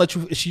 She won't let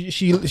you.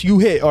 You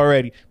hit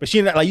already, but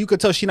she not, like you could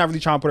tell she not really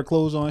trying to put her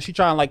clothes on. She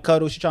trying to like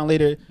cuddle. She trying to lay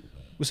there.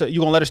 What's up? You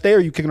gonna let her stay or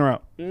you kicking her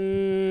out?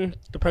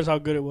 Depends how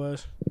good it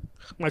was.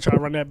 Might try to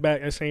run that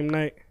back that same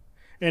night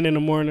and in the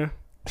morning.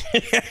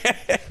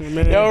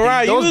 Man, Yo,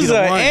 right, you was an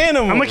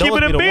animal. I'm gonna keep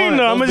it a bean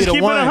though. I'm gonna just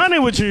keep it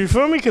 100 with you. You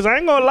feel me? Because I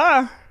ain't gonna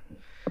lie.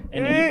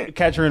 And then you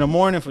catch her in the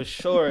morning for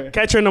sure.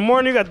 Catch her in the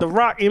morning. You got the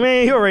Rock.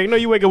 Man, you already know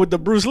you wake up with the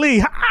Bruce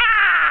Lee.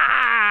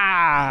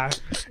 Ah!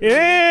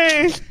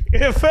 Yeah,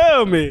 you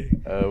feel me?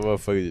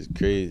 Motherfucker is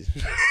crazy.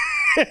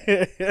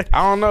 I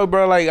don't know,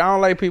 bro. Like, I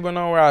don't like people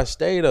knowing where I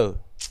stay though.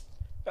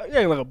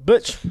 Yeah, like a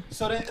bitch.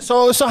 So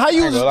how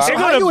you? They go They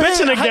go to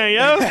bitching again,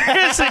 yo.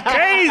 It's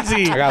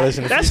crazy. I gotta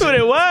listen to That's what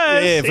it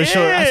was. Yeah, for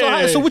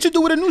sure. So what you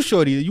do with a new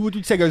shorty? Would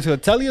you take her to a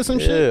telly or some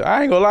shit? Yeah,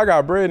 I ain't gonna lie, I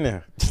got bread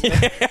now.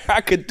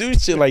 I could do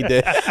shit like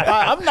that.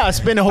 I'm not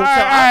spending hotel. All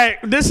right,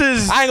 this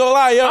is. I ain't gonna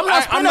lie, yo. I'm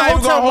not spending even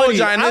hotel gonna hold money.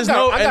 you. And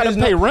I gotta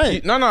pay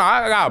rent. No,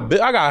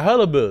 I got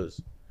hella bills.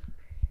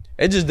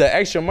 It's just the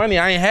extra money.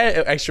 I ain't had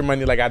extra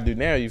money like I do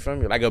now. You feel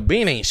me? Like a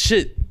bean ain't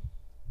shit.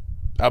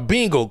 A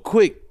bean go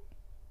quick.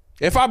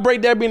 If I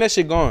break that bean, that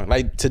shit gone.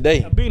 Like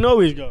today. Bean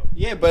always go.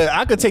 Yeah, but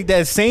I could take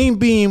that same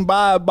bean,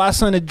 buy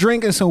son a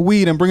drink and some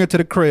weed, and bring it to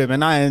the crib,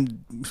 and I ain't.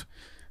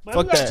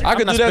 Fuck that. I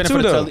could do that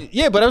too, though.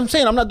 Yeah, but I'm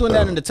saying I'm not doing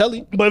that in the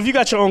telly. But if you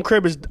got your own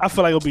crib, I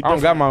feel like it'll be I don't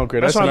different. got my own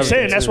crib. That's what I'm another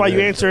saying. thing, That's too, why you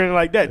yeah. answering it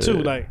like that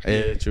too. Like,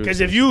 Yeah, true.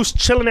 because if you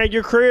chilling at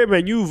your crib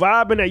and you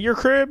vibing at your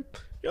crib,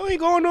 you ain't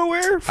going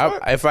nowhere.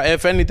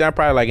 If anything, I'm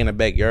probably like in the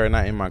backyard,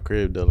 not in my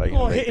crib though. Like,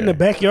 Hit in the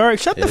backyard.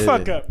 Shut the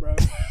fuck up, bro.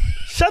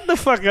 Shut the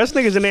fuck up. This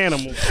nigga's an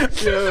animal.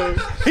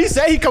 He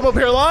said he come up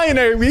here lying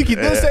every week. He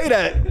did say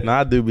that.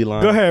 Nah, I do be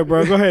lying. Go ahead,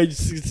 bro. Go ahead.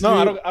 No,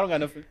 I don't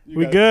got nothing.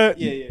 We good?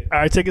 Yeah. All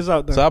right, take us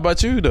out then. So how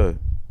about you though?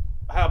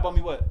 How about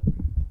me? What?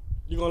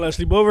 You gonna let her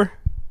sleep over?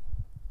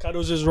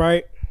 Cuddles is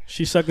right.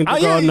 She sucking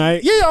dick all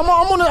night. Yeah, I'm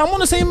on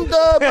the same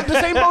boat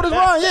as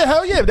Ron. Yeah,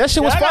 hell yeah, that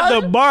shit was I fire.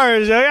 got the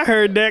bars. I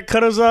heard that.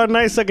 Cuddles all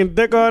night, sucking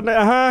dick all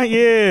night.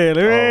 Yeah.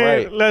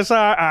 right. Let's all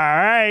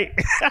right.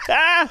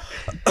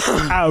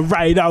 all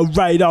right.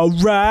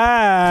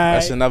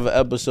 That's another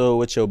episode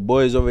with your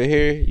boys over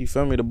here. You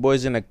feel me? The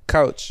boys in the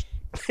couch.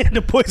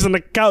 The boys on the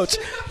couch.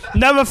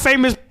 Never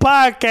Famous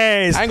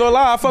Podcast. I ain't gonna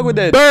lie, I fuck with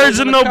that. Birds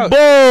in the couch.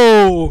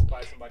 Bowl.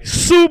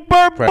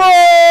 Super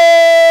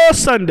Bowl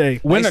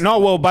Sunday.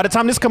 Well, by the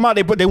time this come out,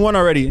 they won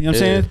already. You know what I'm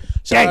saying?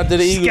 Shout out to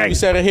the Eagles. Gang. We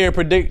sat in here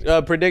predict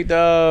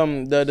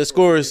the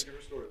scores.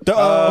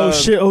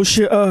 Oh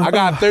shit. I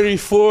got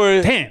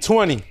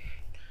 34-20.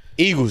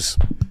 Eagles.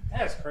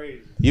 That's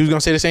crazy. You was gonna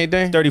say the same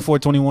thing?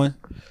 34-21.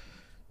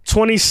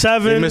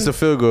 27. You missed a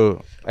field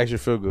goal. Extra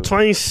field goal.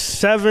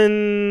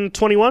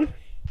 27-21.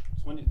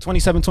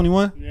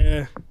 27-21.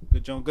 Yeah.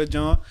 Good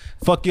John.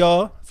 Fuck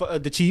y'all.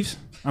 Fuck the Chiefs.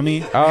 I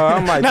mean,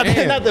 I'm like, not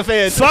damn. the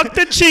fans. Fuck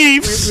the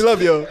Chiefs. We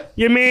love y'all.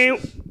 You mean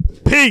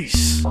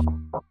peace.